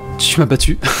 tu m'as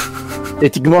battu.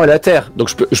 Techniquement, elle est à terre, donc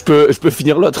je peux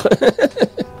finir l'autre.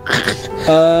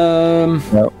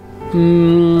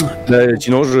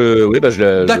 Sinon,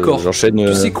 d'accord. J'enchaîne.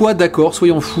 Tu sais quoi, d'accord,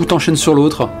 soyons fous, t'enchaînes sur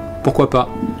l'autre. Pourquoi pas.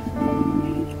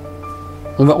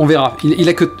 On verra. Il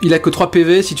a que 3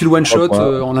 PV, si tu le one-shot,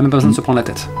 on n'a même pas besoin de se prendre la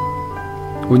tête.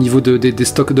 Au niveau des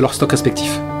stocks, de leurs stocks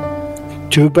respectifs.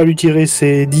 Tu veux pas lui tirer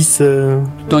ses 10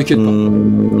 T'inquiète pas.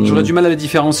 J'aurais du mal à les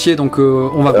différencier, donc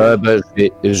on va voir. On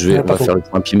va faire le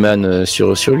point Piman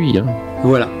sur lui. Hein.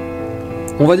 Voilà.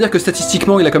 On va dire que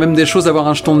statistiquement, il a quand même des choses à avoir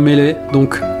un jeton de mêlée,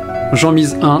 donc j'en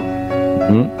mise 1,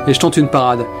 et je tente une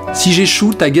parade. Si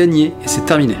j'échoue, t'as gagné, et c'est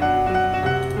terminé.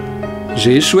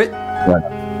 J'ai échoué. Voilà.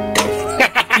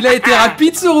 Il a été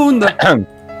rapide ce round.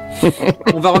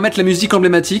 On va remettre la musique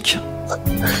emblématique.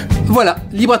 Voilà,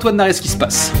 libre à toi de narrer ce qui se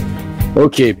passe.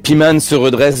 Ok, Piman se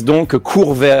redresse donc,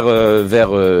 court vers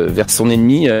son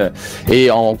ennemi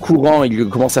et en courant, il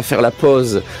commence à faire la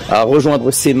pause, à rejoindre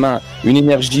ses mains. Une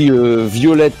énergie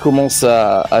violette commence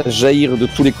à jaillir de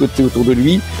tous les côtés autour de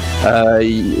lui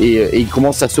et il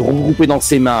commence à se regrouper dans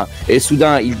ses mains. Et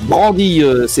soudain, il brandit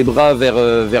ses bras vers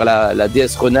la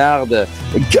déesse renarde.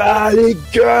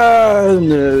 Galigun,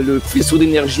 le faisceau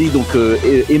d'énergie donc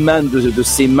émane de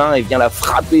ses mains et vient la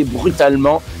frapper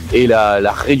brutalement. et la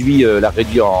réduit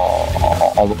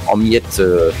en miettes.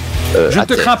 Je ne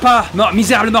te crains pas,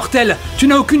 misérable mortel, tu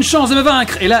n'as aucune chance de me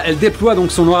vaincre. Et là, elle déploie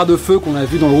donc son aura de feu qu'on a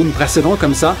vu dans le round précédent,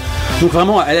 comme ça. Donc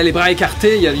vraiment, elle a les bras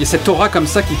écartés, il y a cette aura comme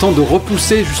ça qui tente de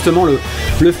repousser justement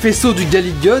le faisceau du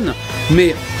Galigun.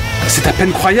 Mais c'est à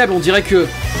peine croyable, on dirait que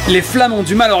les flammes ont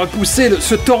du mal à repousser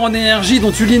ce torrent d'énergie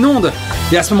dont tu l'inondes.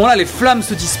 Et à ce moment-là, les flammes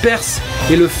se dispersent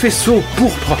et le faisceau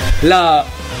pourpre la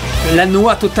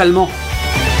noie totalement.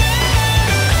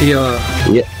 Et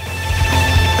yeah.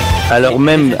 Alors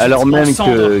même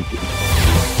que...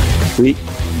 Oui.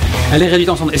 Elle est réduite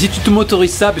en cendres. Et si tu te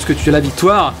motorises ça, puisque tu as la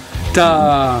victoire,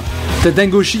 t'as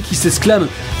Dangoshi qui s'exclame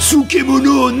 «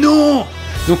 Tsukemono, non !»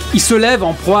 Donc il se lève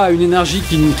en proie à une énergie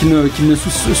qu'il ne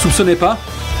soupçonnait pas.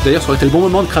 D'ailleurs, ça aurait été le bon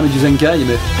moment de cramer du Zenkai,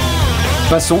 mais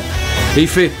passons. Et il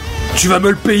fait « Tu vas me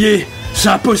le payer ! C'est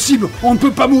impossible, on ne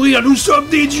peut pas mourir, nous sommes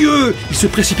des dieux !» Il se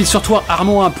précipite sur toi,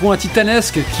 armant un poing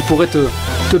titanesque qui pourrait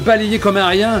te balayer comme un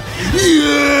rien.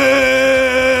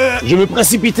 Yeah. Je me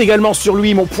précipite également sur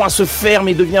lui, mon poing se ferme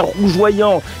et devient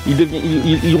rougeoyant.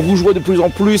 Il rougeoie de plus en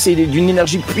plus et il est d'une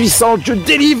énergie puissante. Je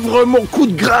délivre mon coup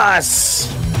de grâce.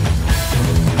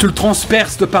 Tu le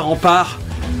transperces de part en part.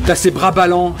 T'as ses bras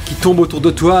ballants qui tombent autour de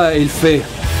toi et il fait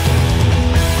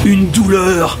une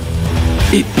douleur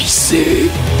épicée.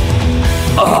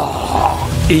 Oh,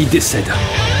 et il décède.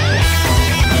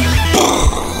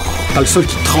 T'as le sol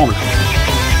qui tremble.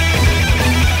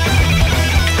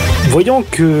 Voyant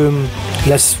que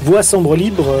la voix semble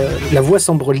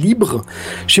libre,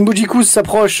 Shimbojiku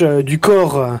s'approche du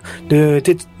corps de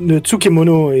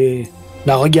Tsukemono et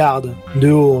la regarde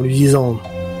de haut en lui disant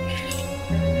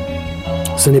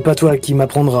 « Ce n'est pas toi qui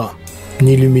m'apprendras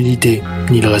ni l'humilité,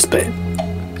 ni le respect. »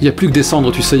 Il n'y a plus que des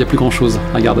cendres, tu sais, il n'y a plus grand-chose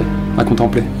à regarder, à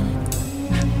contempler.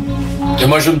 Et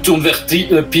moi, je me tourne vers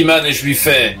Piman et je lui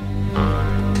fais...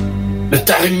 Le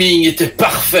timing était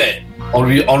parfait en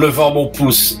levant mon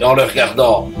pouce et en le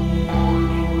regardant.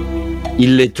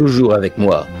 Il l'est toujours avec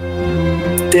moi.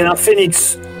 Tel un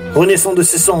phénix, renaissant de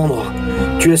ses cendres,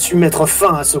 tu as su mettre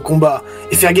fin à ce combat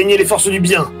et faire gagner les forces du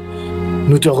bien.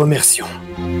 Nous te remercions.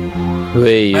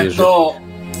 Oui, maintenant,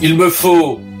 il me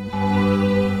faut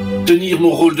tenir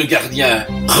mon rôle de gardien,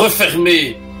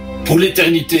 refermer pour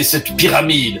l'éternité cette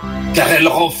pyramide, car elle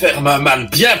renferme un mal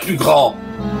bien plus grand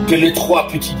que les 3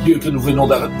 petits dieux que nous venons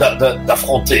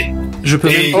d'affronter. Je peux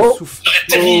et il serait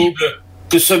terrible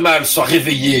que ce mal soit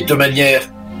réveillé de manière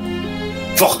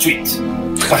fortuite,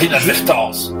 par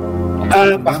inadvertance,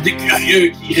 par des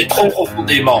curieux qui iraient trop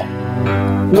profondément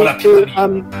dans la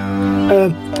pyramide.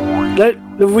 Là,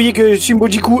 vous voyez que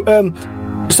Shimbojiku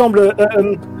semble...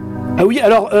 ah oui,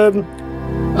 alors...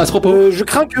 à ce propos, je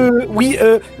crains que... Oui,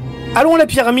 allons à la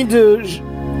pyramide.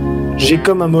 J'ai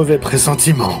comme un mauvais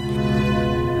pressentiment.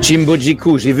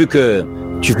 Shimbojiku, j'ai vu que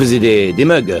tu faisais des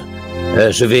mugs.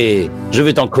 Je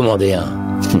vais t'en commander un.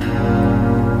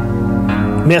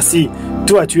 Merci.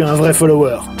 Toi, tu es un vrai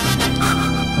follower.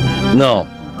 Non,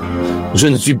 je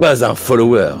ne suis pas un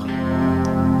follower.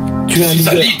 Tu es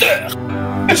un leader.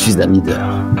 Je suis un leader.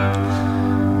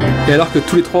 Et alors que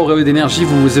tous les 3 auréolés d'énergie,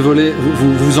 vous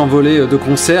vous envolez de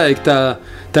concert avec ta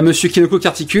monsieur Kinoko qui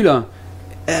articule.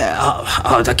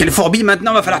 Dans quelle fourbi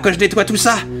maintenant, va falloir que je nettoie tout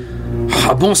ça.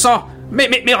 Oh, bon sang. Mais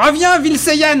reviens, Ville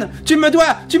Saiyan. Tu me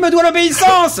dois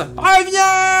l'obéissance.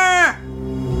 Reviens.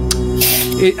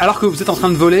 Et alors que vous êtes en train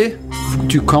de voler,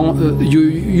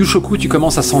 Yushoku, tu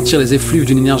commences à sentir les effluves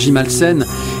d'une énergie malsaine.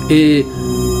 Et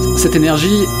cette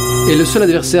énergie est le seul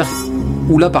adversaire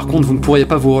où là, par contre, vous ne pourriez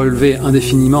pas vous relever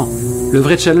indéfiniment. Le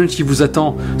vrai challenge qui vous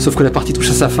attend, sauf que la partie touche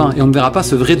à sa fin et on ne verra pas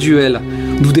ce vrai duel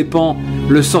d'où dépend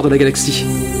le sort de la galaxie.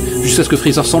 Jusqu'à ce que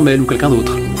Freezer s'en mêle ou quelqu'un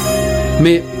d'autre.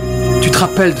 Mais tu te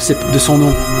rappelles de son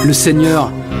nom, le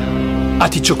seigneur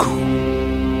Artichoku.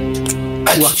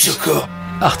 Artichoku.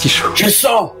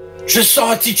 Je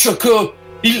sens Artichoku.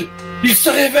 Il se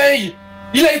réveille.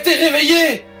 Il a été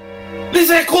réveillé.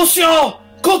 Les inconscients,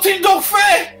 qu'ont-ils donc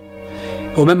fait?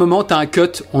 Au même moment, t'as un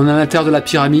cut, on est à l'intérieur de la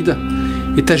pyramide,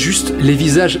 et t'as juste les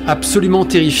visages absolument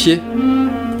terrifiés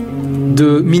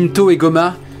de Minto et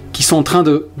Goma qui sont en train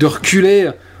de reculer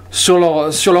sur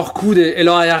leur coude et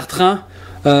leur arrière-train.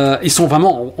 Ils sont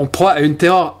vraiment en proie à une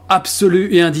terreur absolue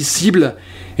et indicible.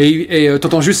 Et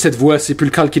t'entends juste cette voix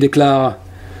sépulcrale qui déclare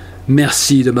 «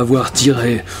 Merci de m'avoir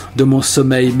tiré de mon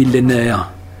sommeil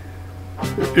millénaire.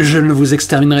 Je ne vous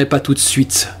exterminerai pas tout de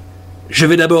suite. Je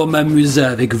vais d'abord m'amuser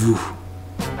avec vous. »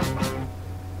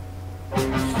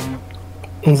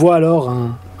 On voit alors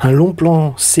un long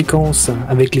plan séquence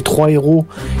avec les 3 héros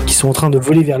qui sont en train de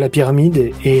voler vers la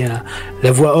pyramide et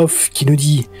la voix off qui nous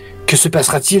dit « Que se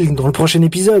passera-t-il dans le prochain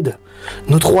épisode ?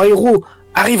 Nos 3 héros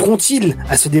arriveront-ils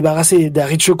à se débarrasser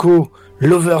d'Arichoko,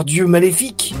 l'over-dieu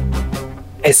maléfique?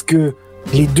 Est-ce que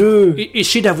les deux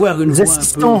Essaie d'avoir une voix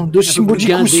assistants de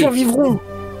Shimbojiku survivront?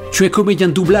 Tu es comédien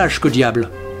de doublage, que diable.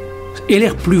 Et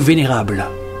l'air plus vénérable.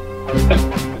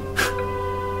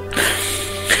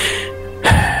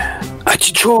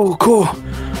 Hachichoko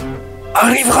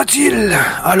arrivera-t-il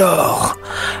alors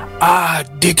à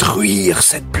détruire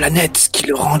cette planète qui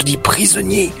le rendit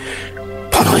prisonnier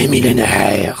pendant les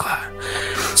millénaires?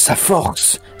 Sa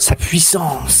force, sa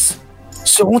puissance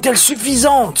seront-elles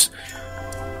suffisantes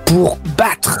pour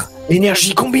battre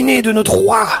l'énergie combinée de nos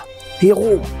trois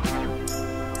héros?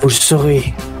 Vous le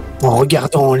saurez en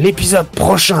regardant l'épisode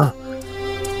prochain,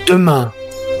 demain,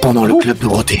 pendant le Club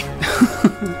Dorothée.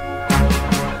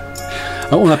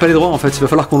 On n'a pas les droits en fait, il va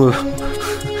falloir qu'on le...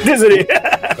 Désolé.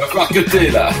 Il va falloir que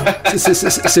t'es là.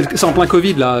 C'est en plein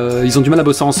Covid là, ils ont du mal à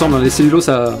bosser ensemble, les cellulos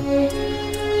ça...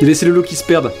 Il y a des cellulos qui se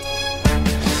perdent.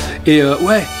 Et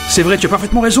ouais, c'est vrai, tu as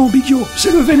parfaitement raison, Bigio.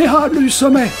 C'est le vénérable du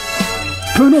sommet.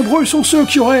 Peu nombreux sont ceux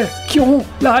qui auront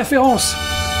la référence.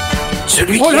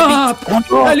 Celui qui Olympe,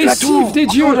 la lessive des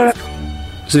dieux.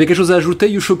 Vous avez quelque chose à ajouter,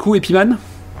 Yushoku et Piman?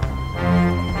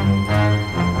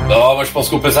 Non, moi je pense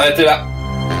qu'on peut s'arrêter là.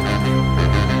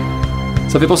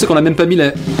 Ça fait penser qu'on a même pas mis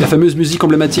la fameuse musique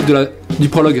emblématique du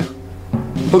prologue.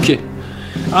 Ok.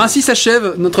 Ainsi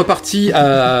s'achève notre partie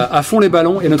à fond les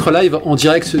ballons et notre live en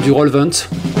direct du Roll20.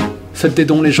 Faites des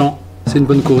dons les gens, c'est une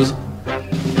bonne cause.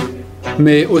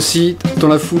 Mais aussi, dans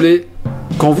la foulée,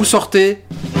 quand vous sortez,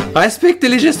 respectez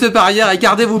les gestes barrières et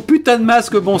gardez vos putains de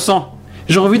masques, bon sang.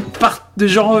 J'ai envie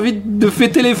de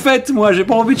fêter les fêtes, moi, j'ai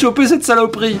pas envie de choper cette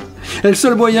saloperie. Et le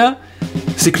seul moyen,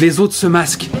 c'est que les autres se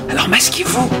masquent. Alors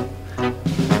masquez-vous.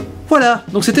 Voilà,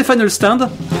 donc c'était Final Stand.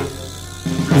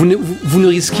 Vous ne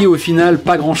risquez au final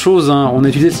pas grand-chose, hein. On a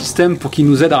utilisé le système pour qu'il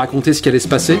nous aide à raconter ce qui allait se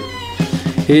passer.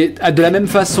 Et de la même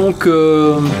façon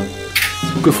que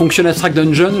fonctionne Abstract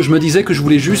Dungeon, je me disais que je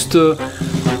voulais juste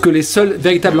que les seuls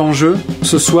véritables enjeux,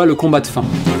 ce soit le combat de fin.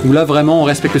 Où là, vraiment, on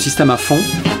respecte le système à fond.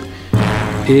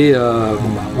 Et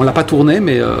on l'a pas tourné,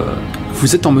 mais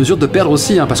vous êtes en mesure de perdre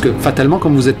aussi, hein, parce que fatalement,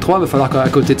 comme vous êtes trois, il va falloir qu'à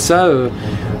côté de ça,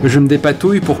 je me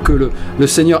dépatouille pour que le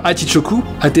seigneur Hachichoku,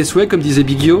 à tes souhaits, comme disait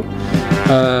Bigio,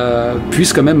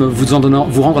 puisse quand même vous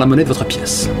rendre la monnaie de votre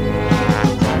pièce.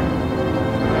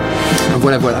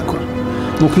 Voilà quoi.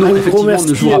 Donc nous, effectivement, on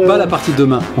ne jouera pas la partie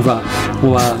demain. On va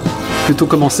plutôt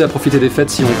commencer à profiter des fêtes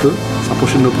si on peut,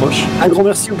 s'approcher de nos proches. Un grand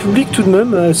merci au public tout de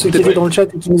même, ceux qui étaient dans le chat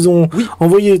et qui nous ont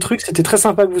envoyé des trucs. C'était très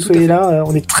sympa que vous soyez là.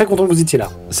 On est très content que vous étiez là.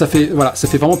 Ça fait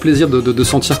vraiment plaisir de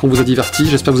sentir qu'on vous a diverti.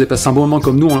 J'espère que vous avez passé un bon moment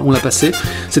comme nous, on l'a passé.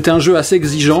 C'était un jeu assez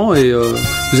exigeant et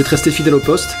vous êtes resté fidèle au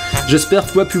poste. J'espère,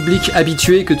 toi, public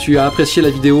habitué, que tu as apprécié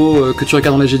la vidéo que tu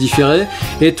regardes en léger différé.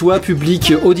 Et toi,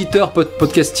 public auditeur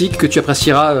podcastique, que tu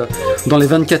apprécieras dans les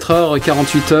 24 heures,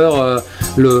 48 heures,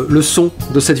 le son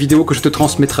de cette vidéo que je te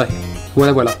transmettrai.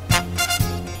 Voilà.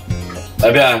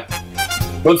 Eh bien,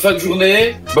 bonne fin de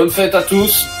journée, bonne fête à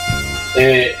tous,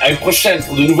 et à une prochaine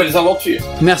pour de nouvelles aventures.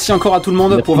 Merci encore à tout le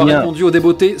monde pour avoir répondu aux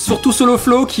débeautés, surtout Solo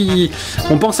Flo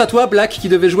on pense à toi, Black, qui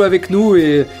devait jouer avec nous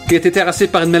et qui a été terrassé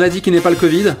par une maladie qui n'est pas le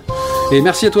Covid. Et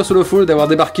merci à toi, Solo Flo, d'avoir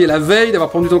débarqué la veille,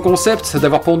 d'avoir pondu ton concept,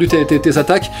 d'avoir pondu tes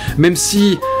attaques, même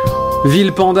si...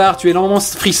 Ville Pandar, tu es énormément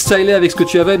freestylé avec ce que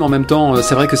tu avais, mais en même temps,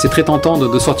 c'est vrai que c'est très tentant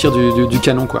de sortir du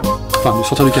canon, quoi. Enfin, de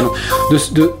sortir du canon.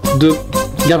 De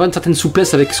garder une certaine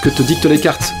souplesse avec ce que te dictent les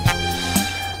cartes.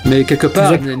 Mais quelque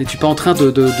part, n'es-tu pas en train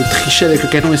de tricher avec le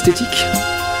canon esthétique?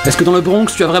 Est-ce que dans le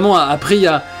Bronx, tu as vraiment appris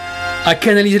à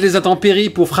canaliser les intempéries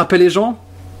pour frapper les gens?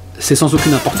 C'est sans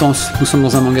aucune importance. Nous sommes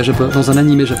dans un manga japonais, dans un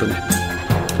animé japonais.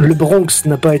 Le Bronx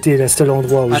n'a pas été le seul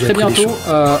endroit où j'ai appris des choses.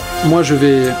 À très bientôt. Moi, je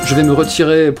vais me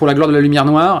retirer pour la gloire de la lumière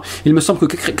noire. Il me semble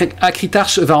que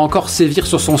Akritarch va encore sévir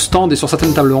sur son stand et sur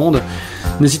certaines tables rondes.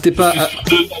 N'hésitez pas à...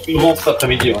 cet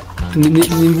après-midi.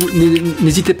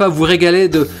 N'hésitez pas à vous régaler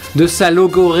de sa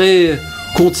logorée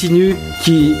continue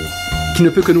qui ne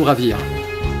peut que nous ravir.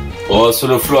 Oh,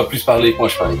 Solo Flo a plus parlé que moi,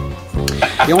 je parie.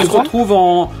 Et on se retrouve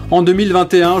en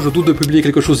 2021. Je doute de publier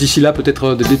quelque chose d'ici là,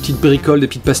 peut-être des petites bricoles, des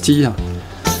petites pastilles.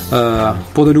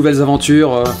 Pour de nouvelles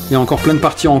aventures, il y a encore plein de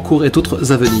parties en cours et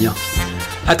d'autres à venir.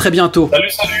 A très bientôt.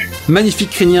 Salut. Magnifique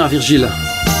crinière, Virgile.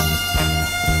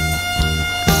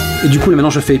 Et du coup là maintenant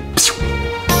je fais...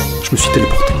 Je me suis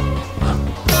téléporté.